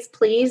takeaways,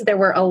 please. There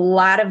were a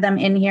lot of them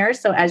in here.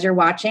 So as you're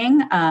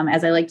watching,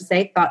 as I like to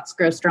say, thoughts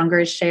grow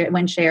stronger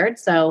when shared.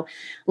 So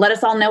let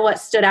us all know what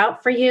stood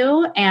out for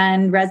you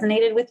and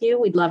resonated with you.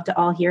 We'd love to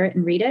all hear it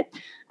and read it.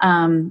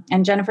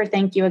 And Jennifer,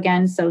 thank you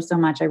again so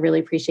much. I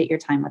really appreciate your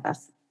time with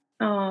us.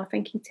 Oh,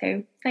 thank you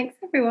too. Thanks,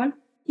 everyone.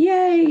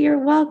 Yay, you're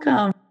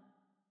welcome.